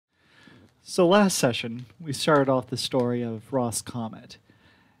So last session, we started off the story of Roth's Comet,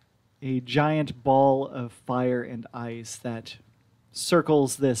 a giant ball of fire and ice that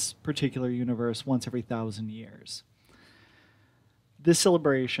circles this particular universe once every 1,000 years. This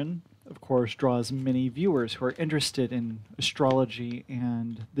celebration, of course, draws many viewers who are interested in astrology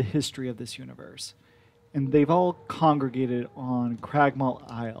and the history of this universe. And they've all congregated on Cragmaw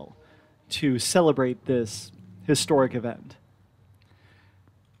Isle to celebrate this historic event.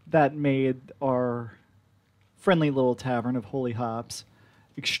 That made our friendly little tavern of Holy Hops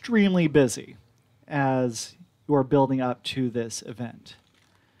extremely busy as you are building up to this event.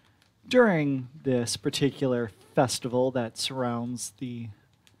 During this particular festival that surrounds the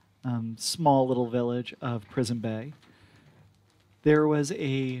small little village of Prison Bay, there was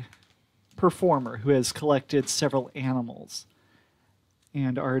a performer who has collected several animals,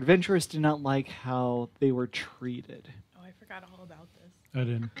 and our adventurers did not like how they were treated. Oh, I forgot all about this. I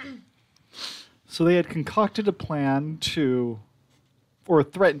didn't. So they had concocted a plan to, or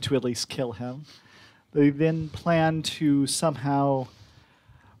threatened to at least kill him. They then planned to somehow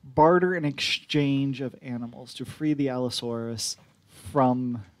barter an exchange of animals to free the Allosaurus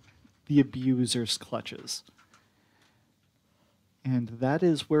from the abuser's clutches. And that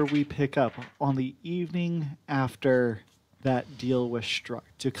is where we pick up on the evening after that deal was struck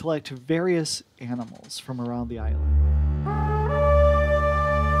to collect various animals from around the island.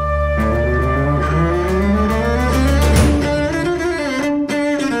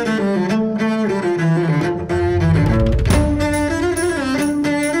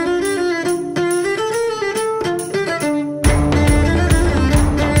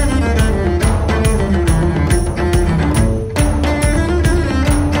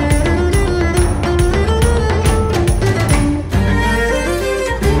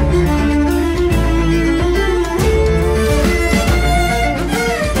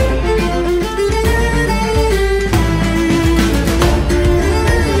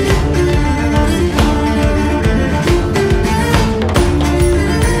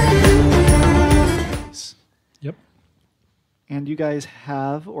 And you guys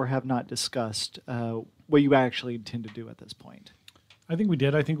have or have not discussed what you actually intend to do at this point. I think we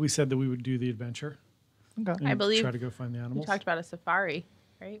did. I think we said that we would do the adventure. Okay. And I believe try to go find the We animals. talked about a safari,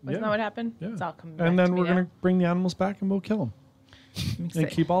 right? Wasn't Yeah. that what happened? Yeah. It's all coming back And then to me we're going now. to bring the animals back and we'll kill them. I'm And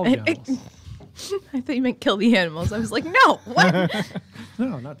excited. keep all of the animals. I thought you meant kill the animals. I was like, no, what?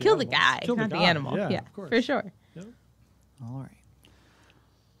 No, not the Kill the animals. guy, Kill not the guy. animal. Yeah, Yeah, of course. for sure. Yep. All right.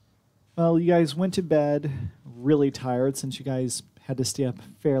 Well, you guys went to bed really tired since you guys had to stay up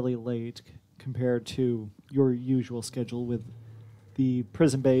fairly late compared to your usual schedule, with the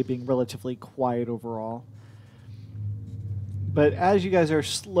prison bay being relatively quiet overall. But as you guys are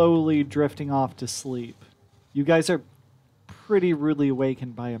slowly drifting off to sleep, you guys are pretty rudely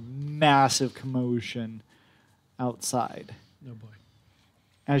awakened by a massive commotion outside. Oh, boy.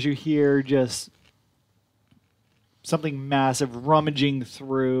 As you hear just something massive rummaging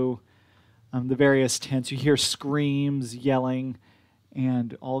through the various tents. You hear screams, yelling,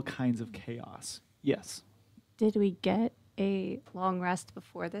 and all kinds of chaos. Yes. Did we get a long rest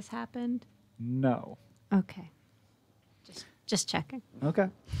before this happened? No. Okay. Just checking. Okay.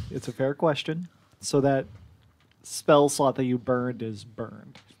 It's a fair question. So that spell slot that you burned is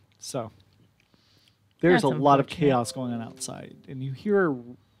burned. So there's That's a lot of unfortunate. chaos going on outside, and you hear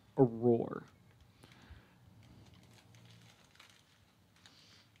a roar.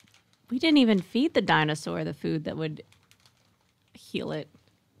 We didn't even feed the dinosaur the food that would heal it.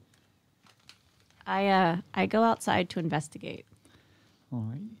 I go outside to investigate. All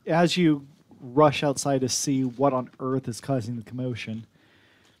right. As you rush outside to see what on earth is causing the commotion,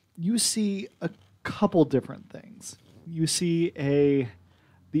 you see a couple different things. You see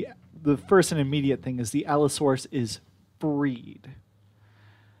the first and immediate thing is the Allosaurus is freed,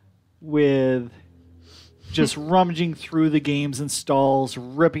 with just rummaging through the games and stalls,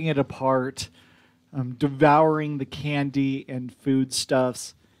 ripping it apart, devouring the candy and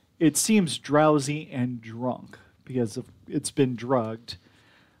foodstuffs. It seems drowsy and drunk because it's been drugged,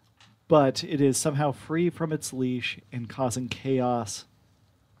 but it is somehow free from its leash and causing chaos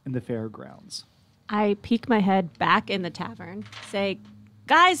in the fairgrounds. I peek my head back in the tavern, say,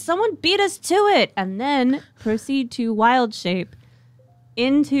 guys, someone beat us to it, and then proceed to wild shape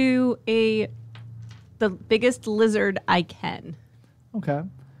into the biggest lizard I can. Okay.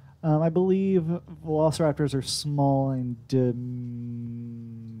 I believe velociraptors are small and...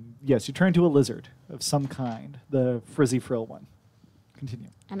 yes, you turn into a lizard of some kind. The frizzy frill one. Continue.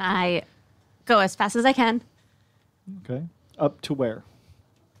 And I go as fast as I can Okay. Up to where?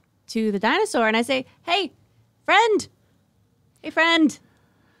 to the dinosaur, and I say, hey, friend! Hey, friend!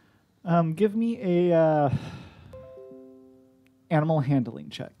 Give me a animal handling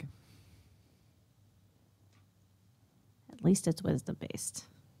check. At least it's wisdom based.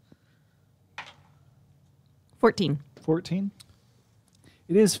 14. 14.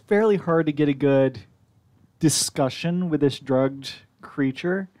 It is fairly hard to get a good discussion with this drugged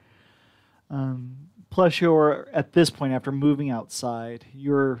creature. Plus, you're, at this point, after moving outside,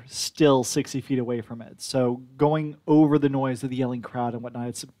 you're still 60 feet away from it. So going over the noise of the yelling crowd and whatnot,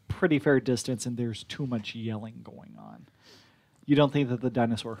 it's a pretty fair distance, and there's too much yelling going on. You don't think that the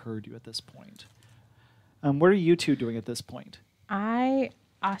dinosaur heard you at this point. What are you two doing at this point? I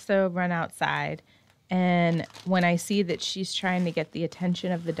also run outside, and when I see that she's trying to get the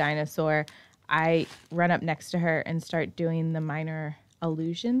attention of the dinosaur, I run up next to her and start doing the minor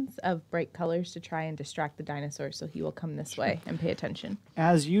illusions of bright colors to try and distract the dinosaur so he will come this way and pay attention.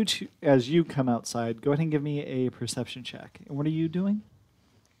 As you come outside, go ahead and give me a perception check. And what are you doing?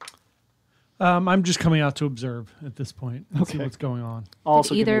 I'm just coming out to observe at this point and see Okay. what's going on.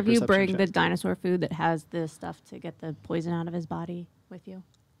 Also, Did give me either a of you perception bring check. the dinosaur food that has the stuff to get the poison out of his body with you?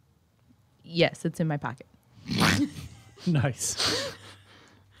 Yes, it's in my pocket. Nice.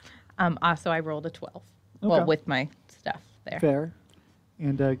 Also, I rolled a 12. Okay. Well, with my stuff there. Fair.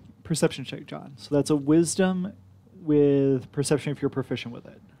 And perception check, John. So that's a wisdom with perception if you're proficient with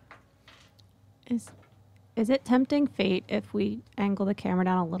it. Is it tempting fate if we angle the camera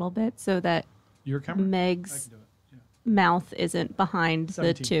down a little bit so that Your camera? I Meg's can do it. Yeah. mouth isn't behind the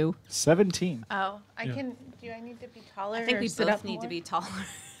 17. two? 17. Oh, I Yeah. can. Do I need to be taller? I think we both need to be taller.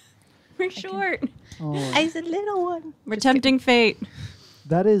 We're short. Oh, I's a little one. We're tempting fate.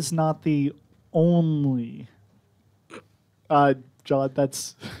 that is not the only. John,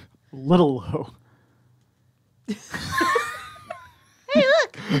 that's a little low.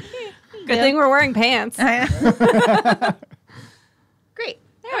 Good thing we're wearing pants. Great.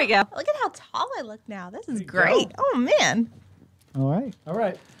 There we go. Look at how tall I look now. This is you great. go. Oh man. All right. All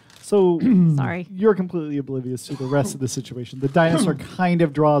right. So Sorry. you're completely oblivious to the rest of the situation. The dinosaur kind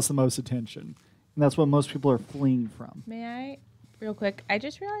of draws the most attention, and that's what most people are fleeing from. May I, real quick? I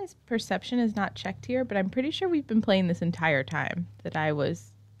just realized perception is not checked here, but I'm pretty sure we've been playing this entire time that I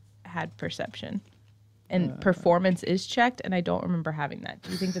had perception, and performance is checked, and I don't remember having that.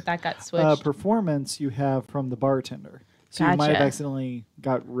 Do you think that got switched? Performance you have from the bartender. So you might have Gotcha. accidentally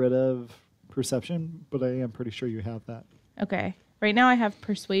got rid of perception, but I am pretty sure you have that. Okay. Right now I have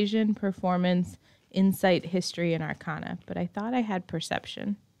persuasion, performance, insight, history, and arcana, but I thought I had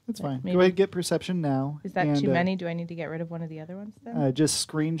perception. That's But fine. maybe- Go ahead and get perception now. Is that and, too many? Do I need to get rid of one of the other ones then? Just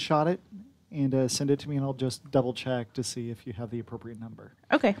screenshot it and send it to me, and I'll just double check to see if you have the appropriate number.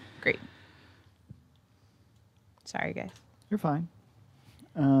 Okay, great. Sorry, guys. You're fine.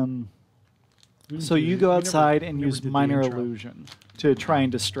 We So didn't you do- go we outside never- and never use did the minor intro. illusion to try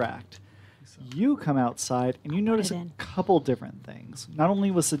and distract. You come outside and you notice it a in. couple different things. Not only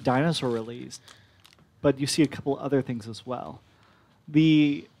was the dinosaur released, but you see a couple other things as well.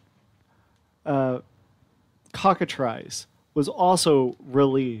 The cockatrice was also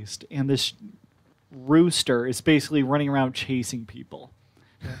released, and this rooster is basically running around chasing people.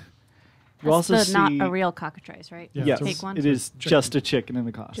 You That's also the see not a real cockatrice, right? Yeah, yes, it's a- Fake one? it is Chicken. just a chicken in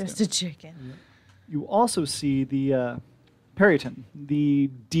the costume. Just a chicken. You also see the peryton, the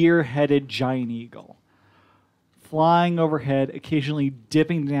deer-headed giant eagle, flying overhead, occasionally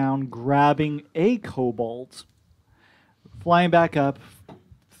dipping down, grabbing a kobold, flying back up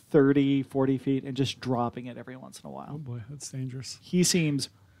 30, 40 feet, and just dropping it every once in a Oh while. boy, that's dangerous. He seems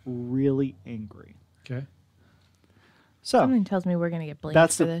really angry. Okay. So, Something tells me we're gonna get blamed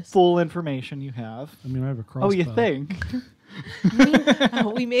that's for the this. full information you have. I mean, I have a crossbow. Oh, you think?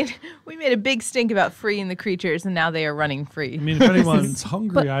 we made a big stink about freeing the creatures, and now they are running free. I mean, if anyone's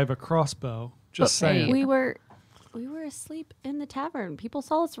hungry, I have a crossbow. Just but- saying. We were asleep in the tavern. People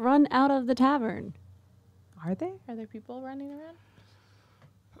saw us run out of the tavern. Are there? Are there people running around?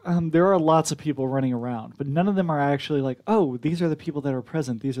 There are lots of people running around, but none of them are actually like, oh, these are the people that are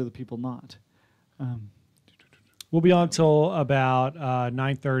present. These are the people not. We'll be on till about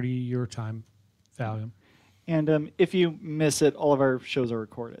 9:30 your time, Valium. And if you miss it, all of our shows are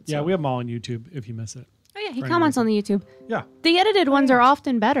recorded. Yeah, so- we have them all on YouTube if you miss it. Oh yeah, he For any comments on the YouTube. Yeah, The edited ones are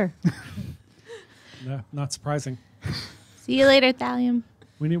often better. no, not surprising. See you later, Thallium.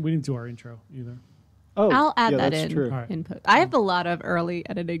 We didn't do our intro either. Oh, I'll add yeah, that that's in. True. All right. Input. I have a lot of early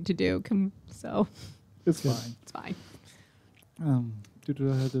editing to do, so It's fine. it's fine.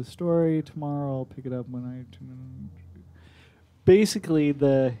 I have the story tomorrow. I'll pick it up when I. Basically,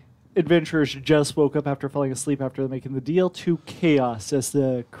 the adventurers just woke up after falling asleep after making the deal to chaos as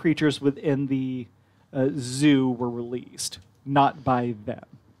the creatures within the zoo were released, not by them.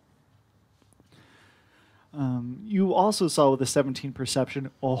 You also saw with a 17 perception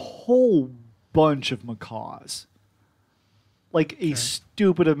a whole bunch of macaws. Like a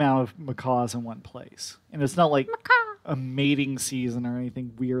stupid amount of macaws in one place. And it's not like a mating season or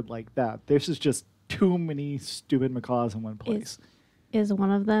anything weird like that. This is just too many stupid macaws in one place. Is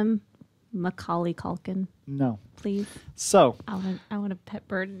one of them Macaulay Culkin? No. Please. So, I want a pet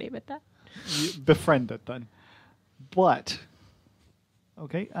bird and name it that. you befriend it then. But,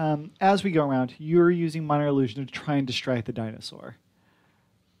 okay, as we go around, you're using minor illusion to try and distract the dinosaur.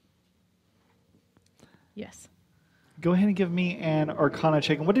 Yes. Go ahead and give me an Arcana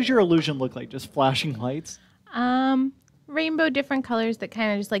check. And what does your illusion look like? Just flashing lights? Rainbow different colors that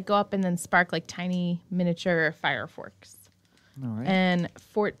kind of just like go up and then spark like tiny miniature fire forks. All right. And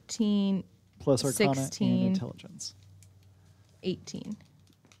 14, Plus Arcana 16, and Intelligence. 18.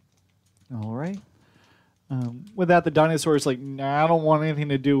 All right. With that, the dinosaur is like, nah, I don't want anything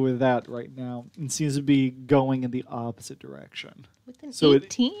to do with that right now. And seems to be going in the opposite direction. With an So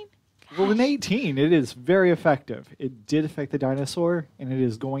 18? Well, in 18, it is very effective. It did affect the dinosaur, and it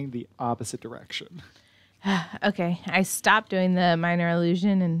is going the opposite direction. Okay, I stop doing the minor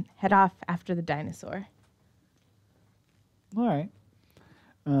illusion and head off after the dinosaur. All right.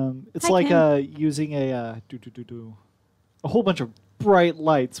 It's Hi, like Kim. using a whole bunch of bright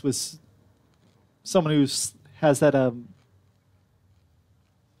lights with someone who has that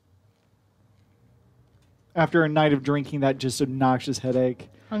after a night of drinking that just obnoxious headache.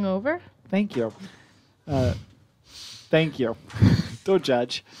 Hungover? Thank you. Thank you. Don't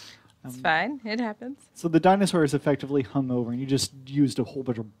judge. It's fine. It happens. So the dinosaur is effectively hungover, and you just used a whole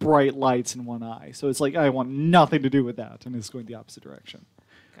bunch of bright lights in one eye. So it's like, I want nothing to do with that, and it's going the opposite direction.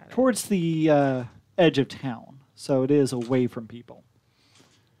 Got it. Towards the edge of town. So it is away from people.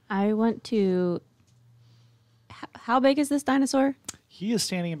 I want to. How big is this dinosaur? He is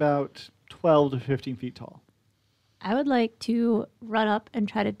standing about 12 to 15 feet tall. I would like to run up and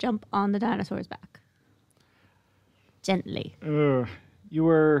try to jump on the dinosaur's back. Gently. Ugh. You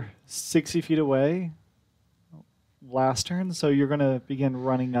were 60 feet away last turn, so you're going to begin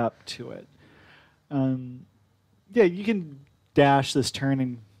running up to it. Yeah, you can dash this turn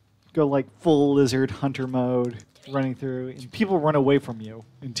and go like full lizard hunter mode, running through, and people run away from you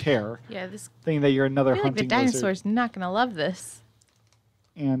in terror, Yeah, this. thinking that you're another I feel like the hunting lizard. dinosaur's not gonna love this.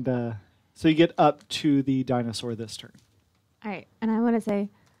 And so you get up to the dinosaur this turn. All right. And I want to say,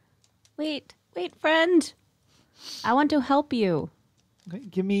 wait, friend. I want to help you. Okay,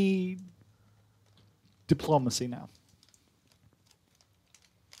 give me diplomacy now.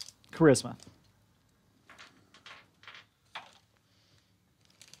 Charisma.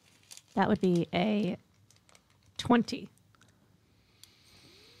 That would be a 20.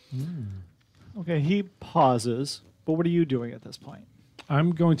 Okay, he pauses, but what are you doing at this point?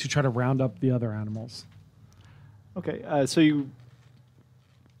 I'm going to try to round up the other animals. Okay, so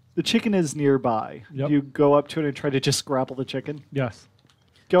the chicken is nearby. Yep. You go up to it and try to just grapple the chicken. Yes.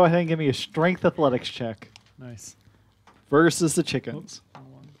 Go ahead and give me a strength athletics check Nice. versus the chickens. Hold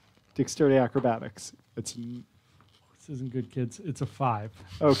on. Dexterity acrobatics. It's This isn't good, kids. It's a 5.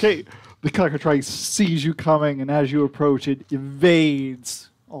 okay. The cockatrice sees you coming, and as you approach, it evades,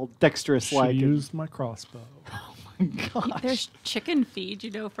 all dexterous Should like. use my crossbow. Gosh. There's chicken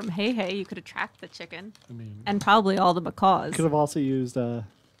feed, from Hey Hey. You could attract the chicken. I mean, And probably all the macaws. Could have also used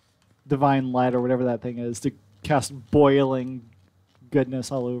divine light or whatever that thing is to cast boiling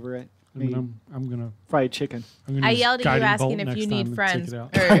goodness all over it. I'm gonna. Fried chicken. I yelled at you Guiding asking bolt if next you time need and friends take it or out.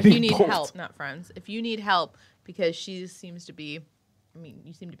 if Guiding you need bolt. help, not friends. If you need help because she seems to be,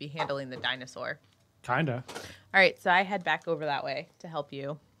 you seem to be handling the dinosaur. Kinda. All right, so I head back over that way to help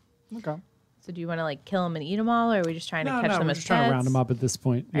you. Okay. So do you want to like kill them and eat them all, or are we just trying to catch them we're as just trying to round pets? them up at this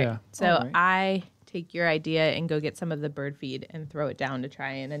point. All right, Yeah. So All right. I take your idea and go get some of the bird feed and throw it down to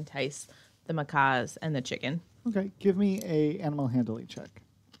try and entice the macaws and the chicken. Okay. Give me a animal handling check.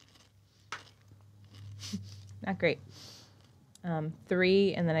 Not great.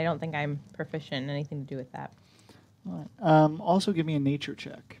 3, and then I don't think I'm proficient in anything to do with that. All right. Also, give me a nature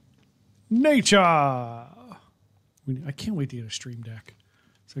check. Nature. I can't wait to get a stream deck,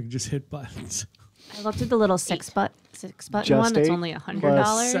 so I can just hit buttons. I looked at the little six button Just one. It's 8 only plus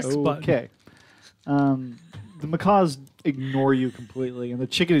 $100. Sex button. Okay. The macaws ignore you completely, and the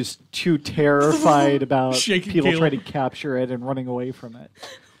chicken is too terrified about Shaking people Caleb. trying to capture it and running away from it.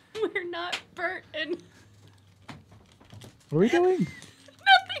 We're not Bert and What are we doing?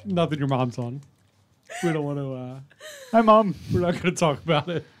 Nothing. Your mom's on. We don't want to. Hi, Mom. We're not going to talk about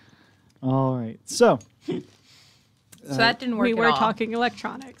it. All right. So, So that didn't work we at were all. talking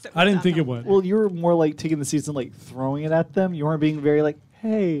electronics. I didn't think it would. well, you were more like taking the season, like throwing it at them. You weren't being very like,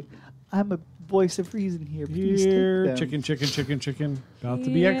 hey, I'm a voice of reason here. Please take Here, them. chicken. About to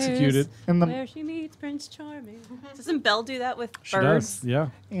be executed. And, Where she meets Prince Charming. Doesn't Belle do that with She birds? does. Yeah.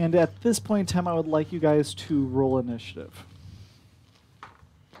 and at this point in time, I would like you guys to roll initiative.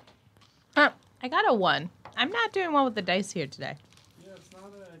 I got a 1. I'm not doing well with the dice here today. Yeah, it's not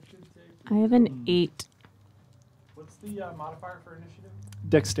a good day. I have an 8. What's the modifier for initiative?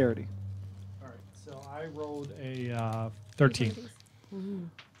 Dexterity. All right, so I rolled a 13.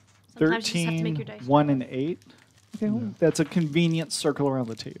 Sometimes you just have to make your 13, dice 1, roll. and 8. Okay, well, that's a convenient circle around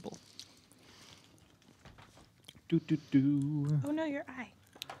the table. Do. Oh no, your eye.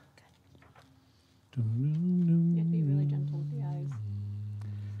 You have to be really gentle with the eyes.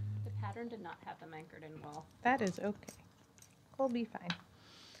 The pattern did not have them anchored in well. That is okay. We'll be fine.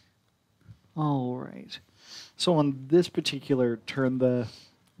 All right. So on this particular turn, the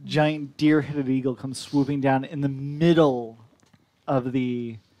giant deer-headed eagle comes swooping down in the middle of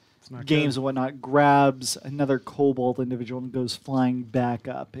the It's not games good. and whatnot, grabs another kobold individual and goes flying back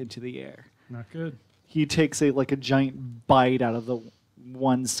up into the air. Not good. He takes a giant bite out of the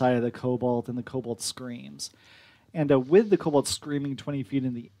one side of the kobold, and the kobold screams. And with the kobold screaming 20 feet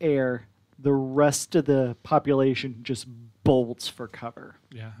in the air, the rest of the population just bolts for cover.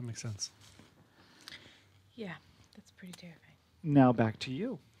 Yeah, that makes sense. Yeah, that's pretty terrifying. Now back to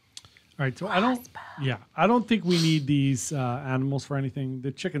you. All right, so I don't think we need these animals for anything.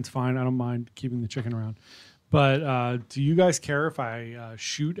 The chicken's fine. I don't mind keeping the chicken around. But do you guys care if I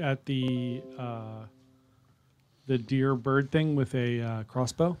shoot at the deer bird thing with a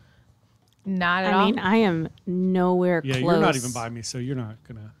crossbow? Not at I all. mean, I am nowhere Yeah, close. you're not even by me, so you're not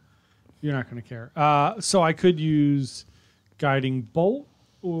gonna care. So I could use guiding bolt,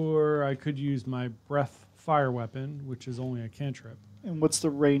 or I could use my breath fire weapon, which is only a cantrip. And what's the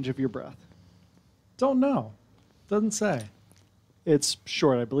range of your breath? Don't know. Doesn't say. It's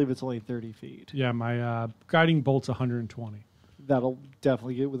short. I believe it's only 30 feet. Yeah, my guiding bolt's 120. That'll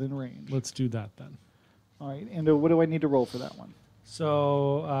definitely get within range. Let's do that then. All right. And what do I need to roll for that one?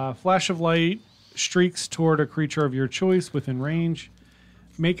 So, flash of light streaks toward a creature of your choice within range.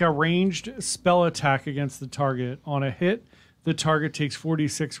 Make a ranged spell attack against the target. On a hit, the target takes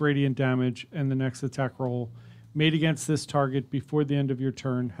 46 radiant damage, and the next attack roll made against this target before the end of your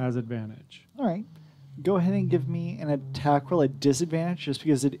turn has advantage. All right. Go ahead and give me an attack roll at disadvantage just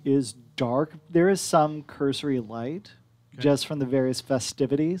because it is dark. There is some cursory light just from the various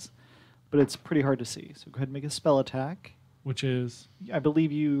festivities, but it's pretty hard to see. So go ahead and make a spell attack. Which is I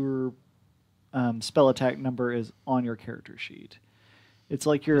believe your spell attack number is on your character sheet. It's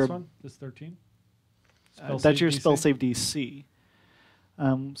like your this one? This 13? that's save your DC? spell save DC.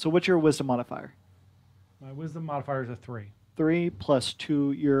 So what's your wisdom modifier? My wisdom modifier is a 3. 3 plus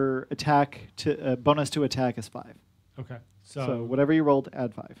 2. Your attack to bonus to attack is 5. Okay. So So, whatever you rolled,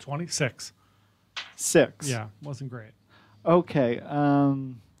 add 5. 26. 6. Yeah, wasn't great. Okay.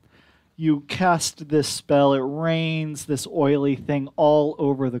 You cast this spell. It rains this oily thing all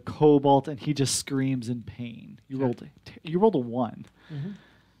over the kobold, and he just screams in pain. You rolled a 1. Mm-hmm.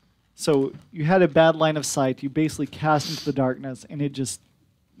 So you had a bad line of sight. You basically cast into the darkness, and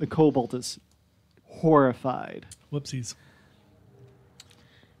the kobold is horrified. Whoopsies.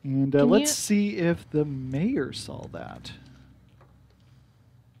 And Can let's you- see if the mayor saw that.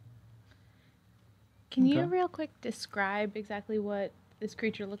 Can you Okay. real quick describe exactly what this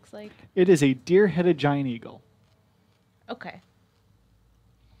creature looks like? It is a deer-headed giant eagle. Okay.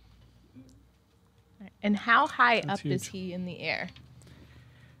 Alright, and how high That's up is huge. he in the air?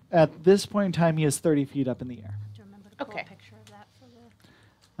 At this point in time, he is 30 feet up in the air. Do you remember to pull Okay. a picture of that for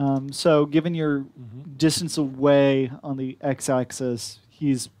the... So given your Mm-hmm. distance away on the x-axis,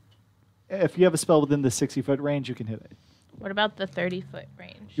 if you have a spell within the 60-foot range, you can hit it. What about the 30-foot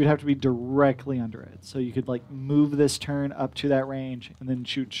range? You'd have to be directly under it. So you could move this turn up to that range and then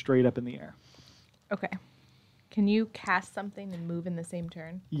shoot straight up in the air. Okay. Can you cast something and move in the same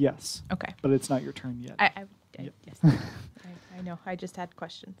turn? Yes, Okay. but it's not your turn yet. Yep. Yes. I know. I just had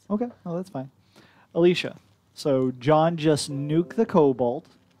questions. Okay, well, that's fine. Alicia, so John just nuked the kobold.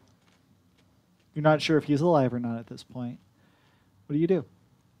 You're not sure if he's alive or not at this point. What do you do?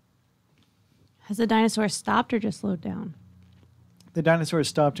 Has the dinosaur stopped or just slowed down? The dinosaur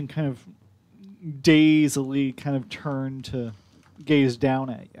stopped and kind of dazedly turned to gaze down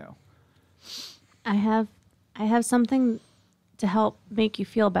at you. I have something to help make you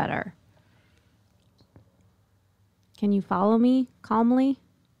feel better. Can you follow me calmly?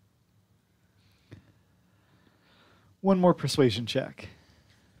 One more persuasion check.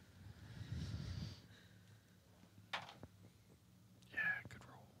 Yeah, good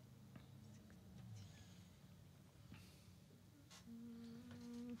roll.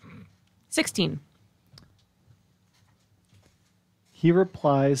 16. He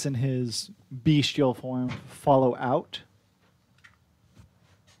replies in his bestial form, follow out.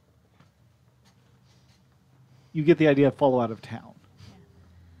 You get the idea of follow out of town.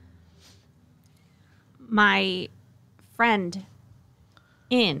 My friend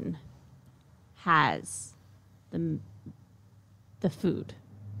Inn has the food.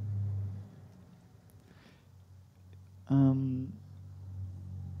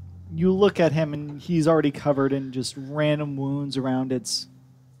 You look at him and he's already covered in just random wounds around its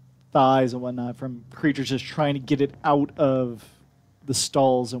thighs and whatnot from creatures just trying to get it out of the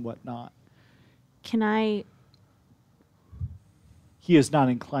stalls and whatnot. Can I He is not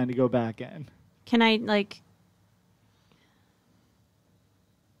inclined to go back in. like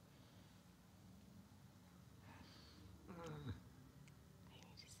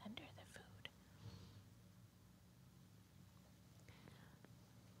Send her the food.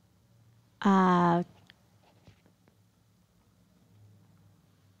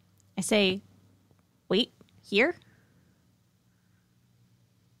 I say, wait, here?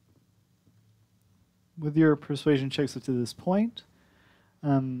 With your persuasion checks up to this point,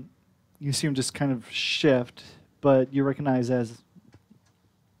 you see him just kind of shift, but you recognize as,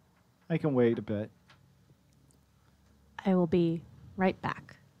 I can wait a bit. I will be right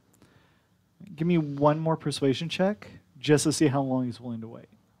back. Give me one more persuasion check just to see how long he's willing to wait.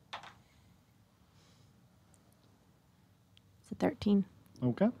 It's a 13.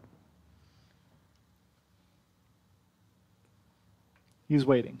 Okay. He's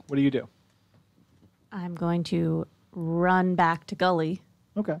waiting. What do you do? I'm going to run back to Gully,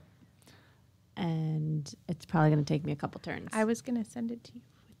 Okay. and it's probably going to take me a couple turns. I was gonna send it to you.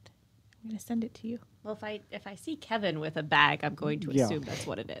 I'm gonna send it to you. Well, if I see Kevin with a bag, I'm going to Yeah. assume that's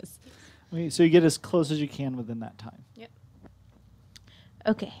what it is. Wait, so you get as close as you can within that time. Yep.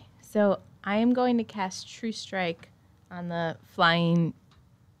 Okay, so I am going to cast True Strike on the flying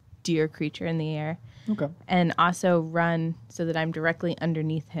deer creature in the air, Okay. and also run so that I'm directly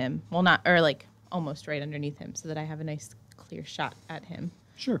underneath him. Well, not or like almost right underneath him, so that I have a nice clear shot at him.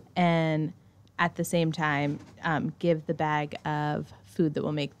 Sure. And at the same time, give the bag of food that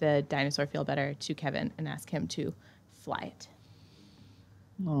will make the dinosaur feel better to Kevin and ask him to fly it.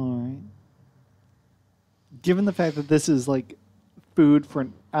 All right. Given the fact that this is like food for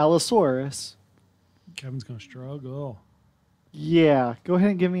an Allosaurus, Kevin's gonna struggle. yeah, go ahead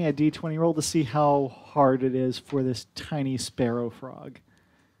and give me a d20 roll to see how hard it is for this tiny sparrow frog.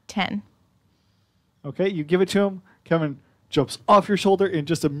 10. Okay, you give it to him. Kevin jumps off your shoulder and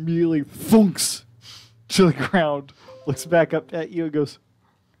just immediately thunks to the ground. Looks back up at you and goes,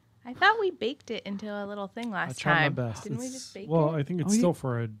 I thought we baked it into a little thing I last tried time. my best. Didn't we It's- just bake well, it? I think it's Oh, still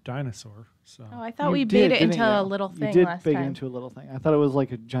for a dinosaur. So Oh, I thought You we did, made it didn't into you? a little thing You did last bake time. it into a little thing. I thought it was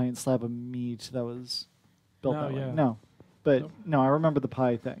like a giant slab of meat that was built No, that way. yeah. No, but Nope. no, I remember the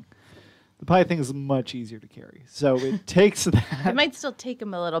pie thing. The pie thing is much easier to carry. So it takes It that. might still take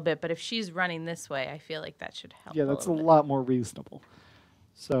him a little bit, but if she's running this way, I feel like that should help. Yeah, that's a little bit. lot more reasonable.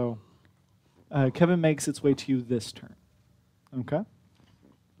 So Kevin makes its way to you this turn. Okay.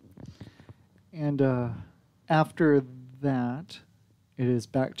 And after that, it is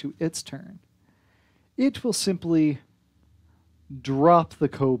back to its turn. It will simply drop the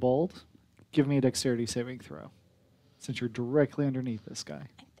kobold. Give me a dexterity saving throw, since you're directly underneath this guy.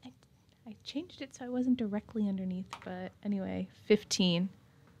 I changed it so I wasn't directly underneath, but anyway, 15.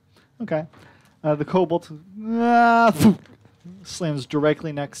 Okay. The kobold slams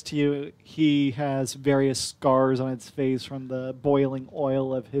directly next to you. He has various scars on its face from the boiling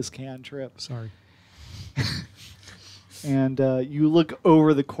oil of his cantrip. sorry. And you look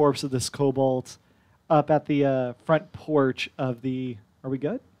over the corpse of this kobold up at the front porch of the... Are we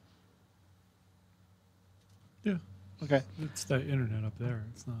good? Yeah, Okay. it's the internet up there.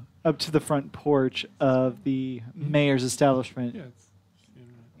 It's not. Up to the front porch of the mayor's establishment. Yeah, it's the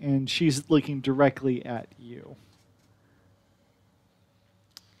internet. And she's looking directly at you.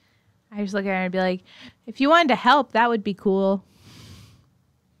 I just look at her and be like, if you wanted to help, that would be cool.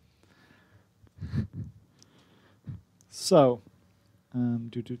 So,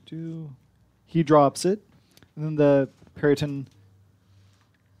 he drops it, and then the Periton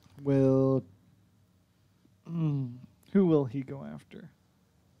will. Who will he go after?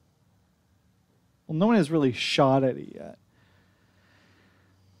 Well, no one has really shot at it yet.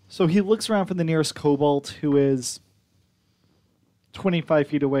 So he looks around for the nearest kobold, who is 25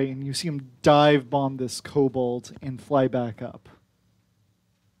 feet away, and you see him dive bomb this kobold and fly back up.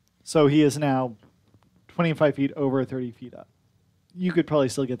 So he is now 25 feet over, 30 feet up. You could probably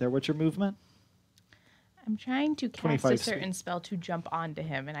still get there. What's your movement? I'm trying to cast 25 a certain spell to jump onto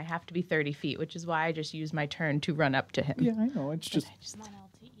him, and I have to be 30 feet, which is why I just use my turn to run up to him. Yeah, I know. It's just I'm on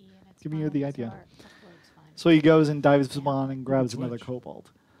LTE and it's giving you fine, the so idea. our upload's fine. So he goes and dives on and grabs another Twitch.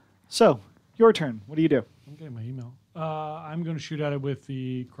 kobold. So, your turn. What do you do? I'm getting my email. I'm going to shoot at it with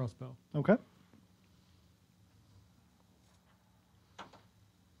the crossbow. Okay.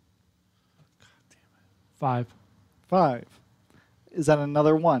 Five. 5. Is that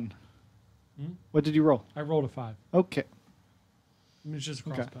another 1? What did you roll? I rolled a 5. Okay. I mean, it's just a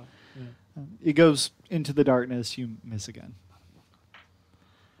Okay. crossbow. Yeah. It goes into the darkness. You miss again.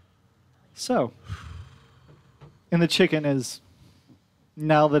 So, and the chicken is,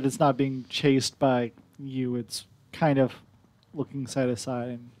 now that it's not being chased by you, it's kind of looking side to side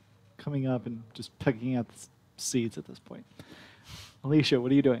and coming up and just pecking at the seeds at this point. Alicia,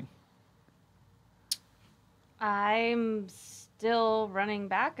 what are you doing? I'm still running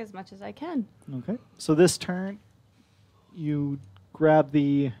back as much as I can. Okay. So this turn, you grab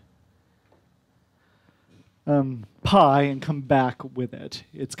the pie and come back with it.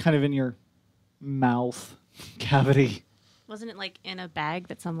 It's kind of in your mouth cavity. Wasn't it like in a bag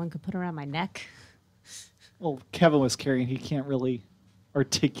that someone could put around my neck? Well, Kevin was carrying. He can't really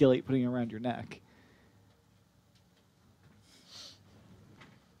articulate putting it around your neck.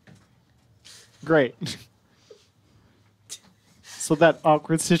 Great. So that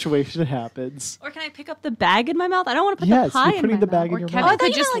awkward situation happens. Or can I pick up the bag in my mouth? I don't want to put Yes, the pie you're putting in my the bag mouth. in your Kevin mouth. I thought could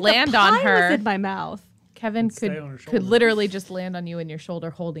you just meant, like, land the on pie her. was in my mouth. Kevin Stay on her could shoulder. literally just land on you in your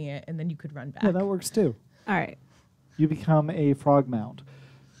shoulder holding it, and then you could run back. Yeah, that works too. All right. You become a frog mound.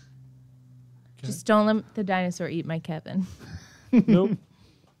 Just don't let the dinosaur eat my Kevin. Nope.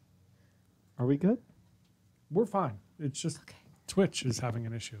 Are we good? We're fine. It's just Twitch is having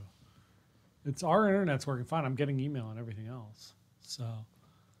an issue. It's our internet's working fine. I'm getting email and everything else. So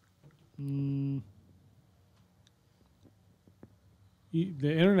the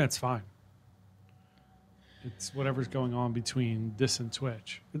internet's fine. It's whatever's going on between this and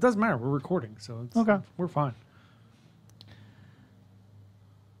Twitch. It doesn't matter. We're recording, so it's, Okay. we're fine.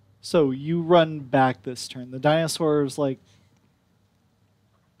 So you run back this turn. The dinosaur's like,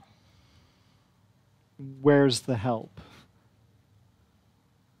 where's the help?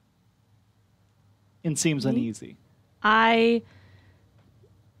 It seems uneasy. I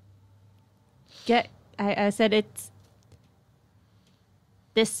said it's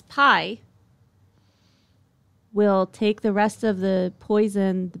this pie will take the rest of the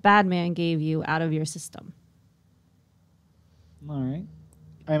poison the bad man gave you out of your system. All right.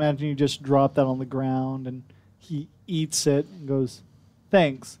 I imagine you just drop that on the ground and he eats it and goes,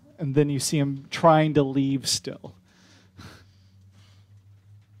 thanks. And then you see him trying to leave still.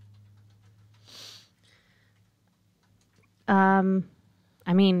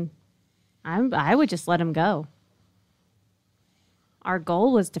 I mean, I would just let him go. Our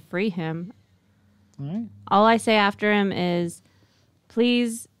goal was to free him. All right. All I say after him is,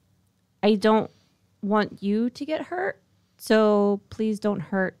 please, I don't want you to get hurt, so please don't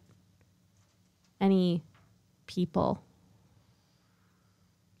hurt any people.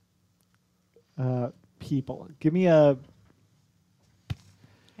 People. Give me a...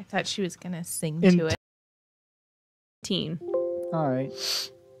 I thought she was going to sing In- to it. Teen. All right.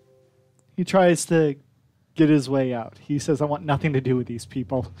 He tries to get his way out. He says, I want nothing to do with these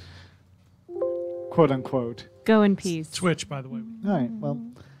people. Quote unquote. Go in peace. Twitch, by the way. All right, well.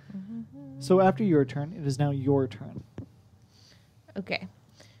 So after your turn, it is now your turn. Okay.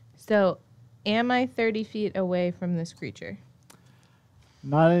 So, am I 30 feet away from this creature?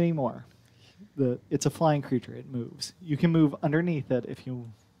 Not anymore. It's a flying creature. It moves. You can move underneath it if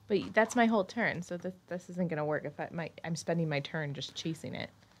you... But that's my whole turn, so this isn't going to work if I'm spending my turn just chasing it.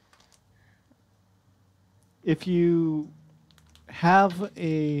 If you have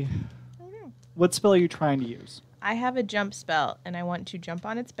a... What spell are you trying to use? I have a jump spell, and I want to jump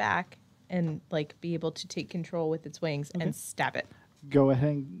on its back and like be able to take control with its wings and stab it. Go ahead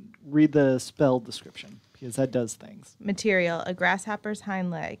and read the spell description, because that does things. Material, a grasshopper's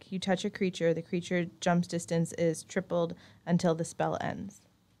hind leg. You touch a creature, the creature jumps distance is tripled until the spell ends.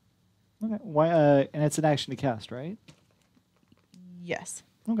 Okay. Why? And it's an action to cast, right? Yes.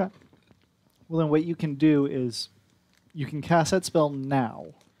 Okay. Well, then what you can do is you can cast that spell now,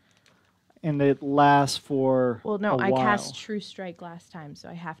 and it lasts for Well, no, a I while. cast True Strike last time, so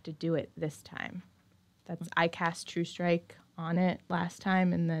I have to do it this time. I cast True Strike on it last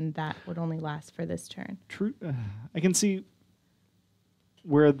time, and then that would only last for this turn. True. I can see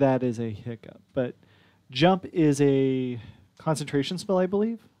where that is a hiccup, but jump is a concentration spell, I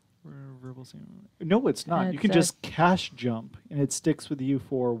believe. No, it's not. You It's can a- just cast jump, and it sticks with you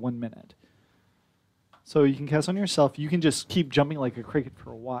for 1 minute. So you can cast on yourself. You can just keep jumping like a cricket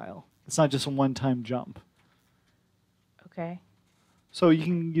for a while. It's not just a one-time jump. Okay. So you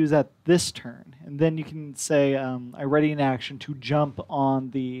can use that this turn, and then you can say, I ready an action to jump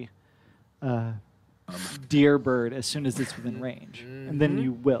on the deer bird as soon as it's within range. And then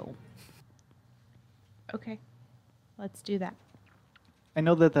you will. Okay. Let's do that. I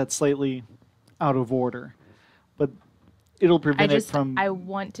know that that's slightly out of order, but it'll prevent it from I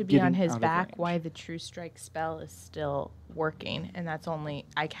want to be on getting his out of back range. while the True Strike spell is still working, and that's only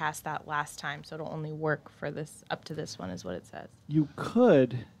I cast that last time, so it'll only work for this up to this one, is what it says. You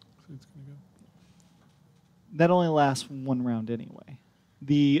could. It's gonna go. That only lasts one round anyway.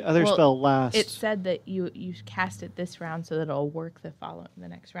 The other Well, spell lasts. It said that you cast it this round, so that it'll work the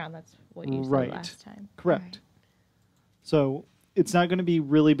next round. That's what you Right. said last time. Correct. So it's not going to be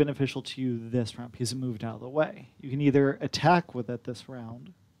really beneficial to you this round because it moved out of the way. You can either attack with it this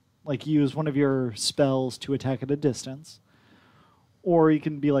round, like use one of your spells to attack at a distance, or you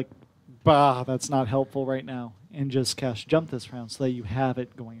can be like, bah, that's not helpful right now, and just cast jump this round so that you have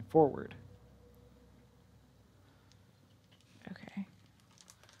it going forward. Okay.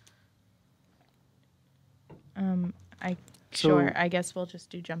 So- Sure. I guess we'll just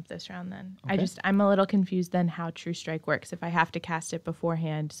do jump this round then. Okay. I'm a little confused then how True Strike works. If I have to cast it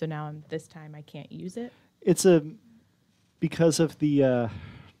beforehand, so now this time I can't use it. It's because of the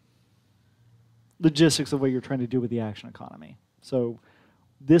logistics of what you're trying to do with the action economy. So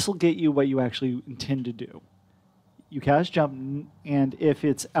this will get you what you actually intend to do. You cast jump, and if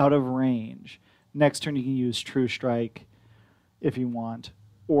it's out of range, next turn you can use True Strike if you want,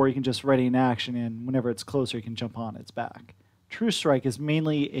 or you can just ready an action, and whenever it's closer, you can jump on its back. True Strike is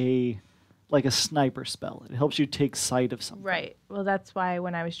mainly like a sniper spell. It helps you take sight of something. Right. Well, that's why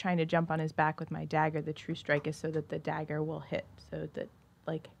when I was trying to jump on his back with my dagger, the True Strike is so that the dagger will hit, so that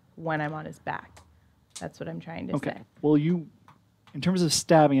like when I'm on his back. That's what I'm trying to Okay. say. Well, in terms of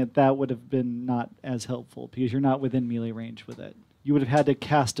stabbing it, that would have been not as helpful because you're not within melee range with it. You would have had to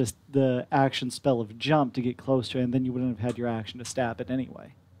cast the action spell of jump to get close to it, and then you wouldn't have had your action to stab it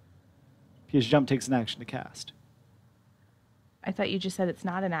anyway. Because jump takes an action to cast. I thought you just said it's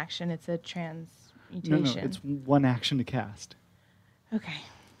not an action; it's a No, transmutation. it's one action to cast. Okay.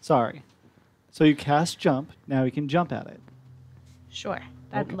 Sorry. So you cast jump. Now you can jump at it. Sure.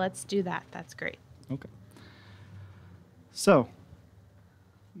 Okay. Let's do that. That's great. Okay. So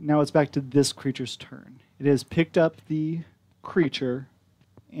now it's back to this creature's turn. It has picked up the creature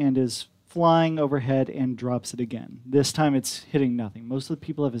and is flying overhead and drops it again. This time it's hitting nothing. Most of the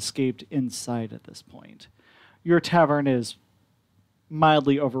people have escaped inside at this point. Your tavern is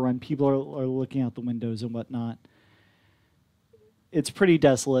mildly overrun. People are looking out the windows and whatnot. It's pretty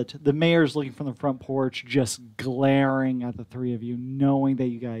desolate. The mayor's looking from the front porch, just glaring at the three of you, knowing that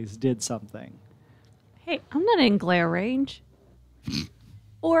you guys did something. Hey, I'm not in glare range.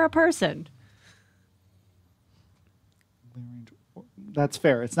 Or a person. That's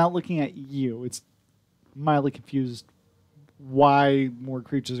fair. It's not looking at you. It's mildly confused why more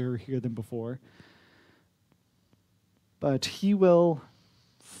creatures are here than before. But he will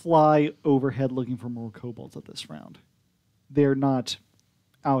fly overhead looking for more kobolds at this round. They're not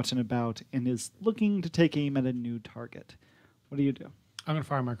out and about and is looking to take aim at a new target. What do you do? I'm gonna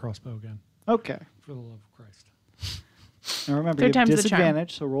fire my crossbow again. Okay. For the love of Christ. Now remember, Third you have time's the charm.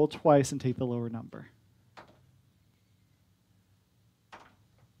 disadvantage, so roll twice and take the lower number.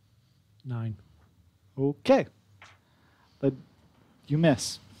 9. Okay. But you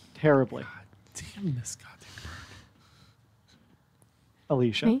miss terribly. Damn this goddamn bird.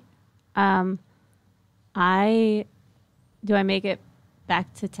 Alicia. Me? Do I make it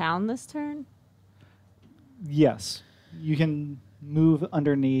back to town this turn? Yes. You can move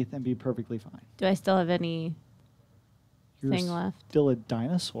underneath and be perfectly fine. Do I still have any You're thing left? still a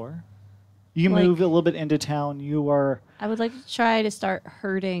dinosaur. You can Like- move a little bit into town. You are I would like to try to start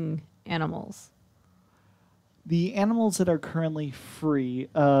herding animals. the animals that are currently free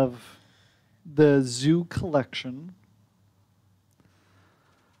of the zoo collection.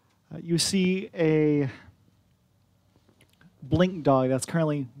 You see a blink dog that's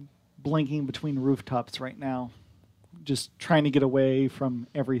currently blinking between rooftops right now, just trying to get away from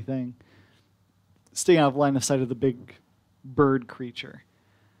everything, staying out of line of sight of the big bird creature.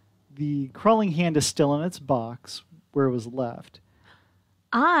 The crawling hand is still in its box where it was left.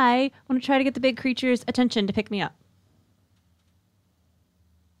 I want to try to get the big creature's attention to pick me up.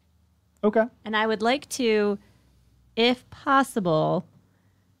 Okay. And I would like to, if possible,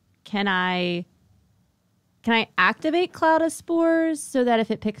 can I Can I activate Cloud of Spores so that if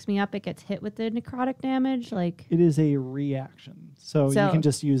it picks me up, it gets hit with the necrotic damage? Like, It is a reaction, so you So- can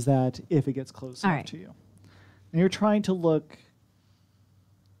just use that if it gets close enough right. to you. And you're trying to look.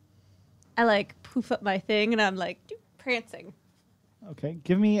 I like poof up my thing and I'm like prancing. Okay,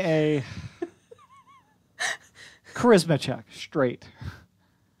 give me a charisma check, straight.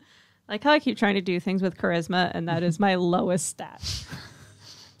 Like how I keep trying to do things with charisma, and that is my lowest stat.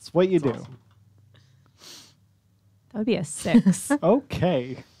 It's what you do. awesome. That would be a 6.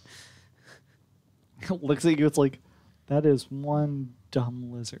 Okay. Looks at you, it's like, that is one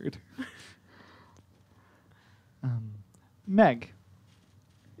dumb lizard. Meg,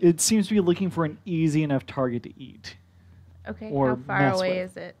 it seems to be looking for an easy enough target to eat. Okay, Or how far mess away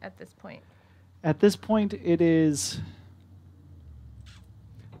with. is it at this point? At this point, it is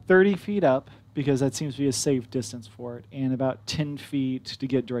 30 feet up, because that seems to be a safe distance for it, and about 10 feet to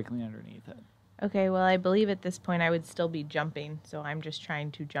get directly underneath it. Okay, well, I believe at this point I would still be jumping, so I'm just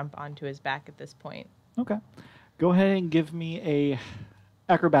trying to jump onto his back at this point. Okay. Go ahead and give me a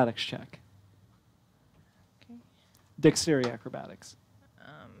acrobatics check. Okay. Dexterity acrobatics.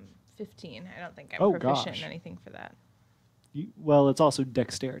 15. I don't think I'm Oh, proficient gosh. in anything for that. Well, it's also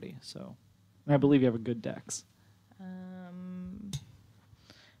dexterity, so. And I believe you have a good dex.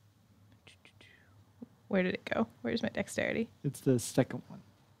 Where did it go? Where's my dexterity? It's the second one.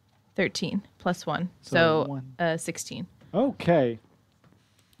 13 plus 1. So So 16. Okay.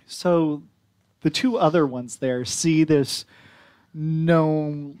 So the two other ones there see this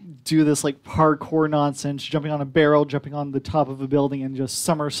gnome do this like parkour nonsense, jumping on a barrel, jumping on the top of a building, and just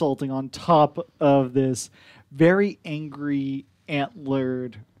somersaulting on top of this very angry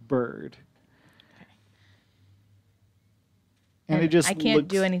antlered bird. And it just I can't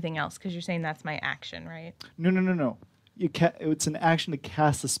do looks- anything else because you're saying that's my action, right? No. It's an action to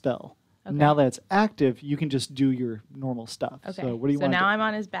cast a spell. Okay. Now that it's active, you can just do your normal stuff. Okay. So what do you so want to now do? I'm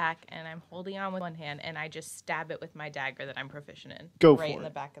on his back and I'm holding on with one hand and I just stab it with my dagger that I'm proficient in. Go right for in it.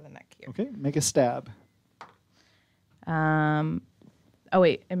 the back of the neck here. Okay, make a stab. Oh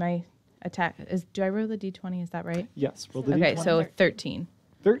wait, am I attack? Do I roll the d20? Is that right? Yes, roll the Okay, d20. so 13.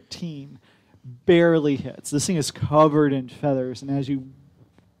 13 barely hits. This thing is covered in feathers, and as you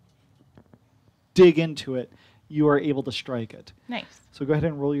dig into it, you are able to strike it. Nice. So go ahead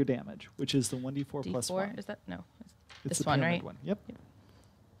and roll your damage, which is the 1d4 D4 plus 1. is that no? It's this the one, pyramid right? one. Yep.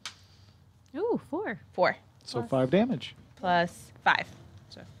 Ooh, 4. 4 So 5 damage. plus 5.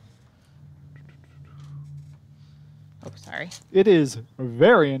 So. Oh, sorry. It is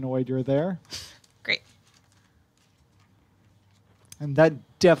very annoyed you're there, Great. and that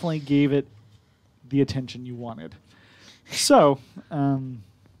definitely gave it the attention you wanted. So,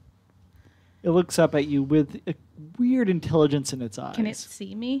 it looks up at you with a weird intelligence in its eyes. Can it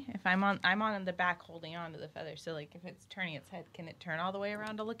see me? If I'm on the back holding on to the feather. So like if it's turning its head, can it turn all the way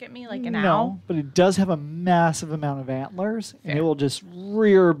around to look at me like an No, owl? but it does have a massive amount of antlers, and it Fair. will just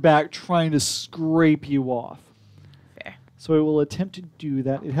rear back trying to scrape you off. Fair. So it will attempt to do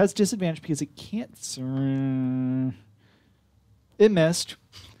that. It has disadvantage because it can't. It missed.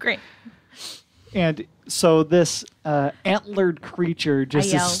 Great. And so this antlered creature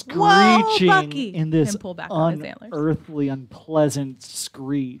just yell, is "Whoa, screeching Bucky!" in this and pull back on his antlers. unearthly, unpleasant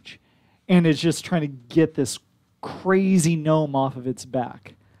screech. And it's just trying to get this crazy gnome off of its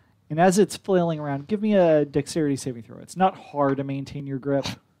back. And as it's flailing around, give me a dexterity saving throw. It's not hard to maintain your grip.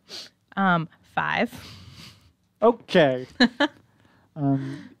 5. Okay.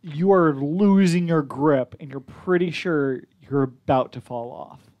 You are losing your grip, and you're pretty sure you're about to fall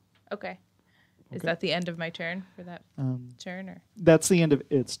off. Okay. Is Okay. that the end of my turn for that turn or? That's the end of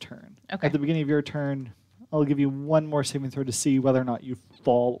its turn. Okay. At the beginning of your turn, I'll give you one more saving throw to see whether or not you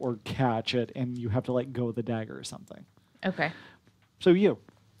fall or catch it, and you have to let go of the dagger or something. Okay. So you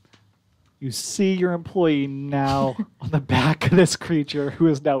see your employee now on the back of this creature who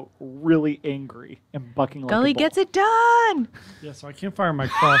is now really angry and bucking like Gully a bull. gets it done. Yeah, so I can't fire my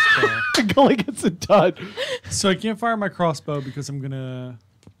crossbow. Gully gets it done. So I can't fire my crossbow because I'm going to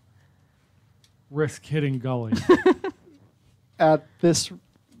risk hitting Gully. At this,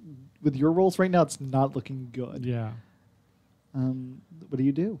 with your rolls right now, it's not looking good. Yeah. What do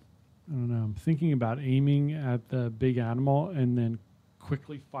you do? I don't know. I'm thinking about aiming at the big animal and then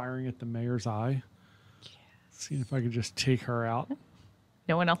quickly firing at the mayor's eye. Seeing if I could just take her out.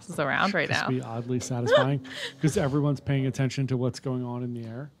 No one else is around right This now. would be oddly satisfying because everyone's paying attention to what's going on in the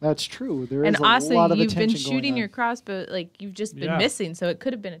air. That's true. There is And a lot also, of you've been attention going shooting on. your crossbow, like you've just been Yeah. missing, so it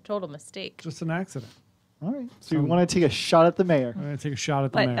could have been a total mistake. Just an accident. All right. So you want to take a shot at the mayor. I'm going to take a shot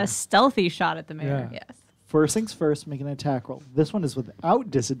at the But mayor. a stealthy shot at the mayor. Yeah. Yes. First things first, make an attack roll. This one is without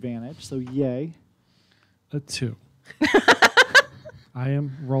disadvantage, so yay. A 2. I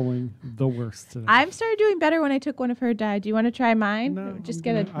am rolling the worst today. I'm started doing better when I took one of her die. Do you want to try mine? No, Just I'm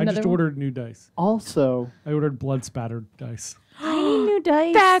get gonna- I another just one? ordered new dice. Also, I ordered blood spattered dice. I need new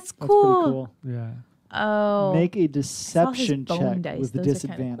dice. That's that's pretty cool. cool. Yeah. Oh. Make a deception bone check dice. with the Those are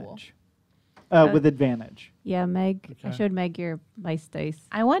kinda disadvantage. With advantage. Yeah, Meg. I Okay. showed Meg your mice dice.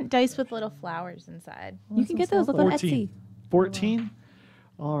 I want dice with little flowers inside. You can get those. Look on 14. Etsy. 14?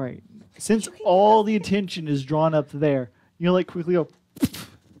 All right. Since all the attention is drawn up there, you like quickly go,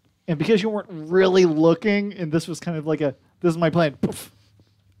 and because you weren't really looking, and this was kind of like this is my plan,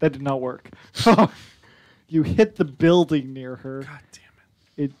 that did not work. You hit the building near her. God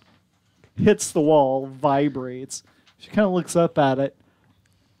damn It hits the wall, vibrates. She kind of looks up at it.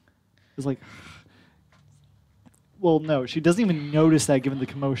 It's like, well, no, she doesn't even notice that given the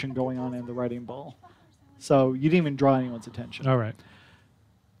commotion going on in the writing ball. So you didn't even draw anyone's attention. it. All right.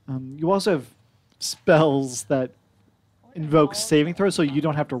 You also have spells that invoke saving throws, so you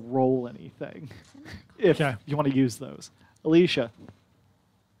don't have to roll anything if Okay. you want to use those. Alicia,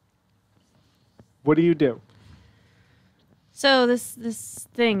 what do you do? So this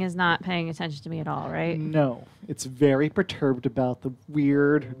thing is not paying attention to me at all, right? No, it's very perturbed about the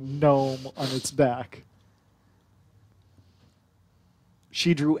weird gnome on its back.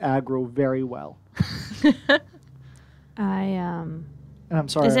 She drew aggro very well. And I'm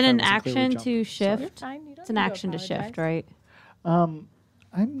sorry. is if it I an wasn't clear action with jump. to shift? Fine, you don't It's an need action to apologize. shift, right? I'm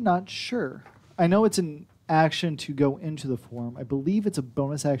not sure. I know it's an action to go into the form. I believe it's a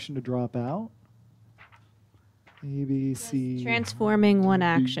bonus action to drop out. A, B, C. Transforming one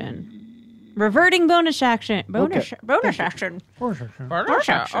action. Reverting bonus action. Bonus Okay. bonus action. Bonus action.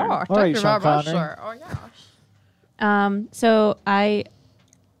 Oh, All right, Sean Connery. Oh, gosh. So I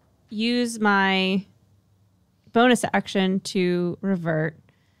use my bonus action to revert,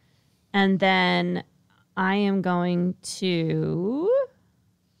 and then I am going to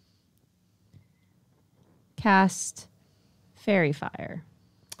cast Fairy Fire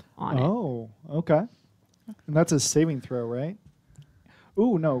on it. Oh, okay. And that's a saving throw, right?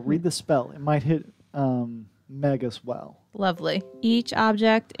 Ooh, no, read the spell. It might hit Meg as well. Lovely. Each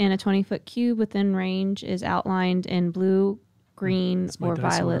object in a 20-foot cube within range is outlined in blue, green, That's my or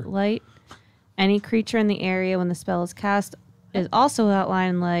dice violet order. light. Any creature in the area when the spell is cast is also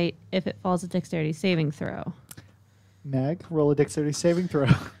outlined in light if it falls a dexterity saving throw. Meg, roll a dexterity saving throw.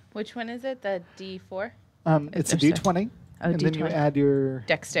 Which one is it? The D4? It's a there's D20. Oh, and then you D20. add your...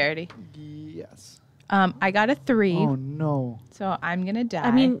 Dexterity. Yes. I got a 3, Oh, no. so I'm going to die.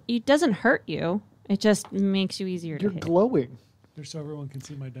 I mean, it doesn't hurt you. It just makes you easier You're to hit. glowing. Just so everyone can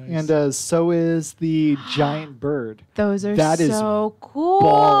see my dice. And so is the giant bird. those are that is so cool.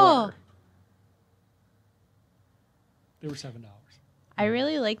 Baller. they were $7. I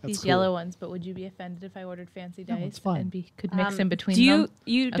really like That's these cool. yellow ones, but would you be offended if I ordered fancy dice it's fine. and could mix in between Do them?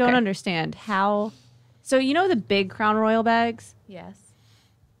 you don't Okay. understand how? So you know the big Crown Royal bags? Yes.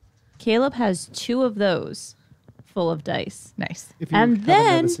 Caleb has 2 of those full of dice. Nice. If you And haven't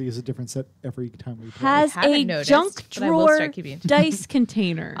then- noticed, he uses a different set every time we play. Has haven't a noticed, junk but I will drawer start keeping it. dice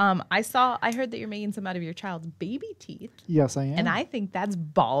container. I heard that you're making some out of your child's baby teeth, Yes, I am. and I think that's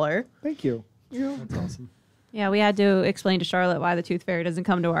baller. Thank you. That's awesome. Yeah, we had to explain to Charlotte why the Tooth Fairy doesn't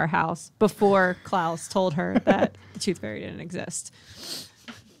come to our house before Klaus told her that the Tooth Fairy didn't exist.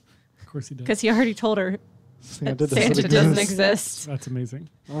 Of course he does. Because he already told her Santa Santa doesn't exist. That's amazing.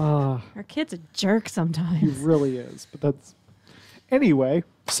 Ah, Our kid's a jerk he sometimes. really is. But that's... Anyway,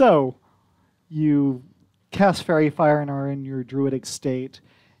 so you cast Fairy Fire and are in your druidic state.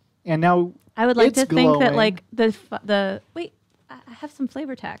 And now I would like it's to think that glowing. like the wait, I have some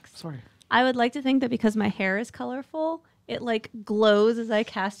flavor text. Sorry. I would like to think that because my hair is colorful, it like glows as I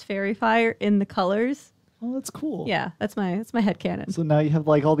cast Fairy Fire in the colors. Well, that's cool. Yeah, that's my headcanon. So now you have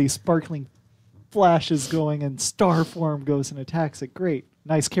like all these sparkling flashes going and star form goes and attacks it. Great.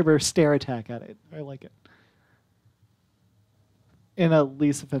 Nice Care Bear stare attack at it. I like it. In a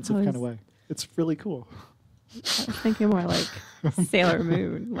least offensive Oh, kind of is- way. It's really cool. I was thinking more like Sailor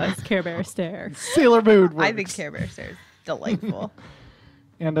Moon, less Care Bear stare. Sailor Moon works. I think Care Bear Stare is delightful.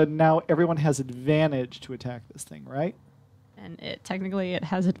 And now everyone has advantage to attack this thing, right? And it technically it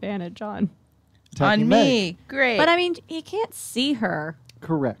has advantage on. Attacking On Meg. me. Great. But I mean, you can't see her.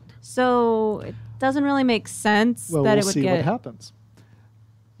 Correct. So it doesn't really make sense Well, that we'll it would see get what happens.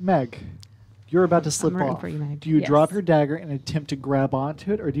 Meg, you're about to slip rooting off. for you, Meg. Do you Yes. drop your dagger and attempt to grab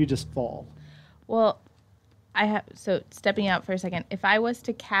onto it, or do you just fall? Well, so stepping out for a second, if I was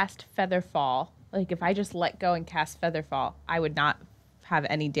to cast Featherfall, like if I just let go and cast Featherfall, I would not have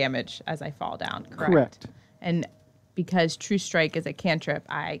any damage as I fall down, correct? Correct. And because True Strike is a cantrip,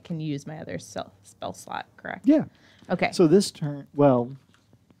 I can use my other spell slot, correct? Yeah. Okay. So this turn, well,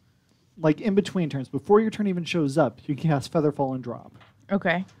 like in between turns, before your turn even shows up, you can cast Featherfall and drop.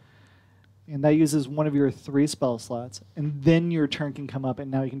 Okay. And that uses one of your 3 spell slots. And then your turn can come up,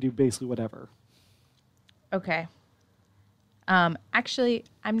 and now you can do basically whatever. Okay. Actually,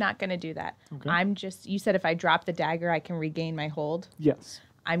 I'm not going to do that. Okay. You said if I drop the dagger, I can regain my hold. Yes.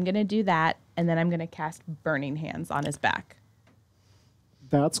 I'm going to do that, and then I'm going to cast Burning Hands on his back.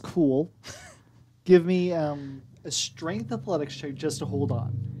 That's cool. Give me a strength athletics check just to hold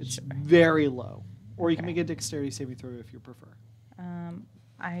on. It's very low. Or you can make a dexterity saving throw if you prefer.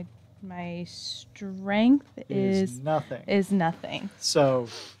 My strength is nothing. So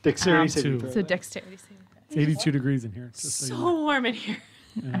dexterity saving throw. So dexterity saving throw. It's 82 degrees in here. Just so you know. So warm in here.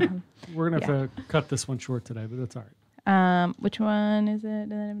 Yeah. We're going to have to cut this one short today, but that's all right. Which one is it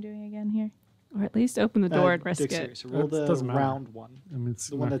that I'm doing again here? Or at least open the door and risk dexterity. it. So roll the doesn't matter. round one. I mean, it's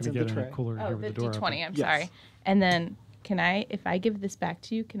The one not that's going to in get the any tray. cooler here Oh, with the the door D20. open. I'm Yes. sorry. And then if I give this back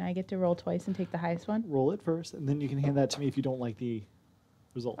to you, can I get to roll twice and take the highest one? Roll it first, and then you can hand that to me if you don't like the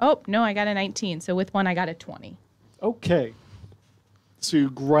result. Oh, no, I got a 19. So with one, I got a 20. Okay. So you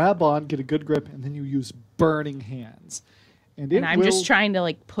grab on, get a good grip, and then you use Burning Hands. And I'm just trying to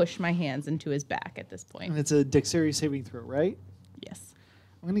like push my hands into his back at this point. And it's a dexterity saving throw, right? Yes.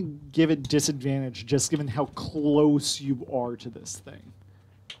 I'm going to give it disadvantage just given how close you are to this thing.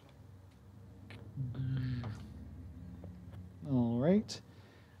 All right.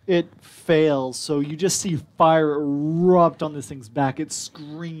 It fails, so you just see fire erupt on this thing's back. It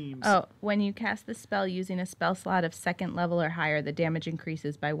screams. Oh, when you cast the spell using a spell slot of 2nd level or higher, the damage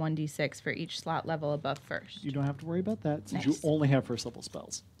increases by 1d6 for each slot level above first. You don't have to worry about that since Nice. you only have 1st level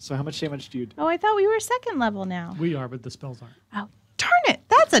spells. So how much damage do you do? Oh, I thought we were 2nd level now. We are, but the spells aren't. Oh, darn it.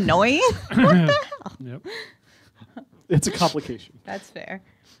 That's annoying. What the hell? Yep. It's a complication. That's fair.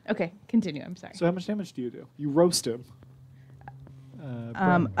 Okay, continue. I'm sorry. So how much damage do you do? You roast him.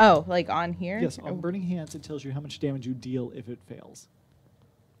 Burn. Oh, like on here? Yes, on Burning Hands, it tells you how much damage you deal if it fails.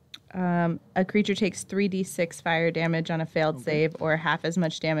 A creature takes 3d6 fire damage on a failed save or half as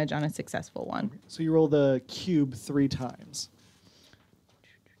much damage on a successful one. So you roll the cube 3 times.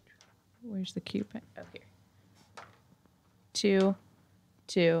 Where's the cube? Oh, here. 2,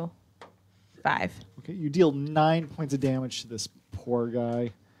 2, 5. Okay, you deal 9 points of damage to this poor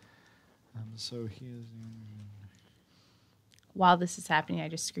guy. So he is... While this is happening, I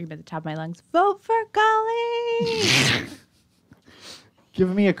just scream at the top of my lungs, "Vote for Gully!"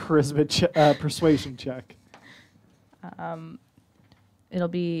 Give me a charisma persuasion check. It'll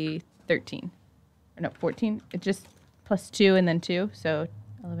be 13. Or no, 14. It just plus 2 and then 2. So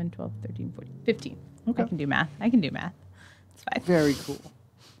 11, 12, 13, 14, 15. Okay. I can do math. It's fine. Very cool.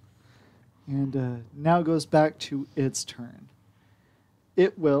 And now it goes back to its turn.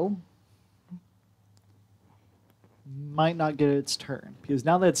 It might not get its turn because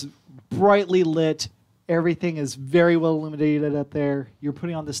now that it's brightly lit, everything is very well illuminated up there. You're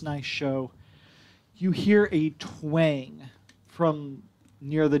putting on this nice show. You hear a twang from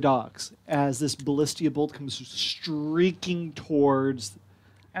near the docks as this Ballistia bolt comes streaking towards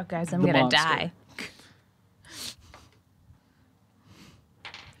Oh, guys, I'm the going to monster. die.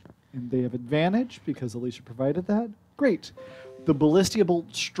 And they have advantage because Alicia provided that. Great. The Ballistia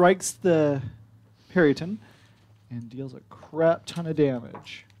bolt strikes the Periton and deals a crap ton of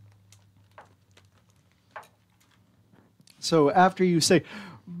damage. So after you say,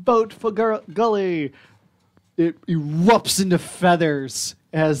 "Vote for Gully," it erupts into feathers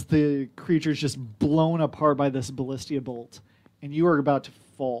as the creature's just blown apart by this Ballistia bolt. And you are about to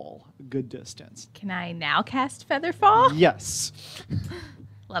fall a good distance. Can I now cast Featherfall? Yes.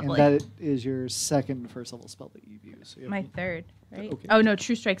 Lovely. And that is your second 1st level spell that you've used. So you have My third, right? Okay. Oh, no,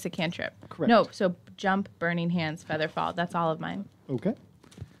 True Strike's a cantrip. Correct. No, so jump, Burning Hands, Featherfall. That's all of mine. Okay.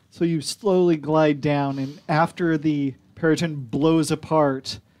 So you slowly glide down, and after the Periton blows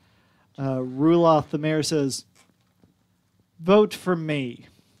apart, Ruloth the mayor says, "Vote for me."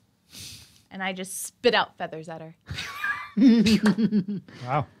 And I just spit out feathers at her.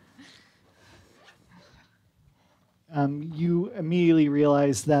 Wow. You immediately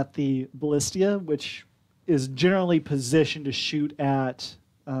realize that the Ballistia, which is generally positioned to shoot at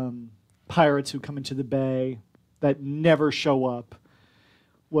pirates who come into the bay that never show up,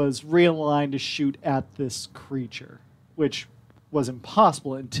 was realigned to shoot at this creature, which was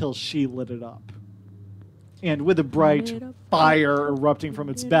impossible until she lit it up. And with a bright fire erupting from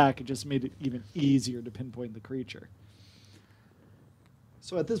its back, it just made it even easier to pinpoint the creature.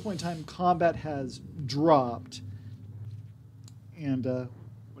 So at this point in time, combat has dropped. And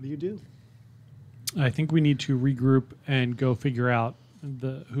what do you do? I think we need to regroup and go figure out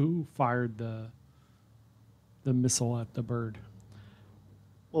who fired the missile at the bird.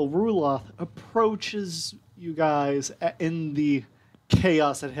 Well, Roth approaches you guys in the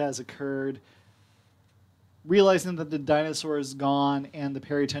chaos that has occurred, realizing that the dinosaur is gone and the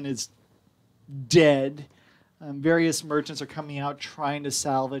Periton is dead. Various merchants are coming out trying to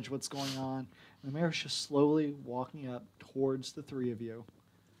salvage what's going on. And the mayor's just slowly walking up towards the three of you.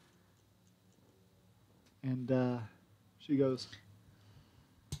 And she goes,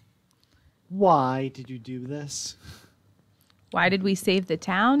 "Why did you do this? Why did we save the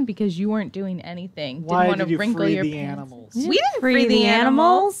town? Because you weren't doing anything. Why Didn't want did to you wrinkle free your the pants. animals? We didn't free the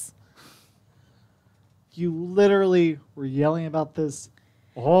animals. You literally were yelling about this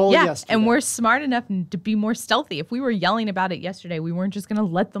all yesterday. And we're smart enough to be more stealthy. If we were yelling about it yesterday, we weren't just going to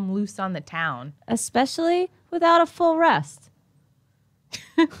let them loose on the town. Especially without a full rest.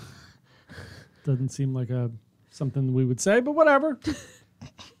 Doesn't seem like something we would say, but whatever.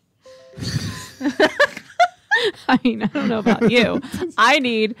 I mean, I don't know about you. I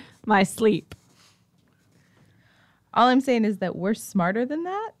need my sleep. All I'm saying is that we're smarter than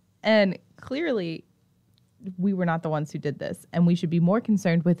that. And clearly, we were not the ones who did this. And we should be more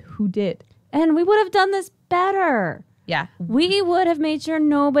concerned with who did. And we would have done this better. Yeah. We would have made sure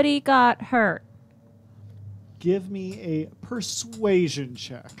nobody got hurt. Give me a persuasion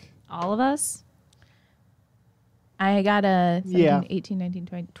check. All of us? I got a 17, Yeah. 18, 19,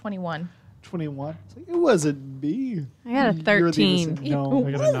 20, 21. 21. It's like, it wasn't me. I got a You're the 13. innocent. No.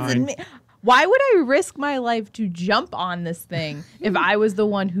 I got a 9. Why would I risk my life to jump on this thing if I was the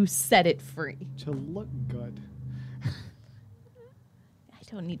one who set it free? To look good.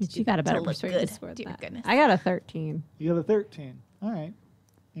 I don't need to You got a better to look persuasion good. score than Dear that. goodness. I got a 13. You got a 13. All right.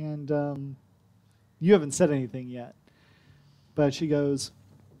 And you haven't said anything yet. But she goes,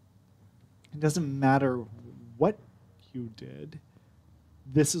 "It doesn't matter what you did.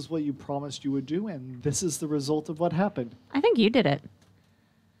 This is what you promised you would do, and this is the result of what happened." I think you did it.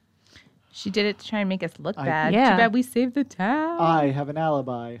 She did it to try and make us look I- bad. Yeah. Too bad we saved the town. I have an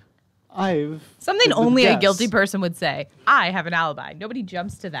alibi. Something did the only a best. guilty person would say. I have an alibi. Nobody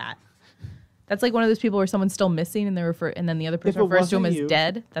jumps to that. That's like one of those people where someone's still missing and and then the other If person it refers to him wasn't as you,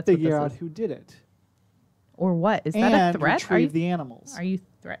 dead. That's what figure out this is. who did it. Or what? Is and that a threat? retrieve the animals. Are you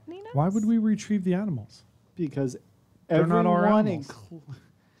threatening us? Why would we retrieve the animals? Because They're not our everyone, animals.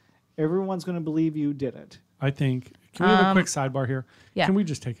 everyone's going to believe you did it. I think. Can we have a quick sidebar here? yeah. Can we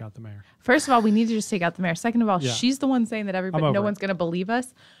just take out the mayor? First of all, we need to just take out the mayor. Second of all, Yeah. she's the one saying that I'm no over one's it. going to believe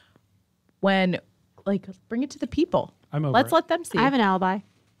us. When, bring it to the people. I'm over Let's it. let them see. I have an alibi.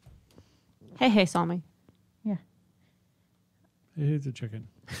 Hey, saw me. Yeah. It's a chicken.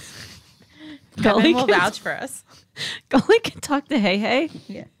 Kevin will can, vouch for us. Gully can talk to Hey.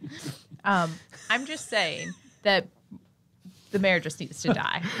 Yeah. I'm just saying that the mayor just needs to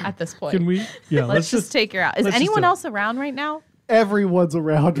die at this point. Can we? Yeah, Let's just take her out. Is let's just anyone do it. else around right now? Everyone's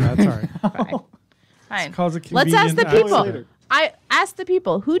around. That's all right. Fine. Fine. Cause a Let's ask the convenient people. later. I asked the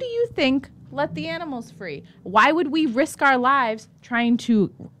people, who do you think let the animals free? Why would we risk our lives trying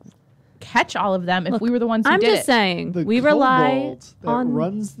to catch all of them if Look, we were the ones who I'm did just it? saying, The we rely kobold that on...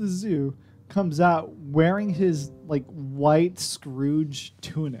 runs the zoo comes out wearing his white Scrooge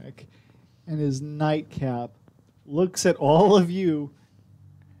tunic and his nightcap, looks at all of you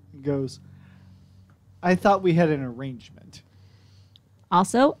and goes, "I thought we had an arrangement."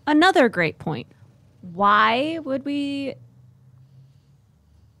 Also, another great point. Why would we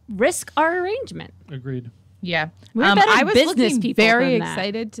risk our arrangement? Agreed. Yeah. We're better I was business looking people very than that.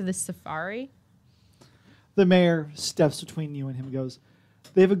 excited to the safari. The mayor steps between you and him and goes,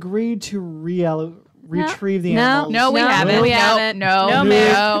 "They've agreed to retrieve the No. animals." No, we No, haven't. we No, haven't. No, No, no,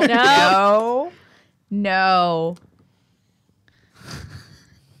 ma'am. no, no.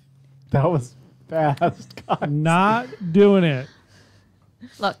 That was fast. God. Not doing it.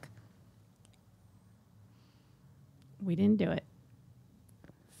 Look. We didn't do it.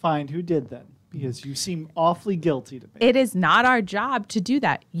 Find who did then, because you seem awfully guilty to me. It is not our job to do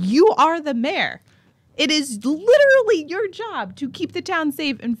that. You are the mayor. It is literally your job to keep the town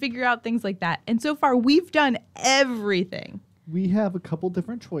safe and figure out things like that. And so far, we've done everything. We have a couple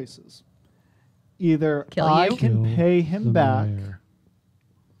different choices. Either Kill I you? can Kill pay him the back mayor.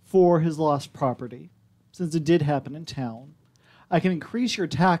 for his lost property, since it did happen in town. I can increase your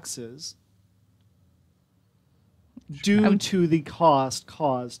taxes due to the cost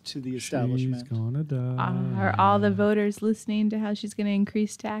caused to the establishment. She's gonna die. Are all the voters listening to how she's going to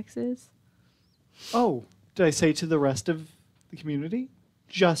increase taxes? Oh, did I say to the rest of the community?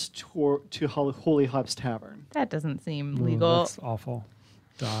 Just to Holy Hop's Tavern. That doesn't seem Ooh, legal. That's awful.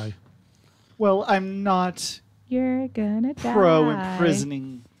 Die. Well, I'm not You're gonna die. pro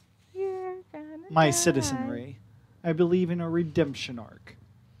imprisoning You're gonna my die. citizenry. I believe in a redemption arc.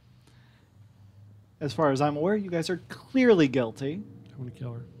 As far as I'm aware, you guys are clearly guilty. I want to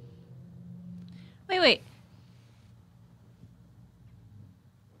kill her. Wait.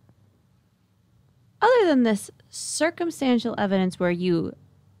 Other than this circumstantial evidence where you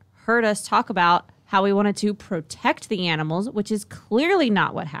heard us talk about how we wanted to protect the animals, which is clearly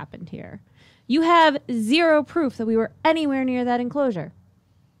not what happened here, you have zero proof that we were anywhere near that enclosure.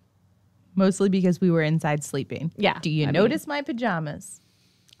 Mostly because we were inside sleeping. Yeah, Do you I notice my pajamas?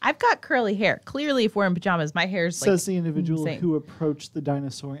 I've got curly hair. Clearly, if we're in pajamas, my hair's like Says the individual insane. who approached the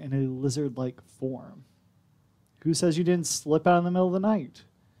dinosaur in a lizard-like form. Who says you didn't slip out in the middle of the night?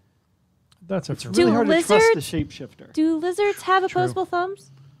 That's a It's fair really Do hard to trust the lizards- shapeshifter. Do lizards have opposable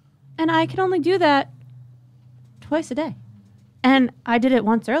thumbs? And I can only do that twice a day. And I did it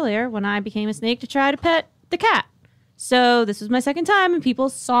once earlier when I became a snake to try to pet the cat. So this was my second time, and people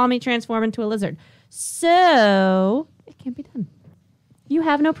saw me transform into a lizard. So it can't be done. You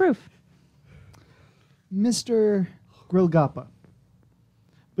have no proof. Mr. Grilgappa,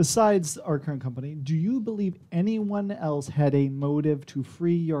 besides our current company, do you believe anyone else had a motive to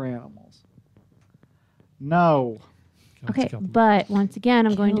free your animals? No. Okay, Kill them. but once again,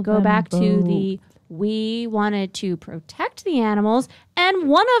 I'm going to Kill go back them to both. the we wanted to protect the animals, and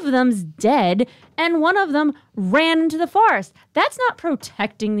one of them's dead, and one of them ran into the forest. That's not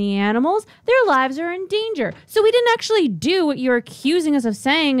protecting the animals. Their lives are in danger. So we didn't actually do what you're accusing us of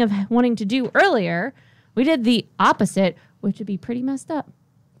saying of wanting to do earlier. We did the opposite, which would be pretty messed up.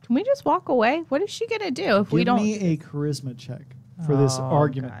 Can we just walk away? What is she gonna do if we Give don't? me a charisma check for this Oh,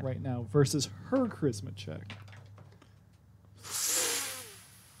 argument God. right now versus her charisma check.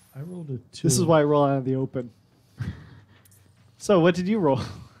 I rolled a 2. This is why I roll out of the open. So, what did you roll?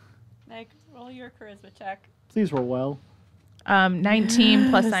 Meg, roll your charisma check. Please roll well. 19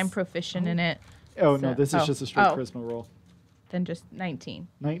 plus I'm proficient in it. Oh, So- no, this is oh, just a straight oh. charisma roll. Then just 19.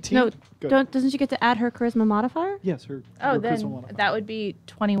 19? No, Good. doesn't she get to add her charisma modifier? Yes, her Oh, her then charisma modifier. that would be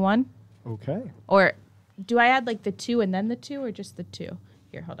 21. Okay. Or do I add like the 2 and then the 2, or just the 2?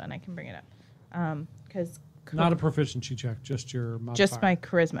 Here, hold on, I can bring it up. Because Not a proficiency check, just your modifier. just my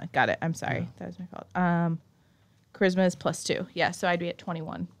charisma. Got it. I'm sorry. That was my fault. Charisma is plus 2. Yeah, so I'd be at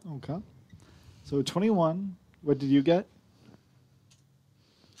 21. Okay. So, 21. What did you get?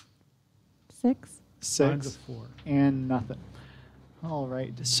 6. Mine's a 6. 4. And nothing. All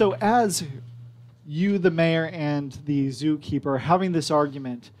right. So as you, the mayor, and the zookeeper are having this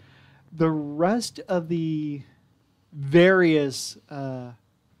argument, the rest of the various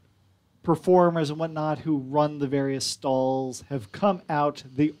performers and whatnot who run the various stalls have come out.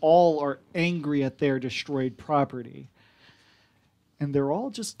 They all are angry at their destroyed property. And they're all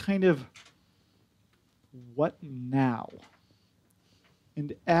just kind of, what now?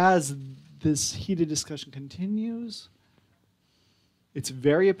 And as this heated discussion continues, it's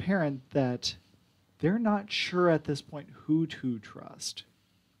very apparent that they're not sure at this point who to trust.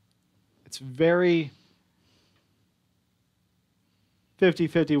 It's very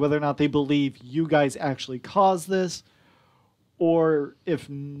 50-50 whether or not they believe you guys actually caused this or if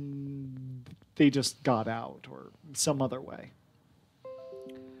they just got out or some other way.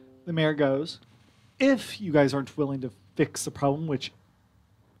 The mayor goes, if you guys aren't willing to fix the problem, which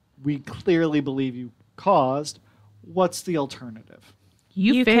we clearly believe you caused, what's the alternative?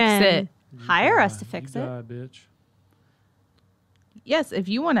 You fix can it. hire us to fix You it. die, bitch. Yes, if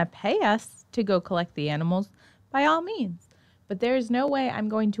you want to pay us to go collect the animals, by all means. But there is no way I'm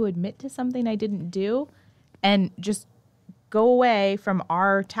going to admit to something I didn't do and just go away from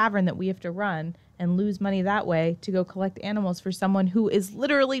our tavern that we have to run and lose money that way to go collect animals for someone who is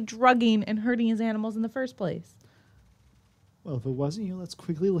literally drugging and hurting his animals in the first place. Well, if it wasn't you, let's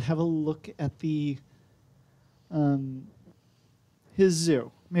quickly have a look at the his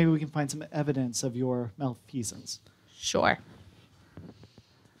zoo. Maybe we can find some evidence of your malfeasance. Sure.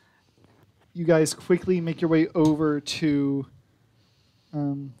 You guys quickly make your way over to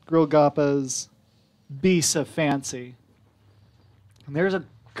Grilgappa's Beasts of Fancy. And there's a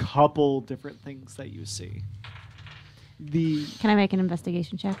couple different things that you see. Can I make an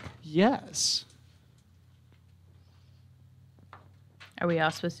investigation check? Yes. Are we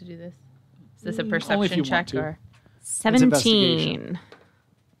all supposed to do this? Is this a Only if perception you want check to. or 17. investigation.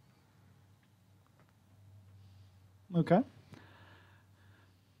 Okay.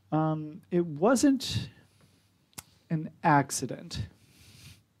 It wasn't an accident.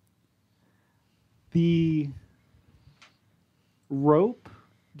 The rope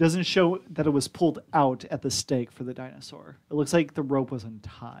doesn't show that it was pulled out at the stake for the dinosaur. It looks like the rope was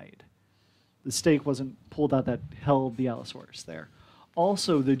untied. the stake wasn't pulled out that held the Allosaurus there.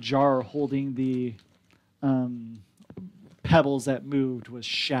 Also, the jar holding the pebbles that moved was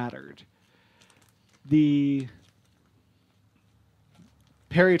shattered. The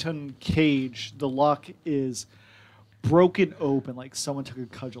periton cage, the lock is broken open, like someone took a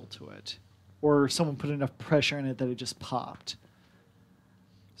cudgel to it, or someone put enough pressure in it that it just popped.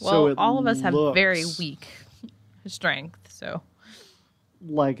 Well, it all of us have very looks weak strength, so.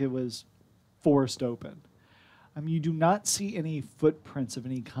 like it was forced open. You do not see any footprints of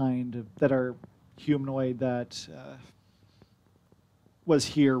any kind that are humanoid that was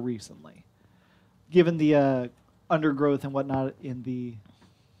here recently. Given the undergrowth and whatnot in the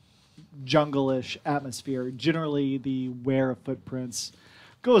jungle-ish atmosphere, generally the wear of footprints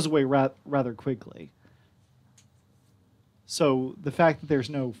goes away rather quickly. So the fact that there's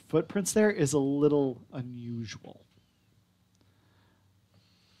no footprints there is a little unusual.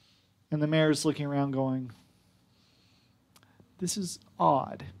 And the mayor's looking around going, this is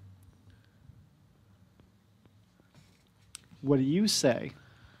odd. What do you say?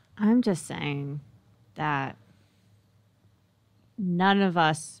 I'm just saying that none of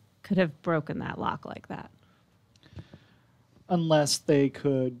us could have broken that lock like that. Unless they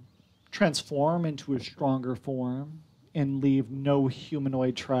could transform into a stronger form and leave no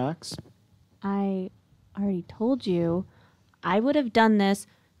humanoid tracks. I already told you I would have done this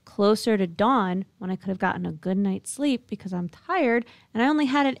closer to dawn when I could have gotten a good night's sleep because I'm tired and I only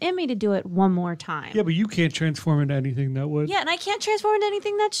had it in me to do it one more time. Yeah, but you can't transform into anything that would. Yeah, and I can't transform into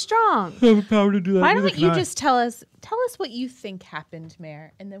anything that's strong. I have the power to do that. Why Neither don't can you I. just tell us what you think happened,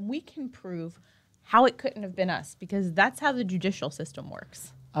 Mayor, and then we can prove how it couldn't have been us, because that's how the judicial system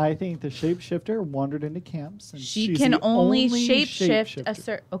works. I think the shapeshifter wandered into camps. And She she's can the only only shapeshift a shapeshifter.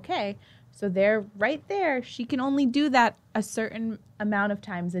 certain. Okay, so they're right there. She can only do that a certain amount of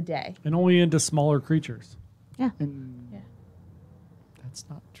times a day. And only into smaller creatures. And Yeah. that's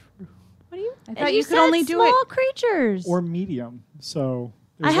not true. What do you? I thought you could only do it. small creatures. Or medium. So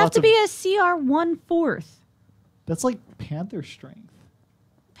I there's have lots to of- be a CR 1/4. That's like panther strength.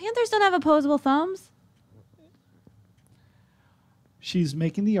 Panthers don't have opposable thumbs. She's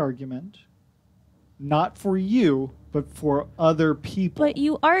making the argument, not for you, but for other people. But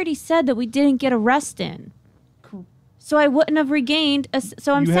you already said that we didn't get a rest in. So I wouldn't have regained.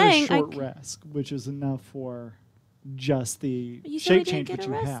 So I'm you saying had a short rest, which is enough for just the you said we shape didn't change get which a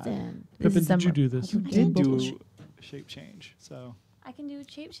you rest had. in. Pippin, is did some you do this? You did do bullshit. a shape change, so I can do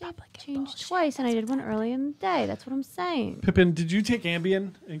a shape change twice, and I did one early in the day. That's what I'm saying. Pippin, did you take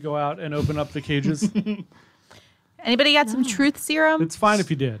Ambien and go out and open up the cages? Anybody got some truth serum? It's fine if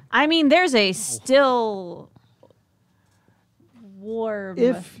you did. I mean, there's a still warm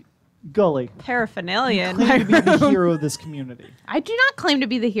if Gully paraphernalia in claim my to be the room. hero of this community, I do not claim to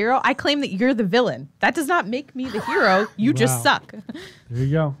be the hero. I claim that you're the villain. That does not make me the hero. You just Wow. suck. There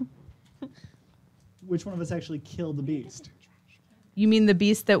you go. which one of us actually killed the beast? You mean the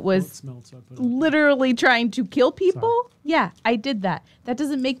beast that Oh, it was smelled, so I put it. literally trying to kill people? Yeah, I did that. That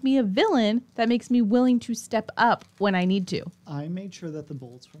doesn't make me a villain. That makes me willing to step up when I need to. I made sure that the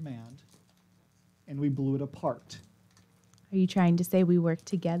bolts were manned, and we blew it apart. Are you trying to say we work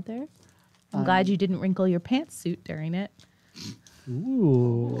together? I'm glad you didn't wrinkle your pantsuit during it.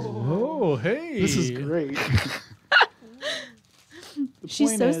 Ooh. Oh, hey. This is great. The She's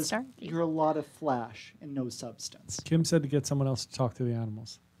point so is, snarky. you're a lot of flash and no substance. Kim said to get someone else to talk to the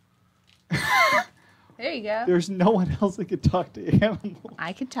animals. There you go. There's no one else that could talk to animals.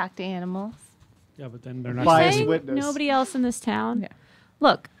 I could talk to animals. Yeah, but then they're not. Biased Saying witness. nobody else in this town. Yeah.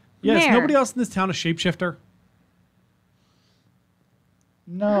 Look, Yeah, is Mayor, nobody else in this town a shapeshifter?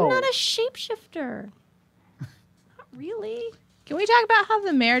 No. I'm not a shapeshifter. Not really. Can we talk about how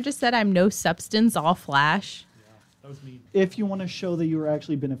the mayor just said I'm no substance, all flash? That was me. If you want to show that you are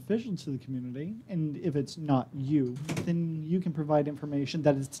actually beneficial to the community, and if it's not you, then you can provide information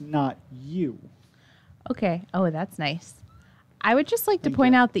that it's not you. Okay. Oh, that's nice. I would just like to Thank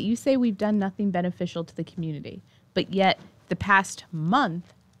point you. out that you say we've done nothing beneficial to the community, but yet the past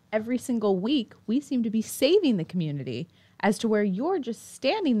month, every single week, we seem to be saving the community, as to where you're just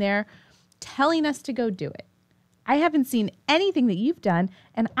standing there telling us to go do it. I haven't seen anything that you've done,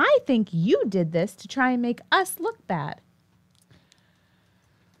 and I think you did this to try and make us look bad.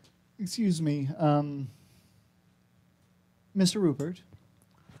 Excuse me, Mr. Rupert.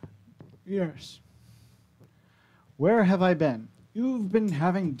 Yes. Where have I been? You've been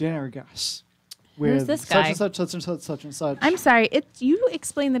having dinner, Gus. with this such guy? and such, such and such, such and such. I'm sorry. It's you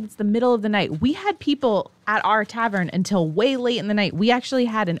explained that it's the middle of the night. We had people at our tavern until way late in the night. We actually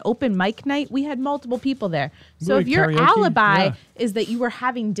had an open mic night. We had multiple people there. So Really, if your karaoke? alibi Yeah. is that you were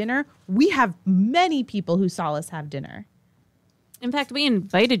having dinner, we have many people who saw us have dinner. In fact, we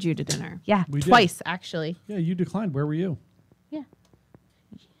invited you to dinner. Yeah, We did. twice actually. Yeah, you declined. Where were you? Yeah.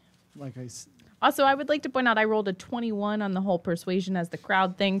 Like Also, I would like to point out I rolled a 21 on the whole persuasion as the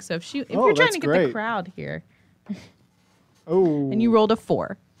crowd thing. So if Oh, you're trying that's to get great. the crowd here, oh, and you rolled a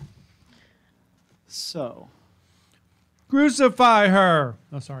 4. so Crucify her.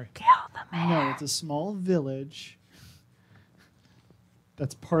 Oh, sorry. no, it's a small village.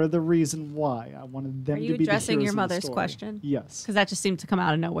 That's part of the reason why I wanted them Are to you be the addressing heroes your of the mother's story. question? Yes. Because that just seemed to come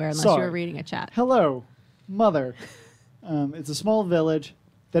out of nowhere unless you Sorry. were reading a chat. Hello, mother. It's a small village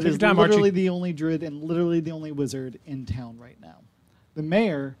that Take is your time, literally Archie. the only druid and literally the only wizard in town right now. The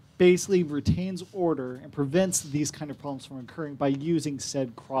mayor basically retains order and prevents these kind of problems from occurring by using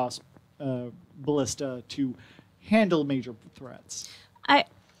said cross ballista to handle major threats. I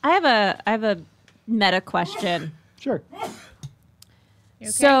have a meta question. Sure. You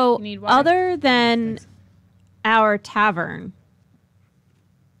okay? So, You need water? other than our tavern,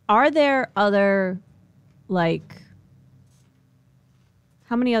 are there other, like,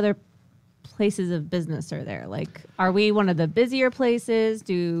 how many other places of business are there? Like, are we one of the busier places?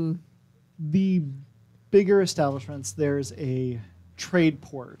 The bigger establishments, there's a trade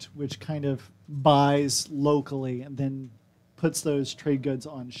port which kind of buys locally and then puts those trade goods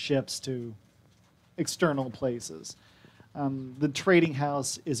on ships to external places. The trading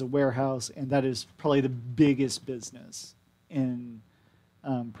house is a warehouse, and that is probably the biggest business in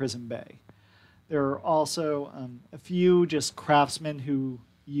Prison Bay. There are also a few just craftsmen who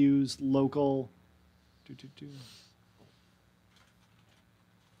use local.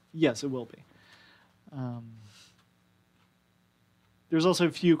 Yes, it will be. There's also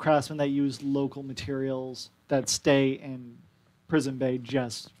a few craftsmen that use local materials that stay in Prison Bay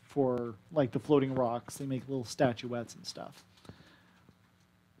just for like the floating rocks. They make little statuettes and stuff.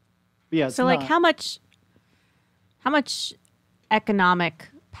 But yeah, it's So, like, not- how much economic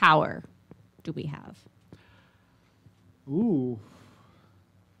power do we have? Ooh.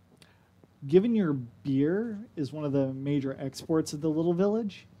 Given your beer is one of the major exports of the little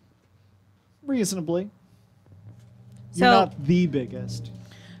village, reasonably. You're So- not the biggest.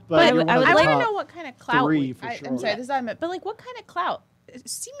 But, But you're one I of would the I like- want to top know what kind of clout. three for I'm sure. sorry, this is what I meant, but like, what kind of clout?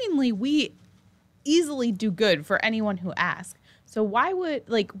 Seemingly, we easily do good for anyone who asks. So why wouldn't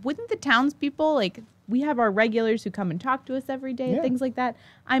the townspeople we have our regulars who come and talk to us every day, Yeah. things like that.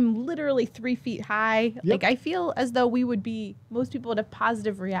 I'm literally 3 feet high. Yep. Like I feel as though most people would have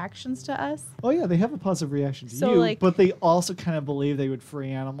positive reactions to us. Oh yeah, they have a positive reaction to So, you, like- but they also kind of believe they would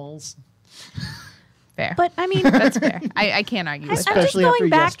free animals, Fair, But, I mean, that's fair. I can't argue with that. especially going after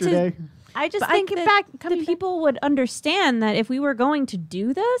back to- yesterday. I just But I think get that back- the coming back- people would understand that if we were going to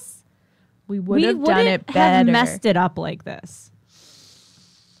do this, We would we have done wouldn't it have better. messed it up like this.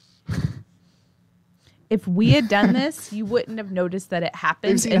 If we had done this, you wouldn't have noticed that it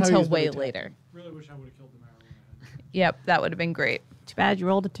happened seen how he until was way being later. Really wish I would have killed the mayor when I had. Yep, that would have been great. Too bad you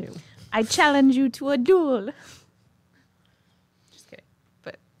rolled a 2. I challenge you to a duel. Just kidding.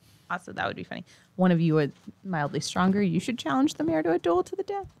 But also, that would be funny. One of you is mildly stronger. You should challenge the mayor to a duel to the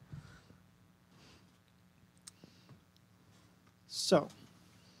death. So,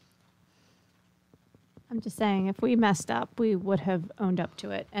 I'm just saying, if we messed up, we would have owned up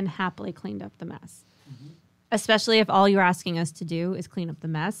to it and happily cleaned up the mess. Especially if all you're asking us to do is clean up the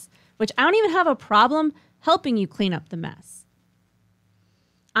mess, which I don't even have a problem helping you clean up the mess.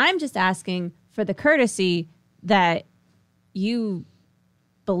 I'm just asking for the courtesy that you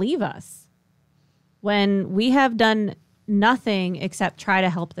believe us when we have done nothing except try to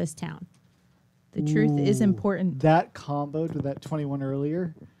help this town. The truth is ooh, important. That comboed with that 21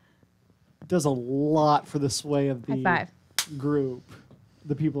 earlier does a lot for the sway of the High five. group,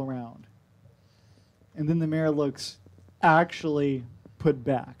 the people around. And then the mayor looks actually put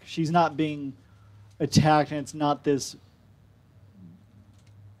back. She's not being attacked, and it's not this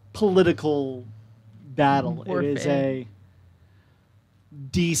political battle. It is Warfare. a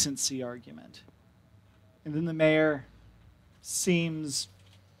decency argument. And then the mayor seems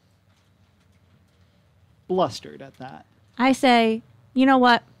blustered at that. I say, you know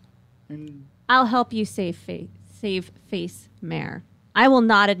what? And I'll help you save face, Mayor. I will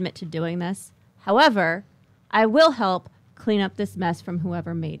not admit to doing this. However, I will help clean up this mess from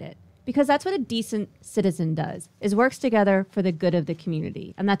whoever made it. Because that's what a decent citizen does, is works together for the good of the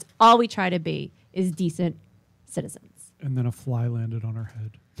community. And that's all we try to be, is decent citizens. And then a fly landed on her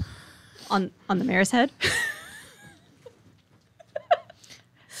head. On the mayor's head?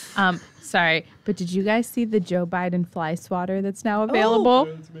 Sorry, but did you guys see the Joe Biden fly swatter that's now available?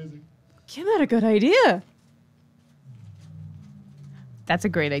 That's amazing. Kim had a good idea. That's a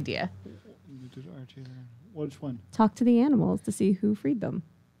great idea. Which one? Talk to the animals to see who freed them.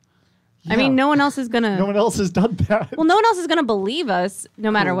 I Yeah. mean, no one else is gonna. No one else has done that. Well, no one else is gonna believe us,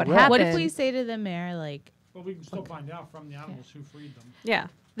 no matter what Correct. happens. What if we say to the mayor, like, But we can still find out from the animals who freed them. Yeah.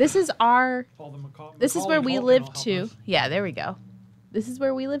 this is our, Call them this is Macaulay where we Culkin live will help too. us. Yeah, there we go. This is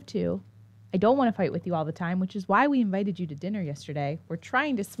where we live too. I don't want to fight with you all the time, which is why we invited you to dinner yesterday. We're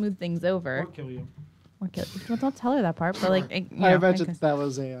trying to smooth things over. Or kill you. Or kill. Well, don't tell her that part, but like, you know, I imagine guess- that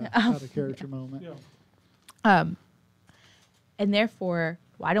was a out of character moment. Yeah. And therefore,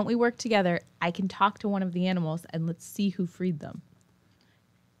 why don't we work together? I can talk to one of the animals and let's see who freed them.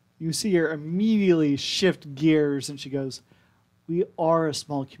 You see her immediately shift gears and she goes, "We are a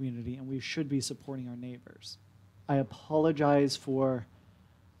small community and we should be supporting our neighbors. I apologize for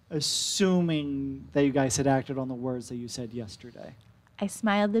assuming that you guys had acted on the words that you said yesterday." I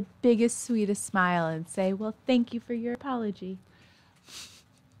smile the biggest, sweetest smile and say, well, thank you for your apology.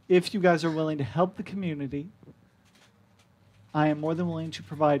 If you guys are willing to help the community, I am more than willing to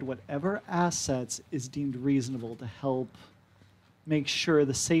provide whatever assets is deemed reasonable to help make sure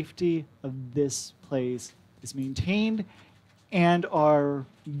the safety of this place is maintained and our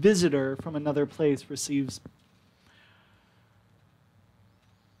visitor from another place receives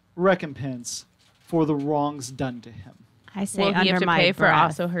recompense for the wrongs done to him. I say Will he under have to my pay for breath.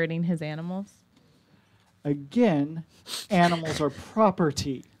 also hurting his animals? Again, animals are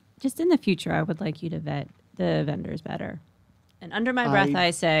property. Just in the future, I would like you to vet the vendors better. And under my breath, I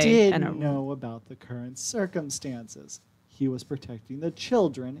say, did and know about the current circumstances. He was protecting the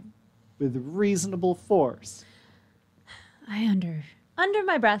children with reasonable force. I under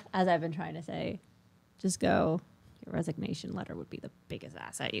my breath, as I've been trying to say, just go. Your resignation letter would be the biggest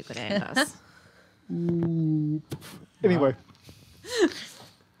asset you could hand us. Anyway.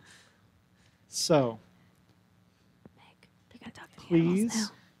 So, Meg, they gotta talk to the animals please now.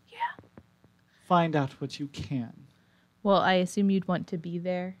 find out what you can. Well, I assume you'd want to be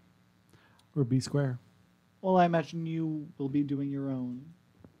there. Or be square. Well, I imagine you will be doing your own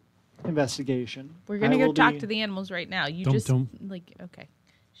investigation. We're going to I go will talk be- to the animals right now. You Dum just, dum. like, okay.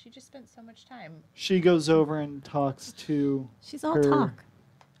 She just spent so much time. She goes over and talks to She's all her talk.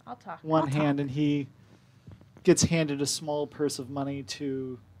 I'll talk. one hand, and he gets handed a small purse of money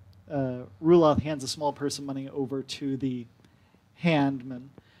to. Ruloth hands a small purse of money over to the handman,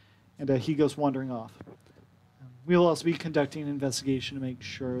 and he goes wandering off. We will also be conducting an investigation to make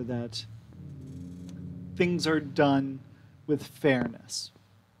sure that things are done with fairness.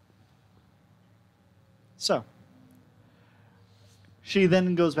 So, she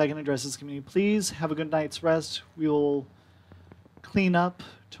then goes back and addresses the community. Please have a good night's rest. We will clean up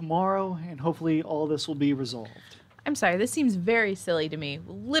tomorrow, and hopefully all this will be resolved. I'm sorry, this seems very silly to me.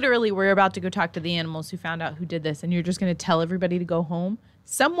 Literally, we're about to go talk to the animals who found out who did this, and you're just going to tell everybody to go home?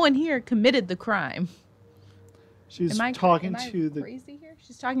 Someone here committed the crime. She's Am I talking to the. crazy here?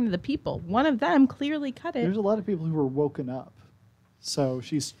 She's talking to the people. One of them clearly cut it. There's a lot of people who are woken up, so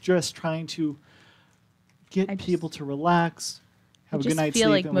she's just trying to get I just- people to relax, I have a just good night's feel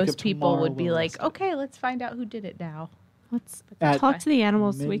sleep, like and wake most up people tomorrow would be well like, rested. okay, let's find out who did it now. Let's At talk to the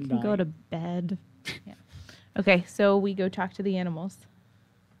animals so we can go midnight. to bed. Okay, so we go talk to the animals.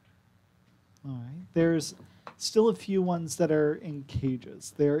 All right. There's still a few ones that are in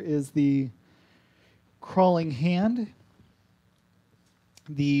cages. There is the crawling hand.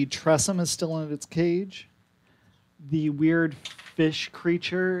 The Tressum is still in its cage. The weird fish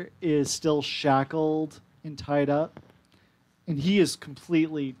creature is still shackled and tied up. And he is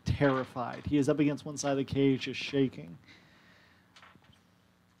completely terrified. He is up against one side of the cage, just shaking.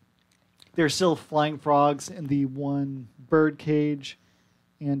 There's still flying frogs in the one bird cage,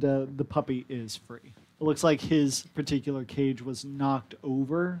 and the puppy is free. It looks like his particular cage was knocked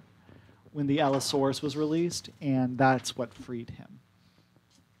over when the Allosaurus was released, and that's what freed him.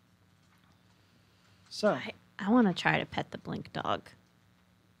 So, I want to try to pet the blink dog.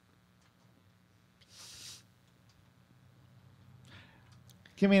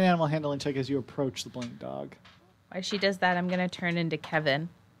 give me an animal handling check as you approach the blink dog. While she does that, I'm going to turn into Kevin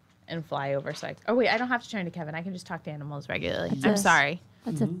and fly over. Oh, wait, I don't have to turn into Kevin. I can just talk to animals regularly. That's I'm a- sorry.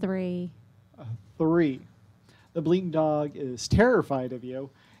 That's a 3. 3. The blink dog is terrified of you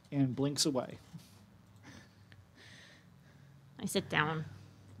and blinks away. I sit down,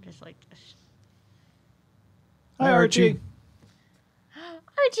 just like this. Hi, Archie.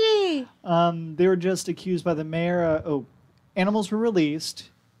 Archie! They were just accused by the mayor. Animals were released,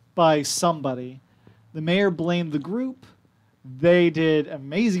 by somebody. The mayor blamed the group. They did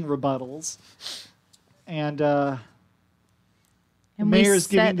amazing rebuttals. And the mayor's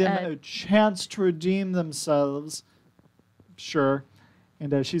giving them a chance to redeem themselves. Sure.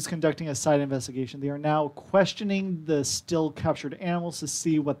 And she's conducting a side investigation. They are now questioning the still captured animals to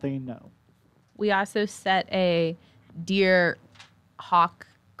see what they know. We also set a deer hawk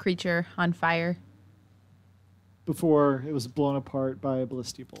creature on fire. Before it was blown apart by a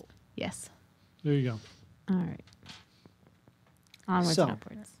ballistic bolt. Yes. There you go. All right. Onwards So, and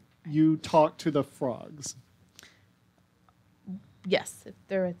upwards. You talk to the frogs. Yes, if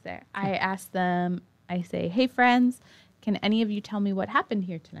they're there. I ask them, I say, hey, friends, can any of you tell me what happened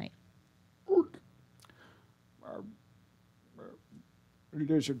here tonight?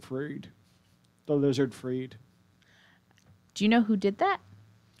 Lizard freed. The lizard freed. Do you know who did that?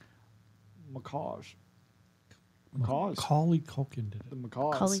 Macaws. Macaws. Macaulay Culkin did The it.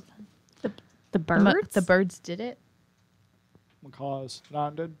 macaws. Cully. The birds? The birds did it. Macaws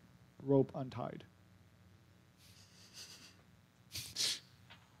landed, rope untied.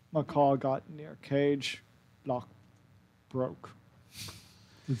 Macaw got near cage, lock broke.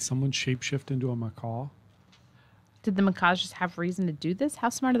 Did someone shapeshift into a macaw? Did the macaws just have reason to do this? How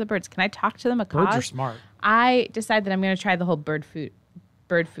smart are the birds? Can I talk to the macaws? Birds are smart. I decide that I'm going to try the whole bird food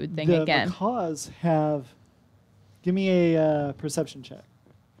thing The again. macaws have. Give me a perception check.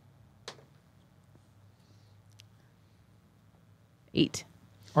 8.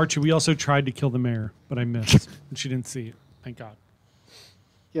 Archie, we also tried to kill the mayor, but I missed. And she didn't see it. Thank God.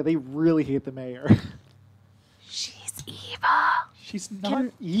 Yeah, they really hate the mayor. She's evil. She's not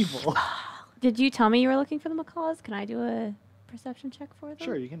evil. Did you tell me you were looking for the macaws? Can I do a perception check for them?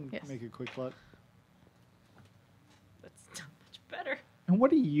 Sure, you can Yes. make a quick look. That's not much better. And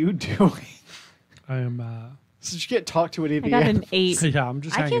what are you doing? I am, So you can't talk to any of I the got an animals. 8. yeah, I'm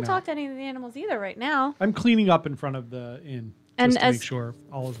just I hanging can't out. talk to any of the animals either right now. I'm cleaning up in front of the inn. And Just to as make sure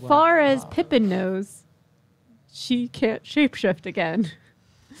all is well. Far as Pippin knows, she can't shapeshift again.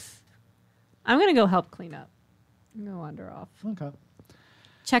 I'm gonna go help clean up. I'm gonna wander off. Okay.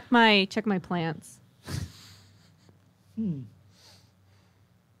 Check my plants.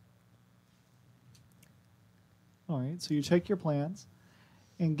 All right, so you check your plans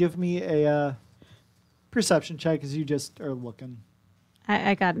and give me a perception check as you just are looking.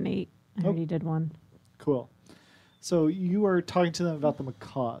 I got an 8. I Oh. already did one. Cool. So you are talking to them about the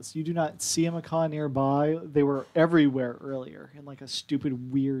macaws. You do not see a macaw nearby. They were everywhere earlier in like a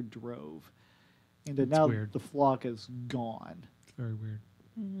stupid weird drove. And now weird. the flock is gone. It's very weird.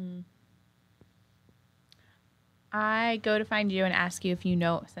 I go to find you and ask you if you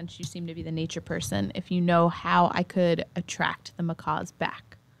know, since you seem to be the nature person, if you know how I could attract the macaws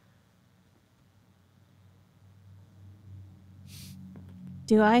back.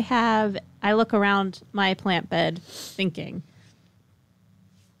 Do I look around my plant bed thinking,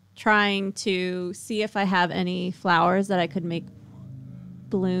 trying to see if I have any flowers that I could make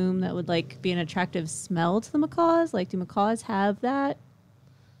bloom that would like be an attractive smell to the macaws. Like, do macaws have that?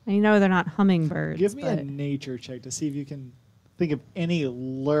 I know they're not hummingbirds. Give me a but nature check to see if you can think of any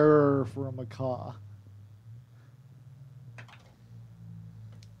lure for a macaw.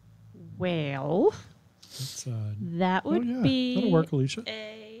 well, It's, that would yeah, be that'll work, Alicia.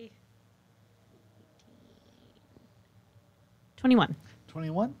 a 21.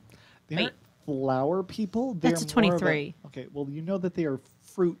 21? They Wait. aren't flower people. That's They're a more of 23. Okay, well, you know that they are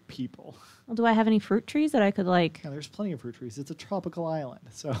fruit people. Well, do I have any fruit trees that I could like? Yeah, there's plenty of fruit trees. It's a tropical island,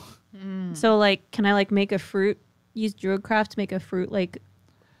 so So like, can I like make a fruit? Use druidcraft to make a fruit like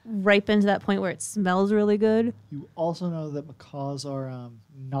ripen to that point where it smells really good. you also know that macaws are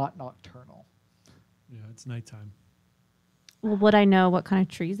not nocturnal. Yeah, it's nighttime. Well, would I know what kind of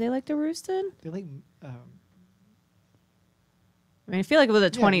trees they like to roost in? They like I mean, I feel like with a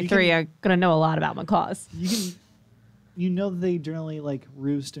you 23, can- I'm gonna know a lot about macaws. you know that they generally like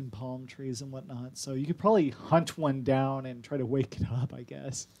roost in palm trees and whatnot. So you could probably hunt one down and try to wake it up. I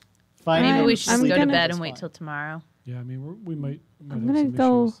guess. Find Maybe one we and should I'm just go to sleep bed is and wait fine. till tomorrow. Yeah, I mean, we might I'm have gonna some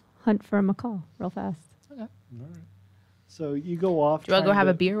go issues. hunt for a macaw real fast. Okay. All right. So you go off. Do you want to go trying have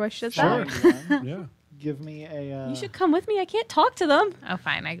a to beer while she does find that? one. Yeah. Give me a. You should come with me. I can't talk to them. Oh,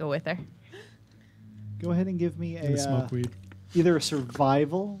 fine. I go with her. Go ahead and give me And smoke weed. either a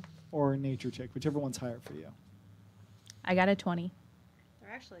survival or a nature check, whichever one's higher for you. I got a 20.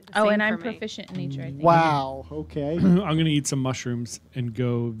 They're actually Oh, and I'm proficient in nature, I think. Wow. Okay. I'm going to eat some mushrooms and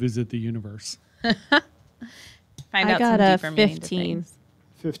go visit the universe. Find I out got some a deeper meaning to 15. things.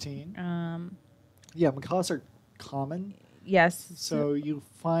 15. Um, Yeah, macaws are common. yes. So you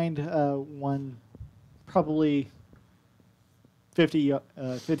find one probably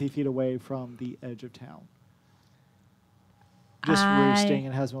 50 feet away from the edge of town. Just I- roosting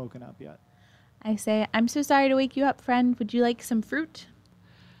and hasn't woken up yet. I say, I'm so sorry to wake you up, friend. Would you like some fruit?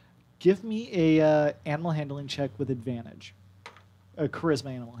 Give me a animal handling check with advantage. A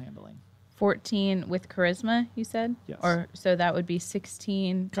charisma animal handling. 14 with charisma, you said? Yes. Or so that would be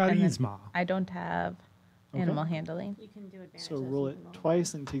 16. and then Charisma. I don't have Okay. animal handling. You can do advantage. So roll it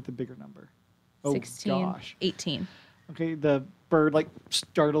twice and take the bigger number. Oh 16, gosh. 18. Okay, the bird like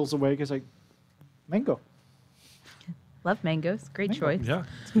startles awake. It's like, mango. Love mangoes. Great Mango. choice. Yeah.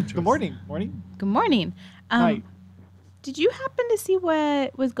 It's a good choice. Good morning. Morning. Good morning. Night. Did you happen to see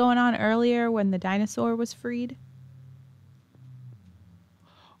what was going on earlier when the dinosaur was freed?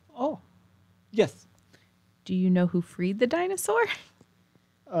 Oh, yes. Do you know who freed the dinosaur?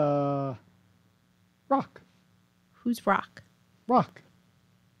 Rock. Who's Rock? Rock.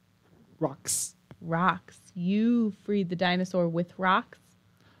 Rocks. Rocks. You freed the dinosaur with rocks?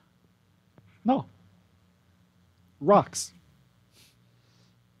 No. Rocks.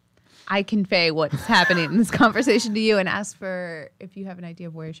 I convey what's happening in this conversation to you and ask for if you have an idea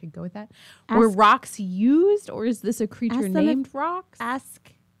of where I should go with that. Were Ask- rocks used, or is this a creature Ask them if- named Rocks?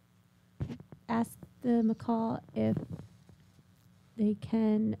 Ask the macaw if they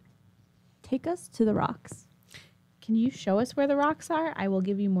can take us to the rocks. Can you show us where the rocks are? I will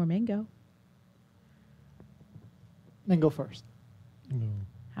give you more mango. Mango first. No.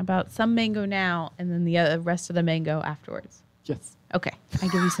 How about some mango now and then the rest of the mango afterwards? Yes. Okay, I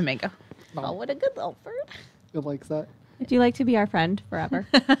give you some mango. No. Oh, what a good little bird. It likes that. Would you like to be our friend forever?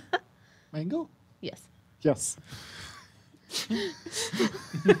 Mango? Yes. Yes.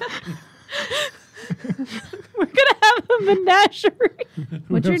 We're gonna have a menagerie.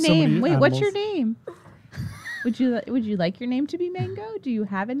 What's your have so many name? Wait, what's your animals. name? Would you like your name to be Mango? Do you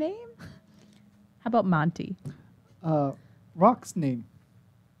have a name? How about Monty? Rock's name.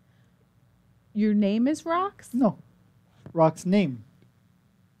 Your name is Rocks? No. Rock's name.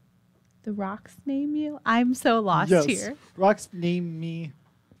 The Rocks name you? I'm so lost Yes. here. Rock's name me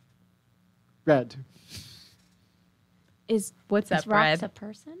Red. Is What's is up, rocks Red? a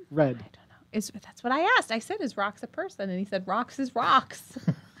person? Red. I don't know. That's what I asked. I said, is Rocks a person? And he said, Rocks is Rocks.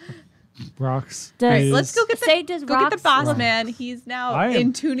 Rocks. Does- All right, is- let's go get the, Say, does go get the Rocks- boss Rocks. man. He's now I am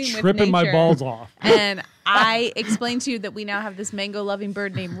in tuning with nature. tripping my balls off. And I explained to you that we now have this mango-loving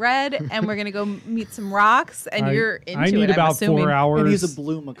bird named Red, and we're gonna go meet some rocks. And you're into I need it. about I'm assuming. 4 hours. And he's a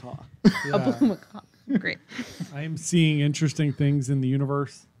blue macaw. A blue macaw. Great. I am seeing interesting things in the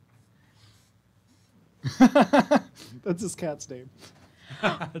universe. That's his cat's name.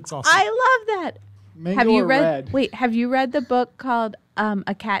 That's awesome. I love that. Mango Have you or read? red? Wait, have you read the book called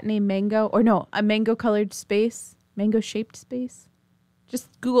A Cat Named Mango? Or no, A Mango-Colored Space, Mango-Shaped Space. Just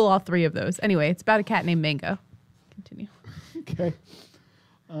Google all three of those. Anyway, it's about a cat named Mango. Continue. Okay.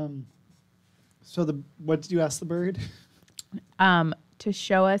 So what did you ask the bird? To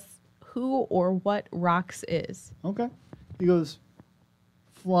show us who or what Rocks is. Okay. He goes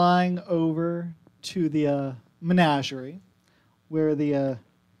flying over to the menagerie where the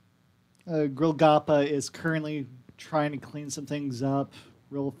Grilgappa is currently trying to clean some things up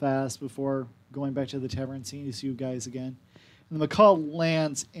real fast before going back to the tavern, seeing you guys again. And the macaw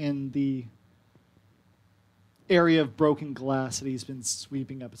lands in the area of broken glass that he's been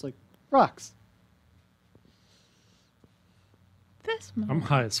sweeping up. It's like, rocks. This one. I'm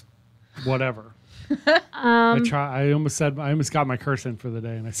high as whatever. I Um, almost got my curse in for the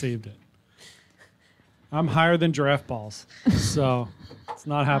day and I saved it. I'm higher than giraffe balls. So it's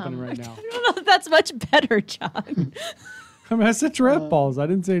not happening right now. I don't know if that's much better, John. I mean, I said giraffe balls. I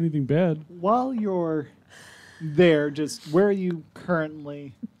didn't say anything bad. While you're there, just where are you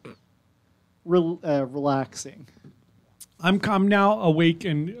currently relaxing? I'm now awake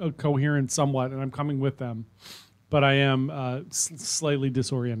and coherent somewhat, and I'm coming with them, but I am slightly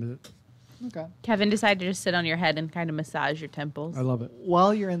disoriented. Okay. Kevin decided to just sit on your head and kind of massage your temples. I love it.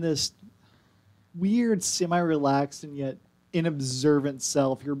 While you're in this weird, semi-relaxed and yet inobservant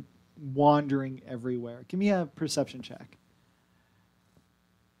self, you're wandering everywhere. Give me a perception check.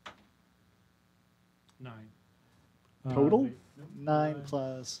 9. Total? Wait. 9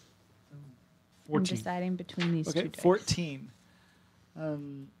 plus. I'm 14. deciding between these Okay, two dice. 14.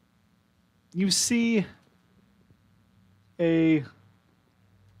 You see a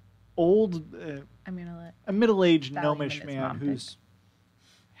I'm gonna let. a middle-aged Valium gnomish and his man mom who's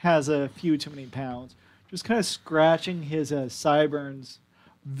has a few too many pounds, just kind of scratching his sideburns,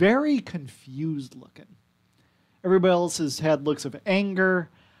 very confused looking. Everybody else has had looks of anger,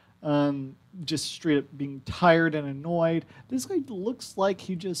 just straight up being tired and annoyed. This guy looks like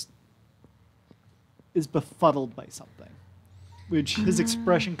he just is befuddled by something. which his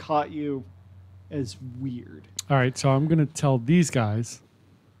expression caught you as weird. All right, so I'm going to tell these guys.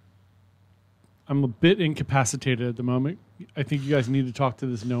 I'm a bit incapacitated at the moment. I think you guys need to talk to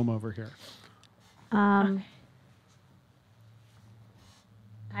this gnome over here.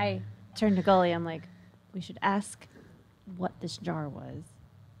 I turn to Gully. I'm like, we should ask what this jar was.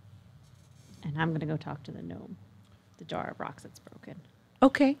 And I'm going to go talk to the gnome. The jar of rocks that's broken.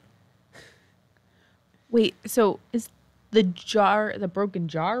 Okay. Wait, so is the broken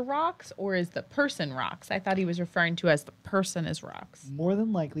jar rocks, or is the person rocks? I thought he was referring to as the person as rocks. More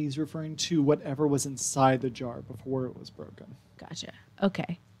than likely, he's referring to whatever was inside the jar before it was broken. Gotcha.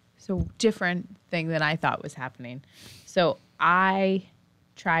 Okay. So different thing than I thought was happening. So I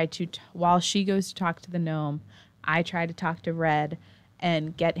try to, while she goes to talk to the gnome, I try to talk to Red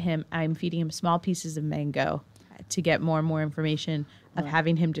and get him, I'm feeding him small pieces of mango to get more and more information of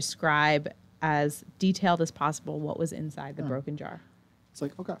having him describe as detailed as possible what was inside the broken jar. It's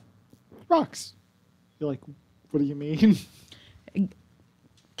like, okay, rocks. You're like, what do you mean?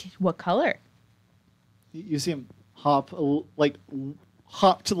 What color? You see him hop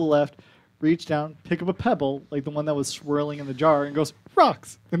to the left, reach down, pick up a pebble, like the one that was swirling in the jar, and goes,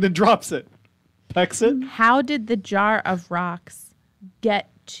 rocks, and then drops it. Pecks it. How did the jar of rocks get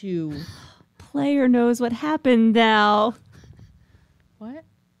to... Player knows what happened now. What?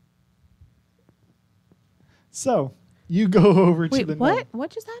 So, you go over to Wait, the what? gnome.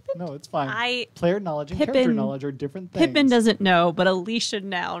 What just happened? No, it's fine. I- Player knowledge and character Pippin- knowledge are different things. Pippin doesn't know, but Alicia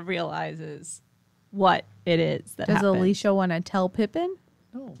now realizes what it is that Does happened. Alicia want to tell Pippin?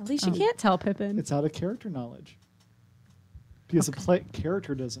 No, Alicia can't tell Pippin. it's out of character knowledge. Because the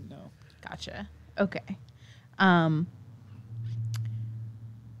character doesn't know. Gotcha. Okay. Can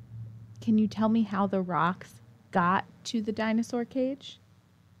you tell me how the rocks got to the dinosaur cage?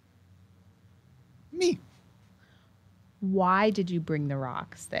 Me. Why did you bring the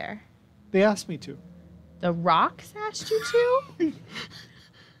rocks there? They asked me to. The rocks asked you to?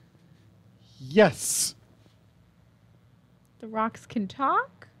 Yes. The rocks can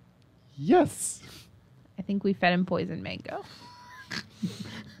talk? Yes. I think we fed him poison mango.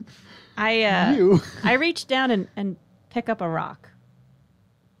 You. I reach down and pick up a rock.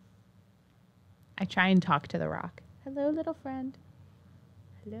 I try and talk to the rock. Hello, little friend.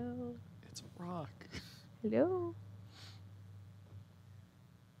 Hello. It's a rock. Hello.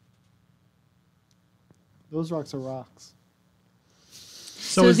 Those rocks are rocks.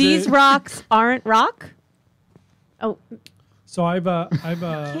 So is these it- rocks aren't rock? Oh, So I've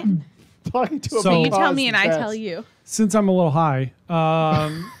Talking to a So- You boss tell me is and I best. tell you. since I'm a little high,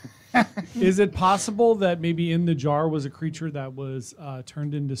 is it possible that maybe in the jar was a creature that was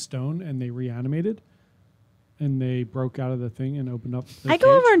turned into stone and they reanimated, and they broke out of the thing and opened up the I go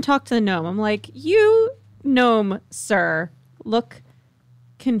cage? over and talk to the gnome. I'm like, you, gnome, sir, look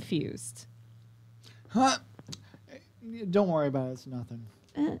confused. Huh? Don't worry about it. It's nothing.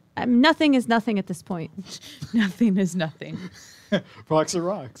 Nothing is nothing at this point. Nothing is nothing. Rocks are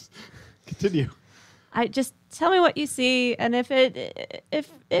rocks. Continue. I just tell me what you see, and if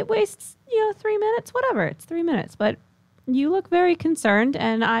it wastes 3 minutes, whatever. It's 3 minutes, but you look very concerned,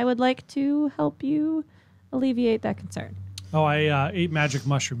 and I would like to help you alleviate that concern. Oh, I ate magic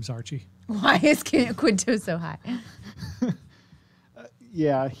mushrooms, Archie. Why is Quinto so high?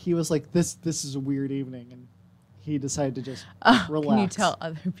 Yeah, he was like, this is a weird evening, and he decided to just relax. Can you tell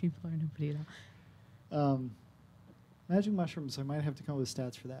other people or nobody at all? Magic mushrooms, I might have to come up with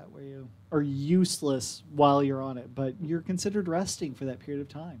stats for that, where you are useless while you're on it, but you're considered resting for that period of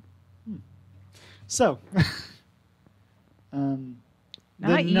time. So, the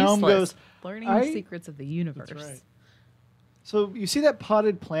Not gnome useless. goes, Learning I- the secrets of the universe. That's right. so you see that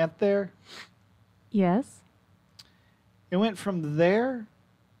potted plant there? Yes. It went from there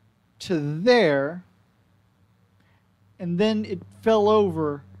to there, and then it fell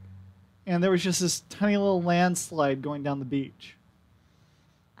over, and there was just this tiny little landslide going down the beach.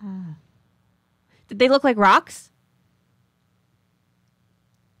 Did they look like rocks?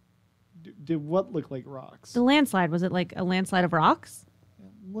 Did what look like rocks? The landslide, was it like a landslide of rocks?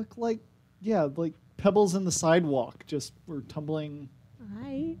 Look like, yeah, like pebbles in the sidewalk just were tumbling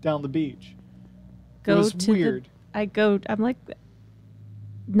I down the beach. go it was to weird. I'm like,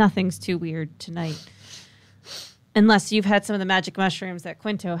 nothing's too weird tonight. Unless you've had some of the magic mushrooms that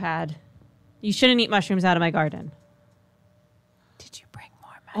Quinto had. You shouldn't eat mushrooms out of my garden. Did you bring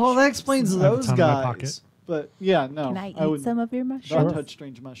more mushrooms? Oh, that explains I have a those ton in my pocket. guys. But yeah, no, Can I eat would some of your not mushrooms? touch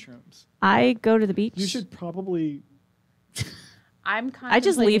strange mushrooms. I go to the beach. You should probably. I'm I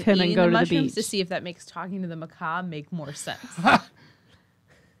just leave him and contemplating go eating to the mushrooms beach. to see if that makes talking to the macabre make more sense.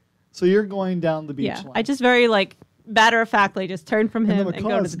 So you're going down the beach Yeah, line. I just very matter-of-factly just turn from And him the and go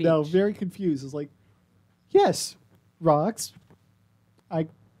to the Macaws, now beach. very confused, is like, yes, rocks. I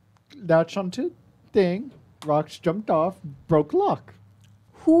latched onto thing. Rocks jumped off, broke lock.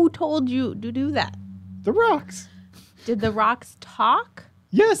 Who told you to do that? The rocks. Did the rocks talk?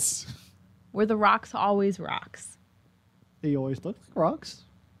 Yes. Were the rocks always rocks? They always look like rocks.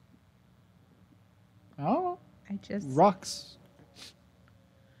 I don't know. I just Rocks.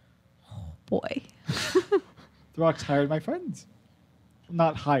 boy. The rocks hired my friends.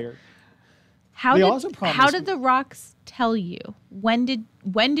 Not hired. How They did also promised how me- did the rocks tell you? When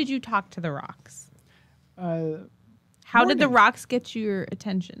did you talk to the rocks? How did the Morning. rocks get your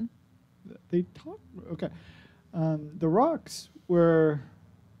attention? They talk. Okay. The rocks were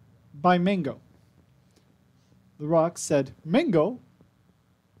by Mingo. The rocks said, Mingo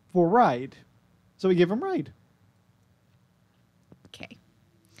for ride. So we gave him ride. Okay.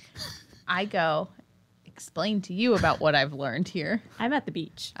 I go explain to you about what I've learned here. I'm at the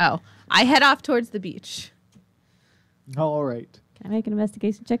beach. Oh, I head off towards the beach. All right. Can I make an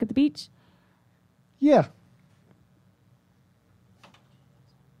investigation check at the beach? Yeah.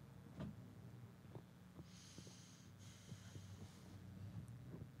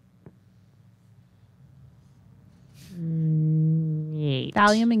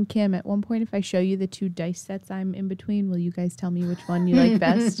 Valium and Kim, at one point, if I show you the two dice sets I'm in between, will you guys tell me which one you like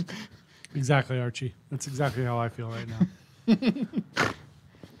best? Exactly, Archie. That's exactly how I feel right now.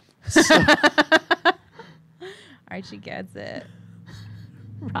 Archie gets it.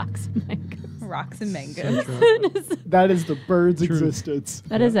 Rocks and mangoes. Rocks and So mangoes. true. That is the bird's Truth. existence.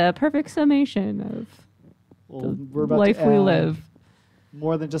 That is a perfect summation of Well, the we're about life to we add live.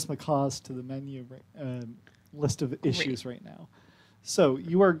 more than just macaws to the menu list of issues right now. So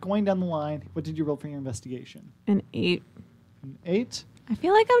you are going down the line. What did you roll for your investigation? An 8. An 8. I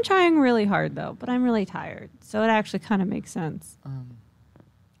feel like I'm trying really hard though, but I'm really tired. So it actually kind of makes sense.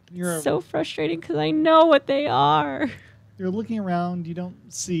 You're So frustrating because I know what they are. you're looking around. You don't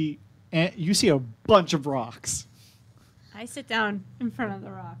see. You see a bunch of rocks. I sit down in front of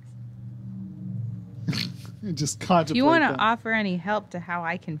the rocks. You just If contemplate. you want to them. offer any help to how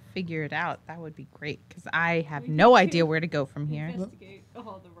I can figure it out, that would be great because I have no idea where to go from here. Investigate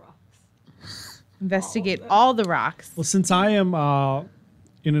all the rocks. Investigate all the rocks. Well, since I am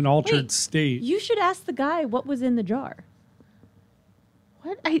in an altered Wait, state, You should ask the guy what was in the jar.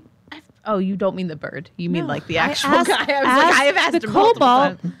 What? Oh, you don't mean the bird. You mean No, like the I actual asked- guy. I was like, asked I have asked the him multiple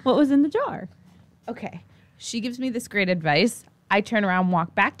cobalt times. what was in the jar. Okay. She gives me this great advice. I turn around,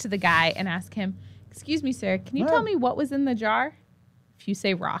 walk back to the guy, and ask him, "Excuse me, sir, can you tell me what was in the jar?" If you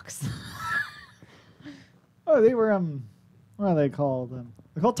say rocks. Oh, they were what are they called?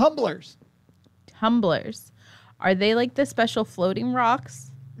 They're called tumblers. Tumblers. Are they like the special floating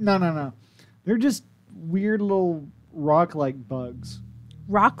rocks? No. They're just weird little rock-like bugs.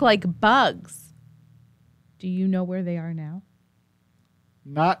 Rock like bugs. Do you know where they are now?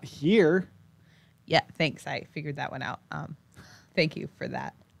 Not here. Yeah, thanks. I figured that one out. Thank you for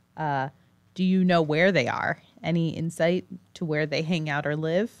that. Do you know where they are? Any insight to where they hang out or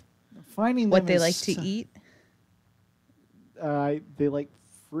live? Finding them What they is- like to eat? They like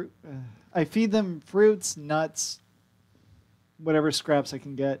fruit. I feed them fruits, nuts, whatever scraps I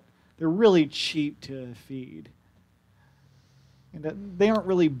can get. They're really cheap to feed. And they aren't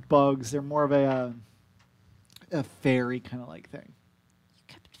really bugs. They're more of a fairy kind of like thing. You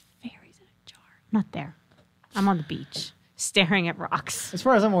kept fairies in a jar. Not there. I'm on the beach, staring at rocks. As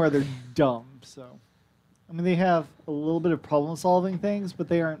far as I'm aware, they're dumb. So, I mean, they have a little bit of problem-solving things, but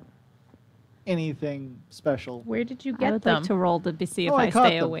they aren't anything special. Where did you I get would them? like to roll to see if Oh, I I caught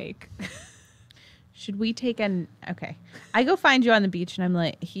stay them. awake. Should we take an okay? I go find you on the beach, and I'm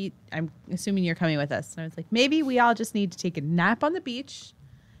like, I'm assuming you're coming with us. And I was like, maybe we all just need to take a nap on the beach,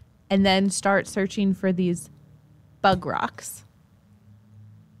 and then start searching for these bug rocks.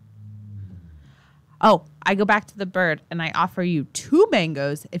 Oh, I go back to the bird, and I offer you 2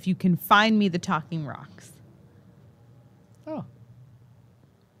 mangoes if you can find me the talking rocks. Oh.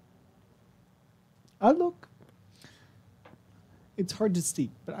 I look. It's hard to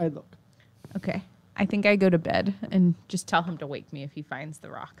see, but I look. Okay. I think I go to bed and just tell him to wake me if he finds the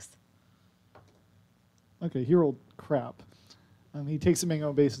rocks. Okay, he rolled crap. He takes a mango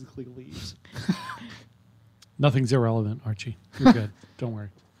and basically leaves. nothing's irrelevant, Archie. You're good. Don't worry.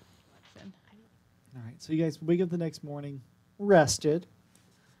 All right, so you guys wake up the next morning, rested.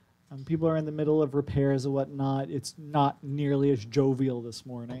 People are in the middle of repairs and whatnot. It's not nearly as jovial this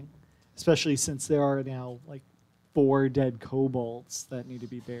morning, especially since there are now like 4 dead kobolds that need to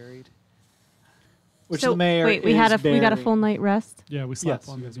be buried. Which the mayor wait, we is got a full burying. night rest. Yeah, we slept Yes,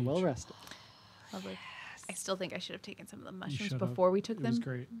 on you the guys are beach. well rested. I still think I should have taken some of the mushrooms should have. before we took It them. was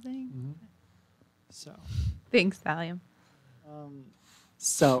great. So, Thanks, Valium.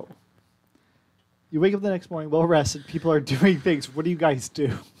 so you wake up the next morning, well rested. People are doing things. What do you guys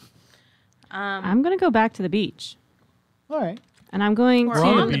do? I'm going to go back to the beach. All right. And I'm going We're We're to.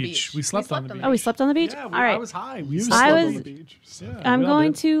 on on the the beach. beach. We slept on the beach. Oh, we slept on the beach? Yeah, All right. I was high. We You slept slept I on was- the beach. Yeah, I'm we all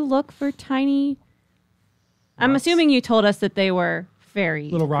going did. to look for tiny. I'm Rocks. assuming you told us that they were fairy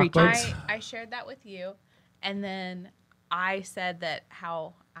Little rock creatures. boats. I shared that with you, and then I said that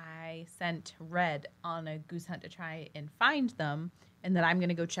how I sent Red on a goose hunt to try and find them, and that I'm going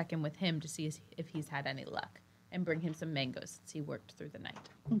to go check in with him to see if he's had any luck and bring him some mangoes since he worked through the night.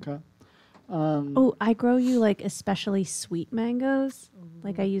 Okay. Oh, I grow you like especially sweet mangoes.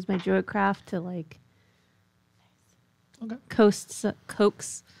 Like I use my druidcraft to like Okay.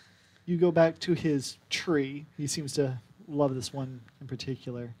 coax. You go back to his tree. He seems to love this one in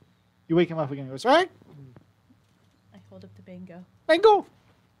particular. You wake him up again. He goes, right, I hold up the mango. mango.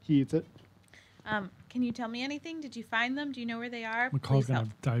 He eats it. Can you tell me anything? Did you find them? Do you know where they are? McCall's Please gonna help.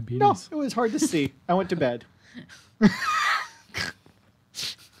 have diabetes. No, it was hard to see. I went to bed.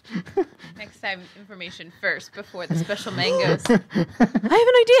 Next time, information first before the special mangoes. I have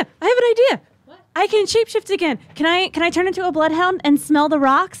an idea. What? I can shapeshift again. Can I turn into a bloodhound and smell the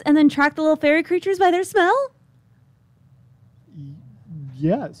rocks and then track the little fairy creatures by their smell?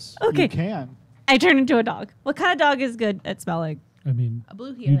 Yes. Okay. You can. I turn into a dog. What kind of dog is good at smelling? I mean, A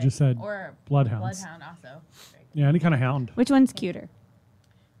blue healer. just said or bloodhounds. Bloodhound also. Very good. yeah, any kind of hound. Which one's cuter?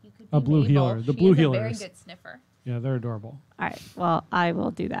 You could A be blue Mabel. healer. The She blue is a very healers. good sniffer. Yeah, they're adorable. All right. Well, I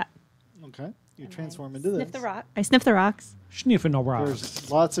will do that. Okay. You transform into this. rock. I sniff the rocks. Sniffing no rocks.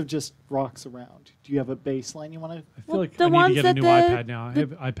 There's lots of just rocks around. Do you have a baseline you want to? I feel Well, like the I need to ones get a that new the- iPad now. I the- have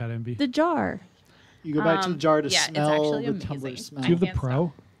iPad envy. The jar. You go back to the jar to yeah, it's smell actually the amazing. tumbler smell. Do you have the can't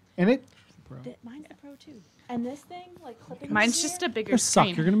Pro? And it Mine's the pro too. And this thing, like clipping. Mine's just a bigger You suck.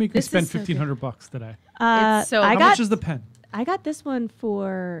 screen. You're gonna make me This spend is so good. $1,500 today. Uh, It's so- I How got much is the pen? I got this one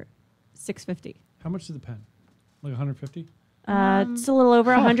for $650. How much is the pen? Like 150? It's a little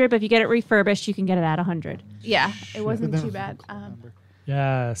over 100, but if you get it refurbished, you can get it at 100. Yeah, it wasn't That too was a bad. cool number.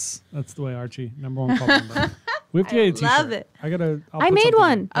 Yes, that's the way, Archie. Number one call member. We have to get a t-shirt. love it. I gotta. I'll I put made something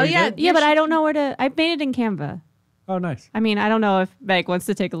one. in. Oh, you yeah. did? Yeah, but I don't know where to. I made it in Canva. Oh, nice. I mean, I don't know if Meg wants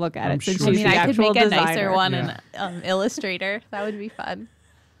to take a look at I'm it since sure she's she the will. I could actual make a designer. nicer one Yeah. in Illustrator. That would be fun.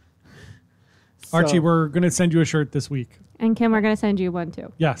 Archie, So- we're gonna send you a shirt this week. And Kim, we're gonna send you one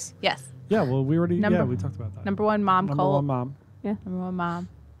too. Yes. Yes. Yeah. Well, we already. Number- yeah, we talked about that. Number one mom Number Colt. one, mom. Number one mom.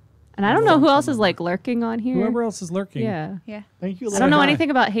 And I don't know who else is like lurking on here. Whoever else is lurking. Yeah. Yeah. Thank you. I don't know hi.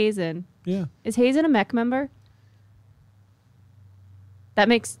 anything about Hazen. Yeah. Is Hazen a mech member? That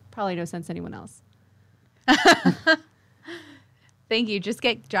makes probably no sense to anyone else. Thank you. Just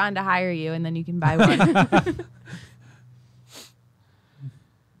get John to hire you, and then you can buy one.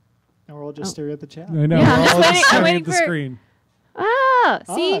 And we're all just staring at the chat. I know. Yeah, I'm we're just all waiting- just I'm staring waiting at the for- screen.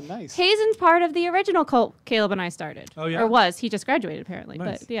 See, nice. Hazen's part of the original cult Caleb and I started. Oh, yeah? Or was. He just graduated apparently.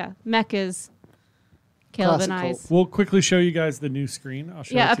 Nice. But yeah, mech is Caleb Classic and cult. I's. We'll quickly show you guys the new screen. I'll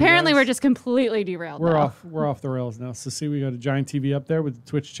show it Yeah, to you apparently guys. we're just completely derailed. We're now. off. We're off the rails now. So see, we got a giant TV up there with the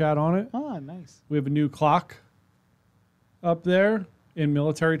Twitch chat on it. Ah, nice. We have a new clock up there in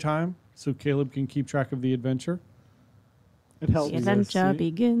military time, so Caleb can keep track of the adventure. It helps. The You guys adventure see?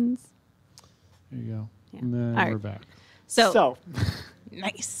 begins. There you go. Yeah. And then All right. we're back. So,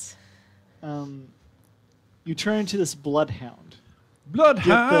 Nice. You turn into this bloodhound. Get the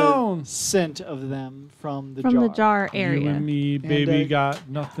Bloodhound. scent of them from the from jar. the jar You area. and me, And, baby, got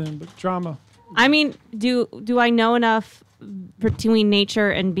nothing but drama. I mean, do I know enough between nature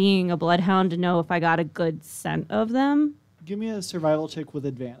and being a bloodhound to know if I got a good scent of them? Give me a survival check with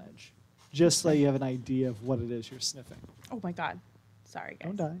advantage, just so you have an idea of what it is you're sniffing. Oh my God. Sorry, guys.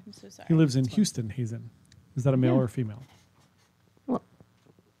 Don't die. I'm so sorry. He lives in Houston, Hazen. Is that a male or a female?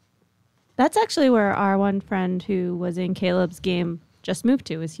 That's actually where our one friend who was in Caleb's game just moved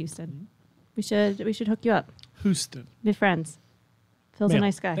to is Houston. We should hook you up. Houston. Be friends. Phil's Male. a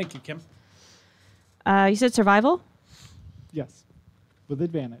nice guy. Thank you, Kim. You said survival? Yes, with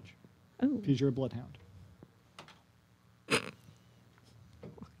advantage, Oh, because you're a bloodhound.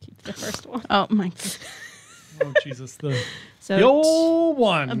 keep the first one. Oh my God. Oh, Jesus. The So old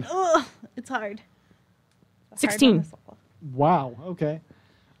one. Ugh, it's hard. It's hard 16. on us all. Wow. Okay.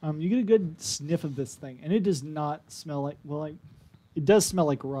 You get a good sniff of this thing, and it does not smell like it does smell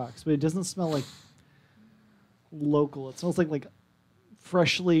like rocks, but it doesn't smell like local. It smells like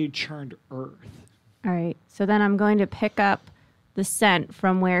freshly churned earth. all right. So then I'm going to pick up the scent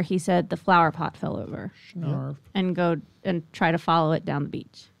from where he said the flower pot fell over Snarf. and go and try to follow it down the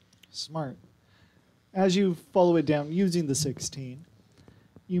beach. Smart. As you follow it down using the 16,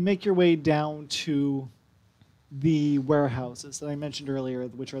 you make your way down to the warehouses that I mentioned earlier,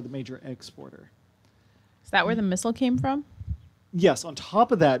 which are the major exporter. Is that where the missile came from? Yes, on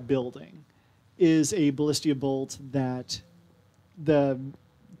top of that building is a ballistia bolt that the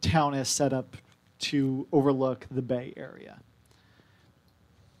town has set up to overlook the bay area.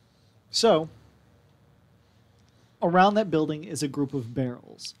 So, around that building is a group of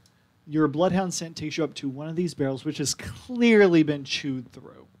barrels. Your bloodhound scent takes you up to one of these barrels, which has clearly been chewed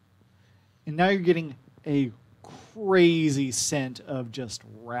through. And now you're getting a crazy scent of just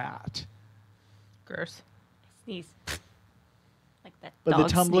rat. Gross. Sneeze. Like that But the dog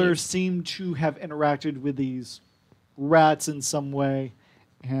tumblers sneeze. seem to have interacted with these rats in some way,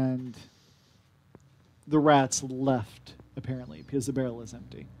 and the rats left, apparently, because the barrel is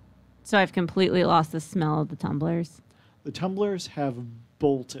empty. So I've completely lost the smell of the tumblers. The tumblers have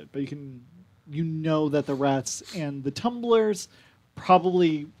bolted, but you know that the rats and the tumblers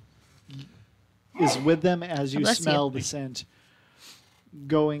probably is with them as you Bless you. smell the scent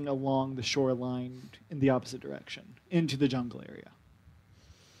going along the shoreline in the opposite direction into the jungle area.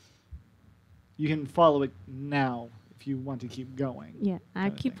 You can follow it now if you want to keep going. Yeah, I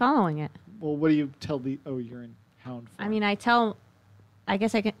Kinda keep thing. following it. Well, what do you tell the? Oh, you're in hound form. I mean, I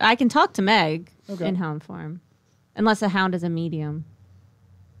guess I can talk to Meg Okay. in hound form, unless a hound is a medium.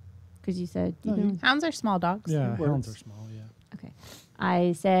 Because you said you No, know. you- Hounds are small dogs. Yeah, Works. hounds are small. Yeah. Okay.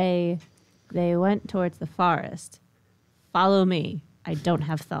 I say they went towards the forest. Follow me. I don't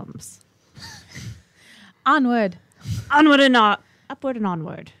have thumbs. Onward. Onward and not upward and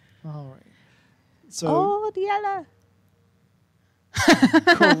onward. all right. So Oh, the yellow.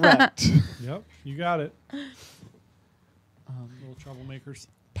 correct. Yep, you got it. Little troublemakers.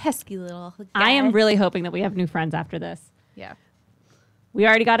 Pesky little guy. I am really hoping that we have new friends after this. Yeah. We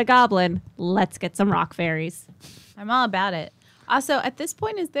already got a goblin. Let's get some rock fairies. I'm all about it. Also, at this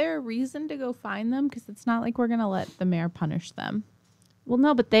point, is there a reason to go find them? Because it's not like we're going to let the mayor punish them. Well,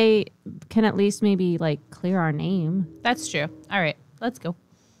 no, but they can at least maybe like clear our name. That's true. All right, let's go.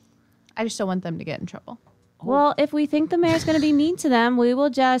 I just don't want them to get in trouble. Well, if we think the mayor's going to be mean to them, we will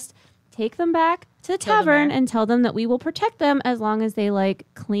just take them back to the Kill the tavern mayor? and tell them that we will protect them as long as they like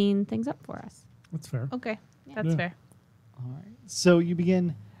clean things up for us. That's fair. Okay, that's Yeah. fair. All right. So you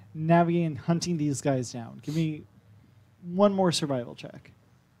begin navigating and hunting these guys down. Give me one more survival check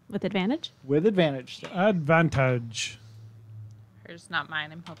With advantage? with advantage. Advantage. Hers, not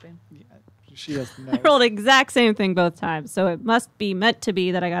mine, I'm hoping. Yeah, she has the I nose. rolled the exact same thing both times, so it must be meant to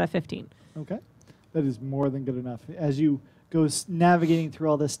be that I got a 15. Okay. That is more than good enough. As you go navigating through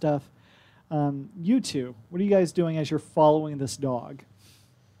all this stuff, you two, what are you guys doing as you're following this dog?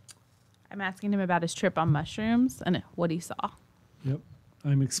 I'm asking him about his trip on mushrooms and what he saw. Yep.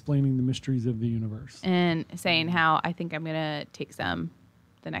 I'm explaining the mysteries of the universe. And saying how I think I'm going to take some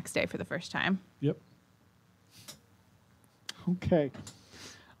the next day for the first time. Yep. Okay.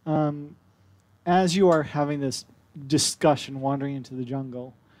 As you are having this discussion wandering into the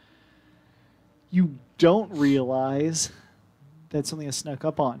jungle, you don't realize that something has snuck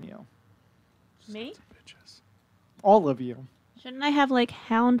up on you. Me? Bitches. All of you. Shouldn't I have like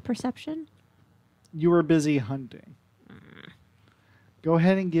hound perception? You were busy hunting. Go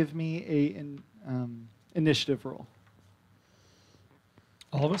ahead and give me a initiative roll.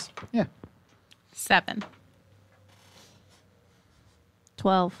 All of us? Yeah. 7.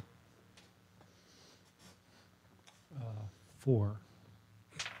 12. 4.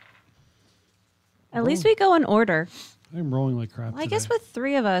 At least we go in order. I'm rolling like crap. Well, I guess today. with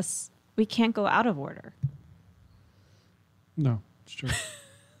 3 of us, we can't go out of order. No, it's true.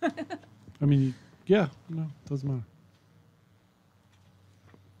 I mean, yeah, no, doesn't matter.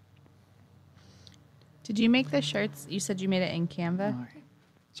 Did you make the shirts? You said you made it in Canva? All right.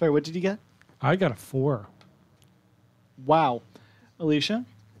 Sorry, what did you get? I got a 4. Wow. Alicia?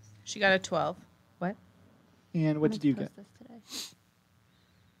 She got a 12. What? And what did you get? Post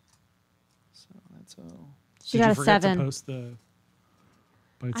So that's all. She Did got you a forget 7. To post the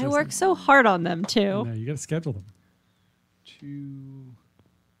Bite I Size work thing? so hard on them too. No, you got to schedule them. 2.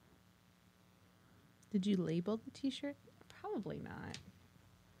 Did you label the t-shirt? Probably not.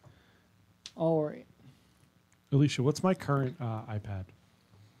 All right. Alicia, what's my current iPad?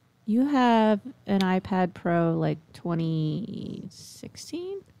 You have an iPad Pro like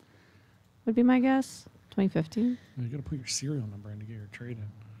 2016 would be my guess. 2015. You got to put your serial number in to get your trade in.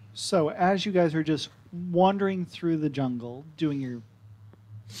 So as you guys are just wandering through the jungle, doing your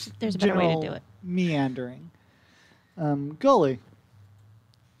There's a better way to general do it. meandering, Gully,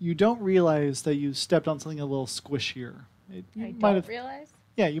 you don't realize that you stepped on something a little squishier. It, you I might don't have, realize.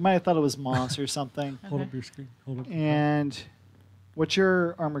 Yeah, you might have thought it was moss or something. Hold up your screen. Hold up. And what's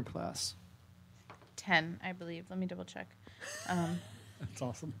your armor class? 10, I believe. Let me double check. That's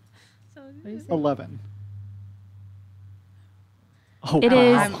awesome. What do you say? 11. Oh, It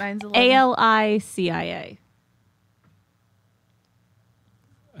wow. is Mine's 11. ALICIA.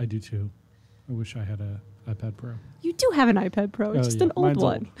 I do too. I wish I had a iPad Pro. You do have an iPad Pro. It's just an old Mine's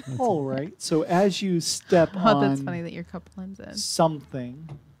one. That's All right. So as you step Oh, on that's funny that you're a couple lens in.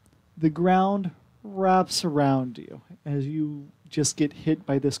 something, the ground wraps around you as you just get hit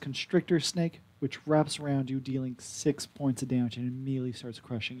by this constrictor snake, which wraps around you, dealing 6 points of damage and immediately starts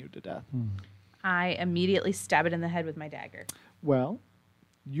crushing you to death. I immediately stab it in the head with my dagger. Well,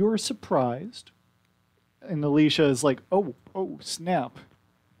 you're surprised, and Alicia is like, "Oh, snap,"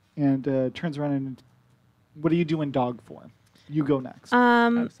 and turns around and, "What do you do in dog form?" You go next.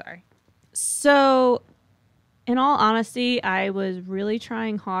 Oh, sorry. So, in all honesty, I was really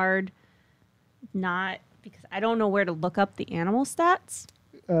trying hard, not because I don't know where to look up the animal stats.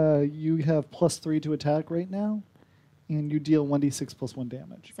 You have +3 to attack right now, and you deal 1d6 plus 1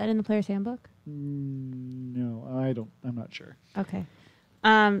 damage. Is that in the player's handbook? No, I'm not sure. Okay.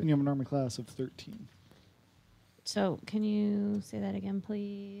 And you have an armor class of 13. So, can you say that again,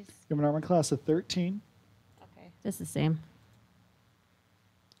 please? You have an armor class of 13. Okay. That's the same.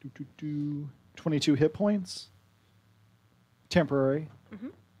 22 hit points. Temporary.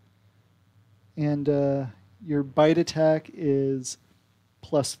 And your bite attack is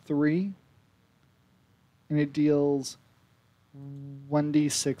 +3. And it deals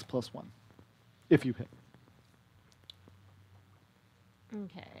 1d6 plus 1. If you hit.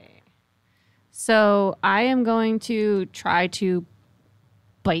 Okay. So, I am going to try to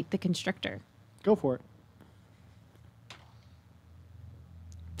bite the constrictor. Go for it.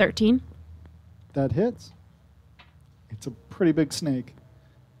 13. That hits. It's a pretty big snake.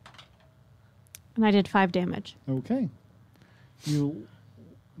 And I did 5 damage. Okay. You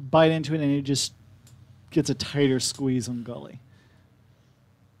bite into it and it just gets a tighter squeeze on Gully.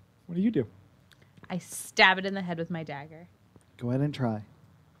 What do you do? I stab it in the head with my dagger. Go ahead and try.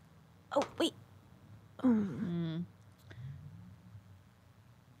 Oh, wait.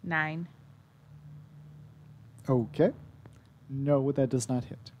 9. Okay. No, that does not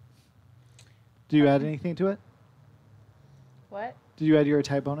hit. Do you add anything to it? What? Did you add your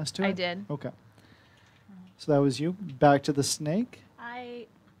attack bonus to it? I did. Okay. So that was you. Back to the snake.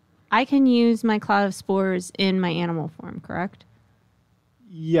 I can use my cloud of spores in my animal form, correct?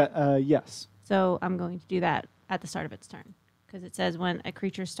 Yeah. Yes. So I'm going to do that at the start of its turn. Because it says when a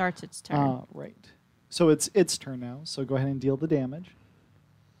creature starts its turn. Right. So it's its turn now. So go ahead and deal the damage.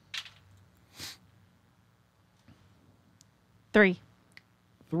 3.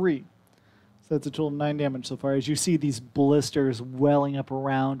 3. So that's a total of 9 damage so far. As you see these blisters welling up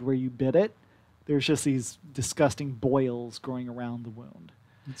around where you bit it, there's just these disgusting boils growing around the wound.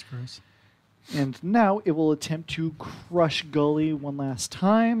 That's gross. And now it will attempt to crush Gully one last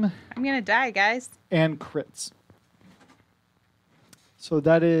time I'm going to die, guys. and crits. So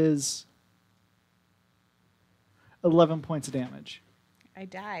that is 11 points of damage. I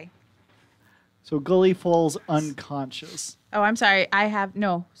die. So Gully falls unconscious. Oh, I'm sorry.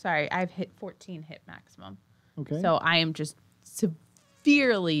 I've hit 14 hit maximum. Okay. So I am just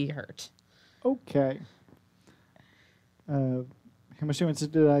severely hurt. Okay. How much damage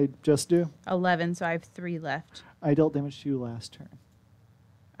did I just do? 11, so I have 3 left. I dealt damage to you last turn.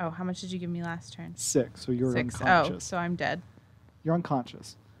 Oh, how much did you give me last turn? 6, so you're 6. Oh, unconscious. so I'm dead. You're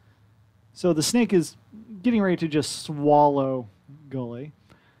unconscious. So the snake is getting ready to just swallow Gully.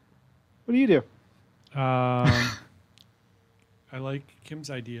 What do you do? I like Kim's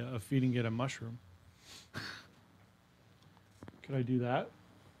idea of feeding it a mushroom. Could I do that?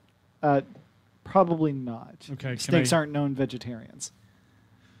 Probably not. Okay, Snakes aren't known vegetarians.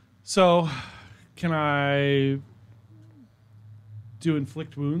 So, can I do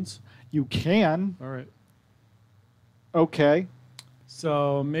inflict wounds? You can. All right. Okay.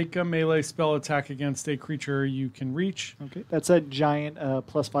 So, make a melee spell attack against a creature you can reach. Okay. That's a giant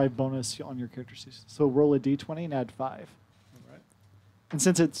 +5 bonus on your character sheet. So roll a d20 and add 5. All right. And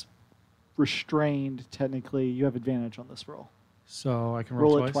since it's restrained, technically, you have advantage on this roll. So, I can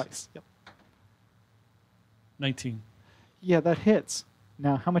Roll roll it twice. twice. Yep. 19. Yeah, that hits.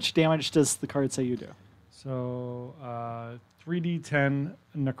 Now, how much damage does the card say you do? So, 3d10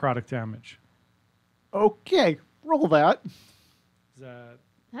 necrotic damage. Okay. Roll that. Is that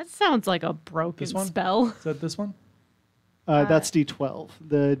That sounds like a broken This one? spell. is that this one? That's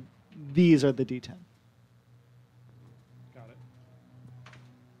d12. These are the d10. Got it.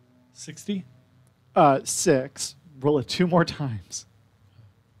 60? 6. Roll it 2 more times.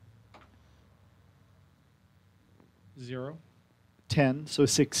 0. 10, so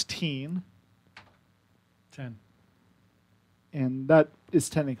 16. 10. And that is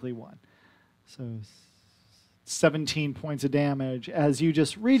technically 1. So 17 points of damage as you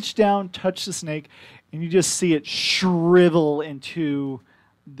just reach down, touch the snake, and you just see it shrivel into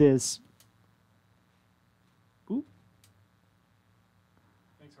this. Ooh.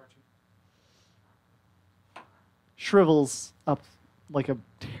 Thanks, Archie. Shrivels up like a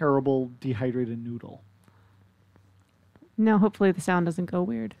terrible dehydrated noodle. No, hopefully the sound doesn't go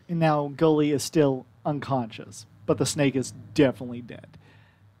weird. And now Gully is still unconscious, but the snake is definitely dead.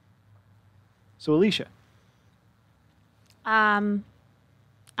 So Alicia. I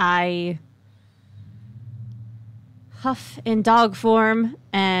huff in dog form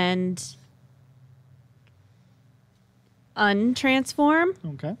and untransform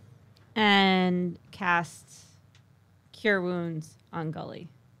Okay. and cast Cure Wounds on Gully.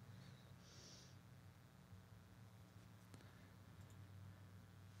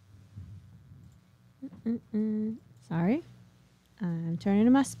 Sorry. I'm turning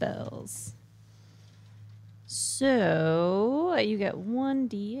to my spells. So you get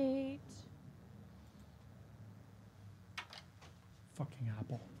 1d8. Fucking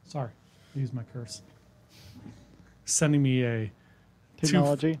Apple. Sorry. I used my curse. Sending me a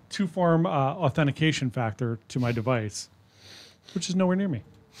Technology. two-form authentication factor to my device, which is nowhere near me.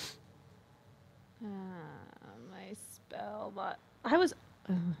 My spell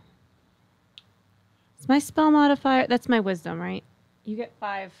It's my spell modifier. That's my wisdom, right? You get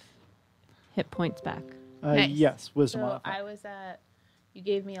 5 hit points back. Nice. Yes, wisdom So modifier. I was at, you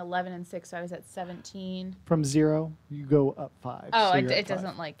gave me 11 and 6, so I was at 17. From 0, you go up 5. Oh, so it you're at 5.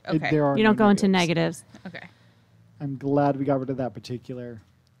 doesn't like, It- okay. there are You no don't go into negatives. negatives. Okay. I'm glad we got rid of that particular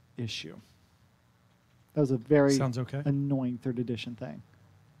issue. That was a very Sounds okay. annoying 3rd edition thing.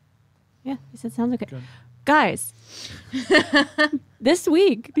 Yeah, he said sounds okay. Good. Guys, this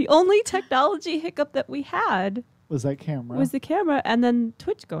week, the only technology hiccup that we had Was that camera? was the camera and then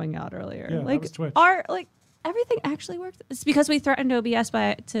Twitch going out earlier. Yeah, that like was Twitch. everything actually worked. It's because we threatened OBS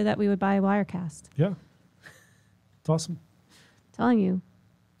that we would buy Wirecast. Yeah. It's awesome. Telling you.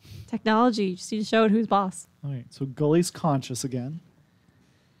 Technology, you just need to show it who's boss. All right, so Gully's conscious again.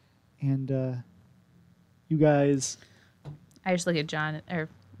 And you guys, I just look at John, or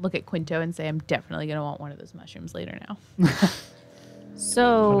look at Quinto and say, I'm definitely going to want one of those mushrooms later now.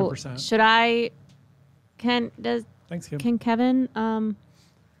 So 100%. should I Thanks, Kim. can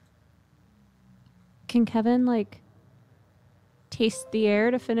Kevin like taste the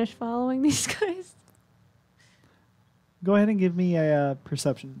air to finish following these guys? go ahead and give me a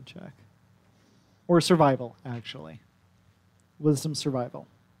perception check. Or survival, actually. Wisdom survival.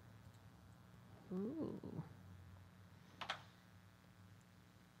 Ooh.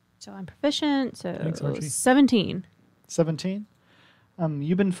 So I'm proficient, so Thanks, Archie. 17. 17.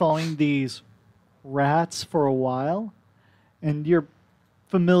 You've been following these rats for a while, and you're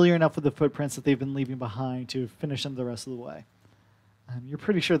familiar enough with the footprints that they've been leaving behind to finish them the rest of the way. You're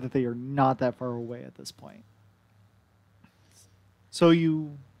pretty sure that they are not that far away at this point. So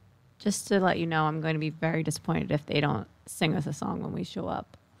you... Just to let you know, I'm going to be very disappointed if they don't sing us a song when we show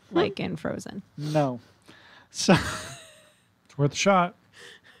up, like in Frozen. No. So It's worth a shot.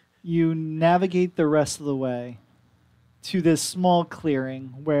 you navigate the rest of the way to this small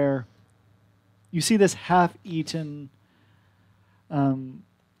clearing where you see this half-eaten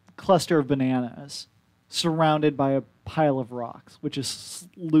cluster of bananas surrounded by a pile of rocks, which is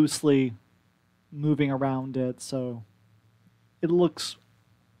loosely moving around it, so it looks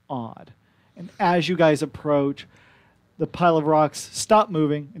odd. And as you guys approach, the pile of rocks stop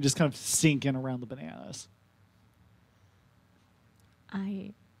moving and just kind of sink in around the bananas.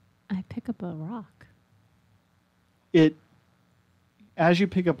 I pick up a rock. As you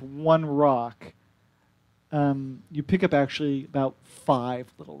pick up one rock, you pick up actually about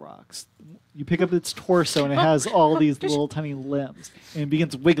 5 little rocks. You pick up its torso, and it has all these little tiny limbs, and it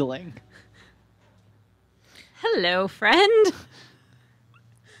begins wiggling. Hello, friend.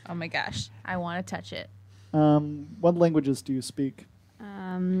 Oh my gosh. I want to touch it. What languages do you speak?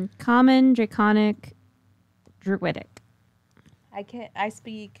 Common, Draconic, Druidic. I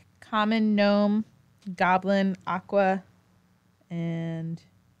speak common, gnome, goblin, aqua, and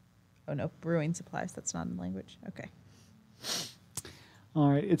oh no, brewing supplies. That's not in the language. Okay.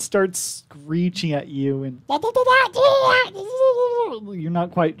 All right, it starts screeching at you, and you're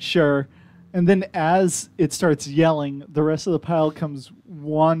not quite sure. And then as it starts yelling, the rest of the pile comes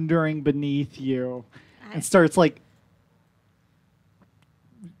wandering beneath you and starts like...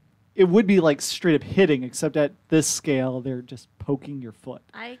 It would be like straight up hitting, except at this scale, they're just poking your foot.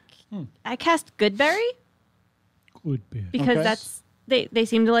 I cast Goodberry. Good bear. because Okay. that's they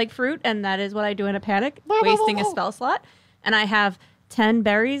seem to like fruit, and that is what I do in a panic, wasting a spell slot. And I have 10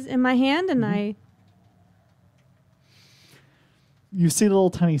 berries in my hand, and You see the little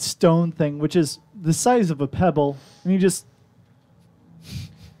tiny stone thing, which is the size of a pebble, and you just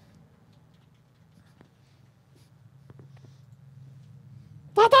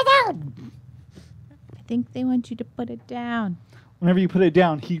I think they want you to put it down. whenever you put it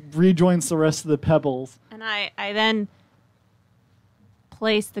down, he rejoins the rest of the pebbles. I then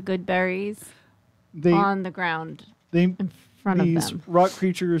place the good berries They on the ground they in front of these them. rock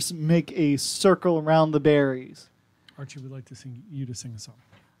creatures make a circle around the berries. Archie would like to sing a song.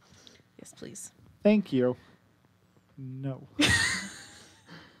 Yes, please. Thank you. No.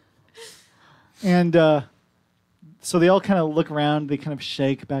 And so they all kind of look around, they kind of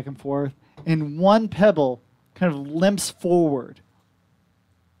shake back and forth, and one pebble kind of limps forward,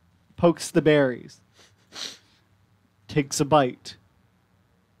 pokes the berries, takes a bite.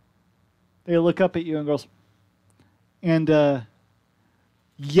 They look up at you and goes, and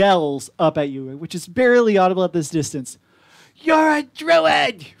yells up at you, which is barely audible at this distance. You're a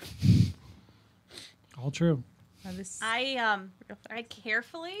druid! All true. Now this, I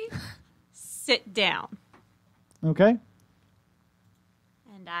carefully sit down Okay.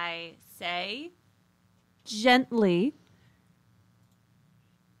 and I say gently,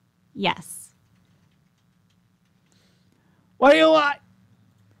 yes. What do you want?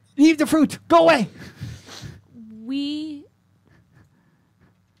 Leave the fruit. Go away. We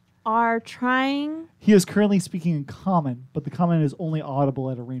are trying. He is currently speaking in common, but the common is only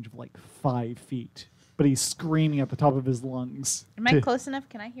audible at a range of like 5 feet. But he's screaming at the top of his lungs. am I close enough?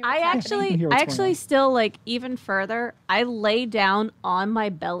 Can I hear? I what's happening? can hear actually what's going on. still like even further. I lay down on my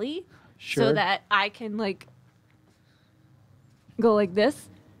belly Sure. so that I can like go like this,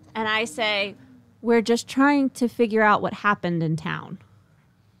 and I say, "We're just trying to figure out what happened in town."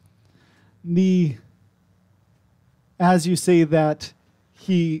 As you say that,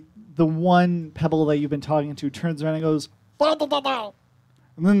 the one pebble that you've been talking to turns around and goes, "Bah, bah, bah, bah."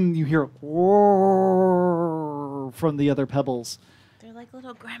 And then you hear "Roar" from the other pebbles. They're like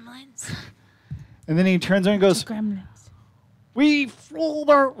little gremlins. And then he turns around and goes, Gremlins. "We fooled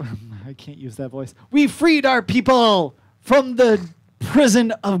our..." I can't use that voice. "We freed our people from the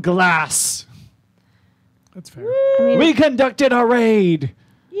prison of glass. That's fair. I mean, We conducted a raid."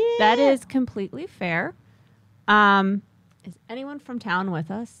 that is completely fair. Is anyone from town with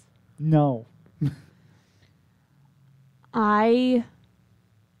us? No.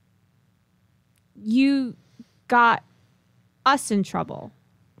 You got us in trouble.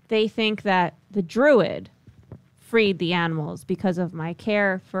 They think that the druid freed the animals because of my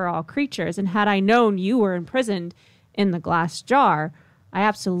care for all creatures. And had I known you were imprisoned in the glass jar, I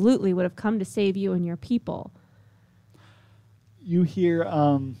absolutely would have come to save you and your people. You hear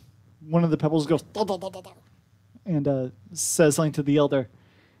one of the pebbles goes, "Da, da, da, da, da," and says something to the elder.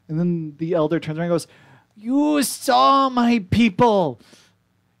 And then the elder turns around and goes, "You saw my people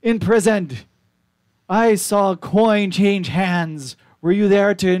imprisoned. I saw a coin change hands. Were you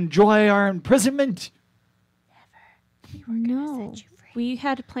there to enjoy our imprisonment?" No. We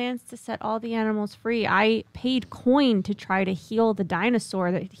had plans to set all the animals free. I paid coin to try to heal the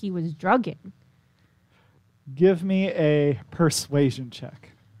dinosaur that he was drugging. Give me a persuasion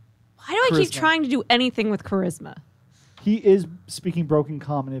check. Why do I keep Charisma. trying to do anything with charisma? He is speaking broken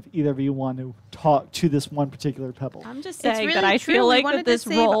common if either of you want to talk to this one particular pebble. I'm just It's saying really that I true. feel We like wanted that this to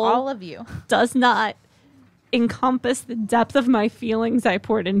save role all of you. does not encompass the depth of my feelings I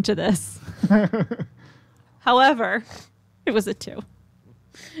poured into this. However, it was a 2.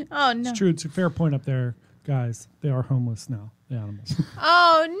 Oh no! It's true. It's a fair point up there, guys. They are homeless now, the animals.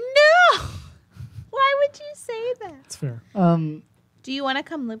 Oh no! Why would you say that? It's fair. Do you want to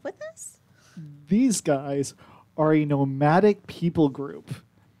come live with us? These guys are a nomadic people group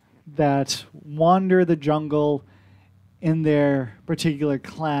that wander the jungle in their particular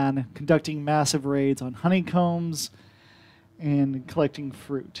clan, conducting massive raids on honeycombs and collecting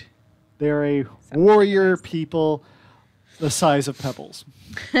fruit. They're a warrior people the size of pebbles.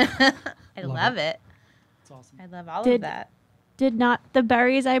 I Love love it. It's awesome. I love all of Did- that. Did not the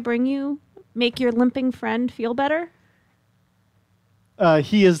berries I bring you make your limping friend feel better?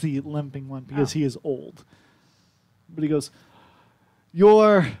 He is the limping one because Oh. he is old. But he goes,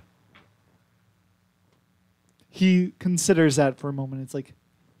 "You're..." He considers that for a moment. It's like,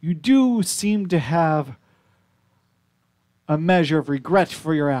 "You do seem to have a measure of regret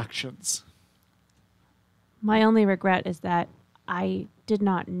for your actions." My only regret is that I did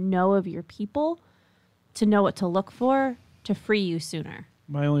not know of your people to know what to look for to free you sooner.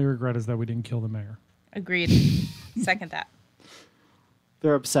 My only regret is that we didn't kill the mayor. Agreed. Second that.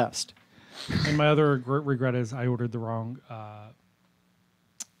 They're obsessed. And my other regret is I ordered the wrong.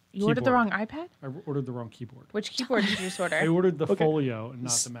 You ordered the Keyboard. wong iPad? I ordered the wrong keyboard. Which keyboard did you just order? I ordered the Folio and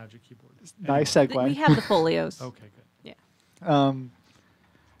not the Magic Keyboard. Nice We segue. have the folios. Okay, good. Yeah.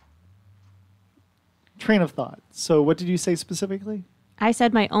 Train of thought. So what did you say specifically? I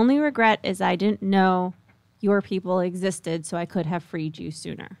said my only regret is I didn't know your people existed, so I could have freed you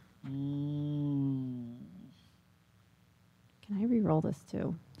sooner. Can I re-roll this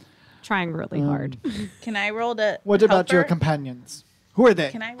too? Trying really hard. Can I roll to What about your helper? companions? Who are they?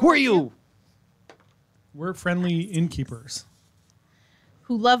 Can I Who are roll you? you? We're friendly innkeepers.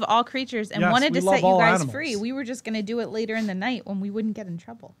 Who love all creatures and Yes, wanted we to love set you all guys animals. free. We were just going to do it later in the night when we wouldn't get in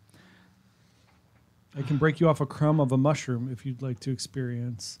trouble. I can break you off a crumb of a mushroom if you'd like to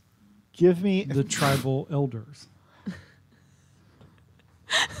experience Give me. the tribal elders.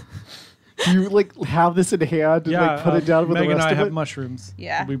 Do you like have this in hand and like put it down with Meg the and rest I of have it? mushrooms.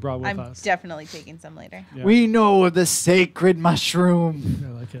 Yeah. that we brought with I'm us. definitely taking some later. Yeah, We know of the sacred mushroom.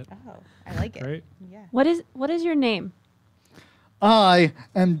 I like it. Oh, I like it. Right? Yeah. What is your name? I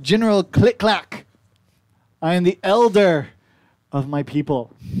am General Click Clack. I am the elder of my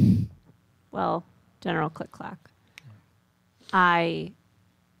people. Well, General Click Clack. I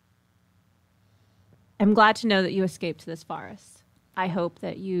am glad to know that you escaped this forest. I hope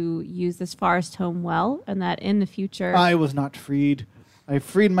that you use this forest home well and that in the future... I was not freed. I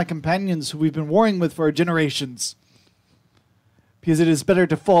freed my companions who we've been warring with for generations. Because it is better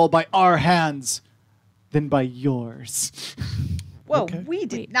to fall by our hands than by yours. Whoa, Okay. we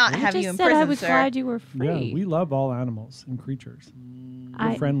did Wait, not I have just you in said prison, I was sir. glad you were free. Yeah, we love all animals and creatures.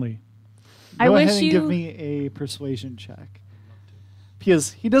 We're I, friendly. I Go wish ahead and you... give me a persuasion check.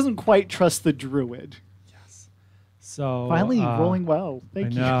 Because he doesn't quite trust the druid. So Finally, rolling well. I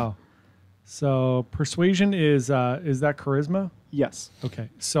Thank you. know. So persuasion is that charisma? Yes. Okay.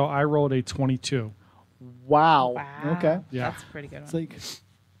 So I rolled a 22. Wow. Wow. Okay. Yeah. That's a pretty good It's one. like,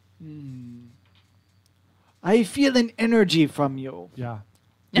 I feel an energy from you. Yeah.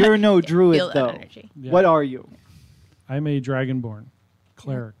 You're no druid, Feel that though. energy. Yeah. What are you? I'm a dragonborn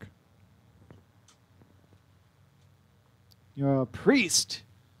cleric. You're a priest.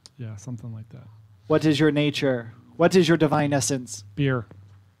 Yeah, something like that. What is your nature? What is your divine essence? Beer.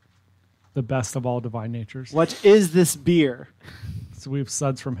 The best of all divine natures. What is this beer? So we have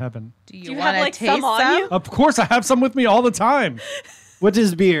suds from heaven. Do you you have, want to like, taste some on you? Of course, I have some with me all the time. What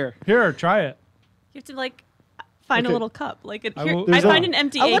is beer? Here, try it. You have to like find Okay. a little cup. Like I here, will- I There's find a- an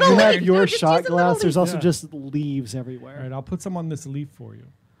empty a egg. little You leaf. have your No, just shot use a little glass. There's leaf. also Yeah. just leaves All everywhere. right, I'll put some on this leaf for you.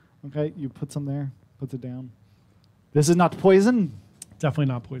 Okay, you put some there. Puts it down. This is not poison. Definitely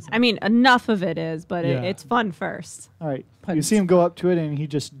not poison. I mean, enough of it is, but Yeah. it's fun first. All right. You Puns. see him go up to it, and he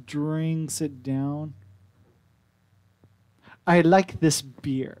just drinks it down. I like this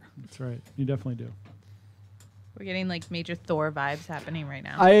beer. That's right. You definitely do. We're getting like major Thor vibes happening right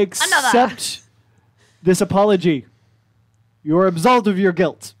now. I accept this apology. You are absolved of your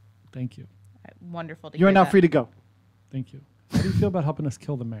guilt. Thank you. Wonderful to You are hear now that. free to go. Thank you. How do you feel about helping us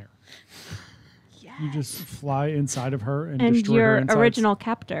kill the mayor? Yes. You just fly inside of her and, And destroy her your insides? original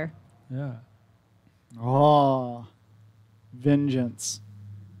captor. Yeah. Oh, vengeance.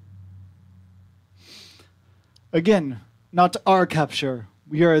 Again, not our capture.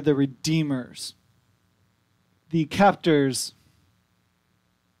 We are the redeemers. The captors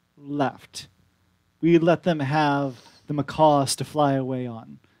left. We let them have the macaws to fly away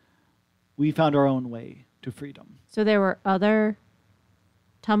on. We found our own way to freedom. So there were other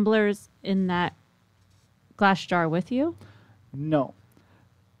tumblers in that glass jar with you? No.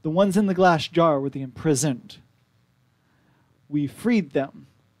 The ones in the glass jar were the imprisoned. We freed them,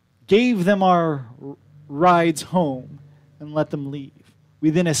 gave them our rides home, and let them leave. We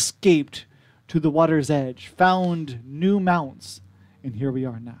then escaped to the water's edge, found new mounts, and here we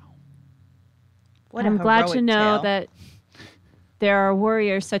are now. What a I'm glad to heroic know tale. that there are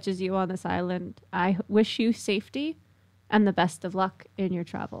warriors such as you on this island. I wish you safety and the best of luck in your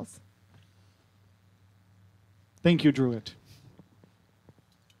travels. Thank you, Druid.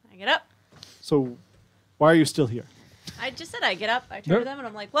 I get up. So, why are you still here? I just said I get up. I turn Yep. to them and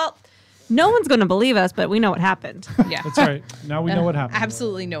I'm like, well, no one's going to believe us, but we know what happened. Yeah. That's right. Now we know what happened.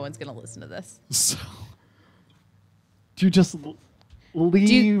 Absolutely no one's going to listen to this. So, do you just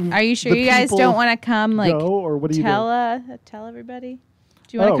leave? Are you sure the you guys people don't want to come like go, or what do you do? tell everybody?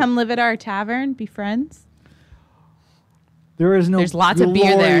 Do you want to Oh. come live at our tavern, be friends? There is no There's lots of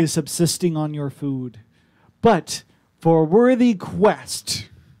beer there. glory subsisting on your food. But for a worthy quest,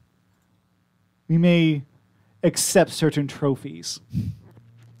 we may accept certain trophies.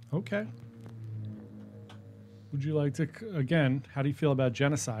 Okay. Would you like to, again, how do you feel about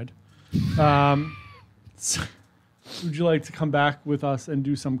genocide? Would you like to come back with us and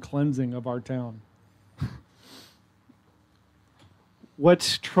do some cleansing of our town?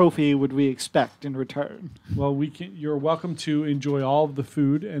 What trophy would we expect in return? Well, you're welcome to enjoy all of the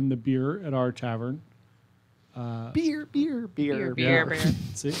food and the beer at our tavern. Beer.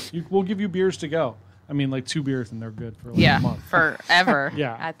 See, we'll give you beers to go. I mean, like 2 beers and they're good for like Yeah, a month. forever.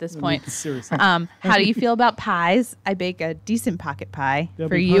 Yeah. At this I mean, point. seriously. How do you feel about pies? I bake a decent pocket pie. They'll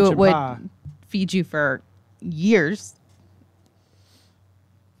For be you, it punch would and pie. feed you for years.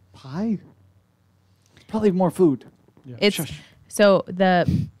 Pie? Probably more food. Yeah. It's Shush. so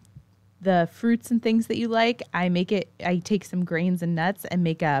the fruits and things that you like. I take some grains and nuts and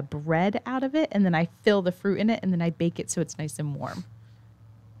make a bread out of it, and then I fill the fruit in it, and then I bake it so it's nice and warm.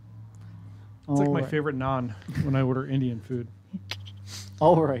 It's like my Alright. favorite naan when I order Indian food.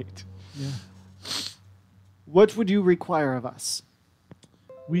 All right. Yeah. What would you require of us?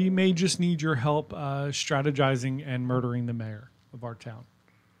 We may just need your help strategizing and murdering the mayor of our town.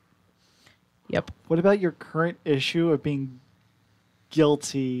 Yep. What about your current issue of being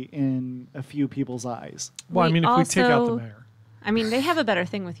guilty in a few people's eyes? Well, I We mean, if we take out the also- mayor. I mean, they have a better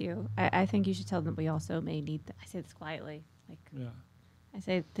thing with you. I think you should tell them we also may need. I say this quietly. Like Yeah.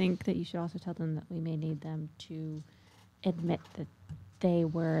 think that you should also tell them that we may need them to admit that they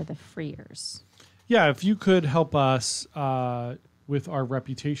were the freers. Yeah, if you could help us with our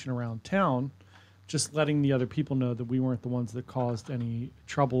reputation around town, just letting the other people know that we weren't the ones that caused any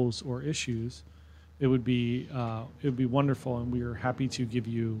troubles or issues, it would be wonderful, and we are happy to give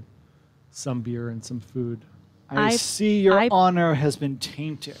you some beer and some food. I I- see your I- honor has been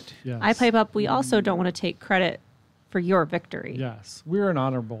tainted. Yes. I pipe up. We also don't want to take credit for your victory. Yes, we're an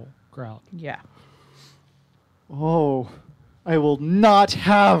honorable crowd. Yeah. Oh, I will not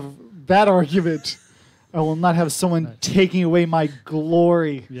have that argument. I will not have someone Right. taking away my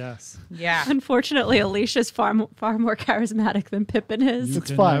glory. Yes. Yeah. Unfortunately, Alicia's far more charismatic than Pippin is. You It's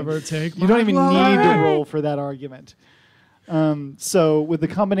can fine. never take You don't even need to glory. roll for that argument. So, with the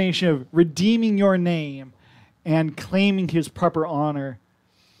combination of redeeming your name and claiming his proper honor,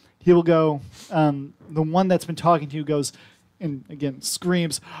 he will go. The one that's been talking to you goes, and again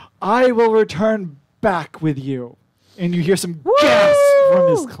screams, "I will return back with you." And you hear some gasps from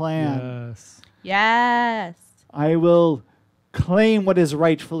his clan. Yes. Yes. I will claim what is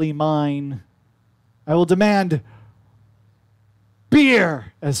rightfully mine. I will demand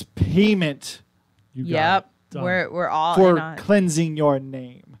beer as payment You got Yep. it. Done. We're all in for on. cleansing your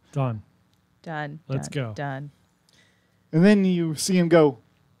name. Done. Done. Let's done, go. Done. And then you see him go,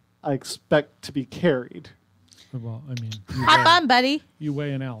 "I expect to be carried." Well, I mean, Hop on, buddy. you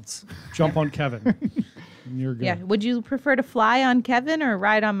weigh an ounce. Jump on Kevin. And you're good. Yeah. Would you prefer to fly on Kevin or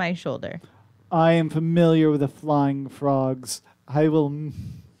ride on my shoulder? I am familiar with the flying frogs. I will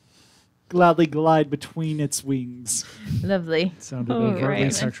gladly glide between its wings. Lovely. Sounded Oh, overtly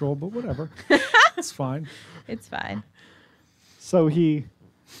right. sexual, but whatever. It's fine. It's fine. So he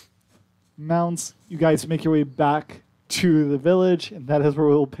mounts. You guys make your way back to the village, and that is where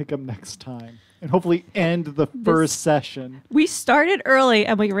we'll pick up next time. And hopefully end the first session. We started early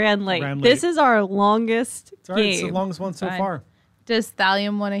and we ran late. Ran This late. is our longest It's all right. It's game. the longest one so Fine. far. Does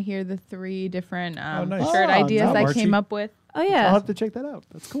Thallium want to hear the 3 different nice. shirt Ah, ideas no, I Archie. came up with? Oh I'll yeah. have to check that out.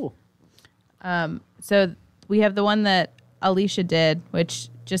 That's cool. So we have the one that Alicia did, which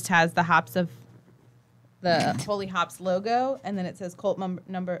just has the hops of the Holy Hops logo, and then it says cult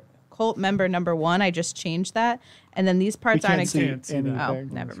member number 1. I just changed that, and then these parts We aren't. can't see Can't see that. anything.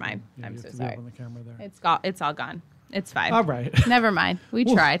 Oh, never mind. Yeah, I'm you so have to be up sorry. on the camera there. It's all gone. It's fine. All right. Never mind. We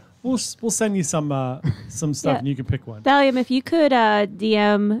tried. We'll send you some stuff Yeah. and you can pick one. Thallium, if you could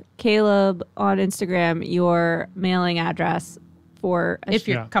DM Caleb on Instagram your mailing address for a If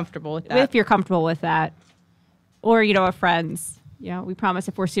you're Yeah. comfortable with that. if you're comfortable with that, or a friends. We promise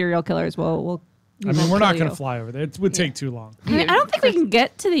if we're serial killers, we'll. I mean, we're not going to to fly over there. It would take too long. I don't think we can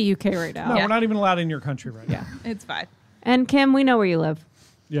get to the UK right now. No, Yeah. we're not even allowed in your country right now. It's fine. And Kim, we know where you live,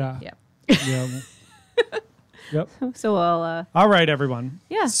 Yeah. Yep. Yeah. Yep. so we'll. All right, everyone.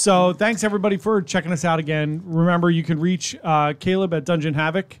 Yeah. So thanks everybody for checking us out again. Remember, you can reach Caleb at Dungeon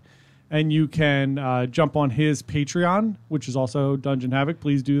Havoc, and you can jump on his Patreon, which is also Dungeon Havoc.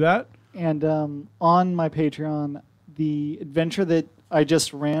 Please do that. And on my Patreon, the adventure that I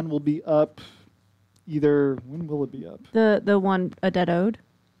just ran will be up either. When will it be up? The one a dead ode.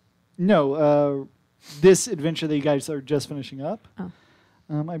 No, this adventure that you guys are just finishing up.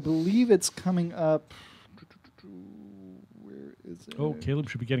 Oh. I believe it's coming up. Where is it? Oh, Caleb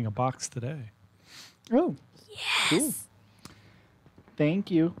should be getting a box today. Oh, yes. Cool.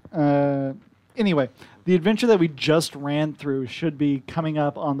 Thank you. Anyway, the adventure that we just ran through should be coming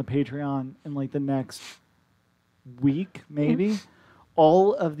up on the Patreon in like the next week, maybe.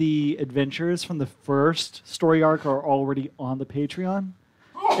 All of the adventures from the first story arc are already on the Patreon.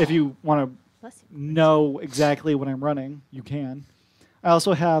 If you want to know exactly what I'm running, you can. I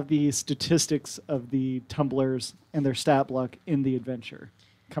also have the statistics of the tumblers and their stat block in the adventure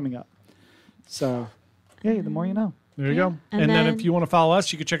coming up. So, hey, the more you know. There you go. And And then then- if you want to follow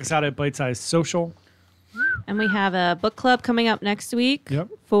us, you can check us out at Bite Size Social. And we have a book club coming up next week Yep.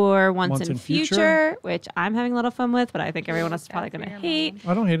 for Once Once in in Future, Future. which I'm having a little fun with, but I think everyone else is probably going to hate.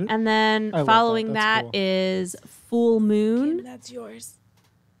 I don't hate it. And then I love following that. that That's is Full Moon. That's yours.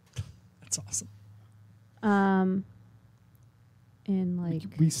 That's awesome. In like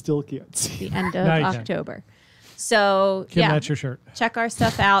We still can't see. the end of Now you can. October. So Kim, yeah, that's your shirt. check our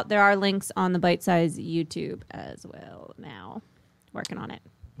stuff out. There are links on the Bite Size YouTube as well now. Working on it.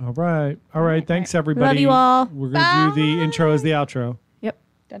 All right. All right. Thanks, everybody. Love you all. We're going to do the intro as the outro. Yep.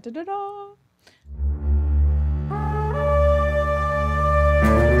 Da da da da.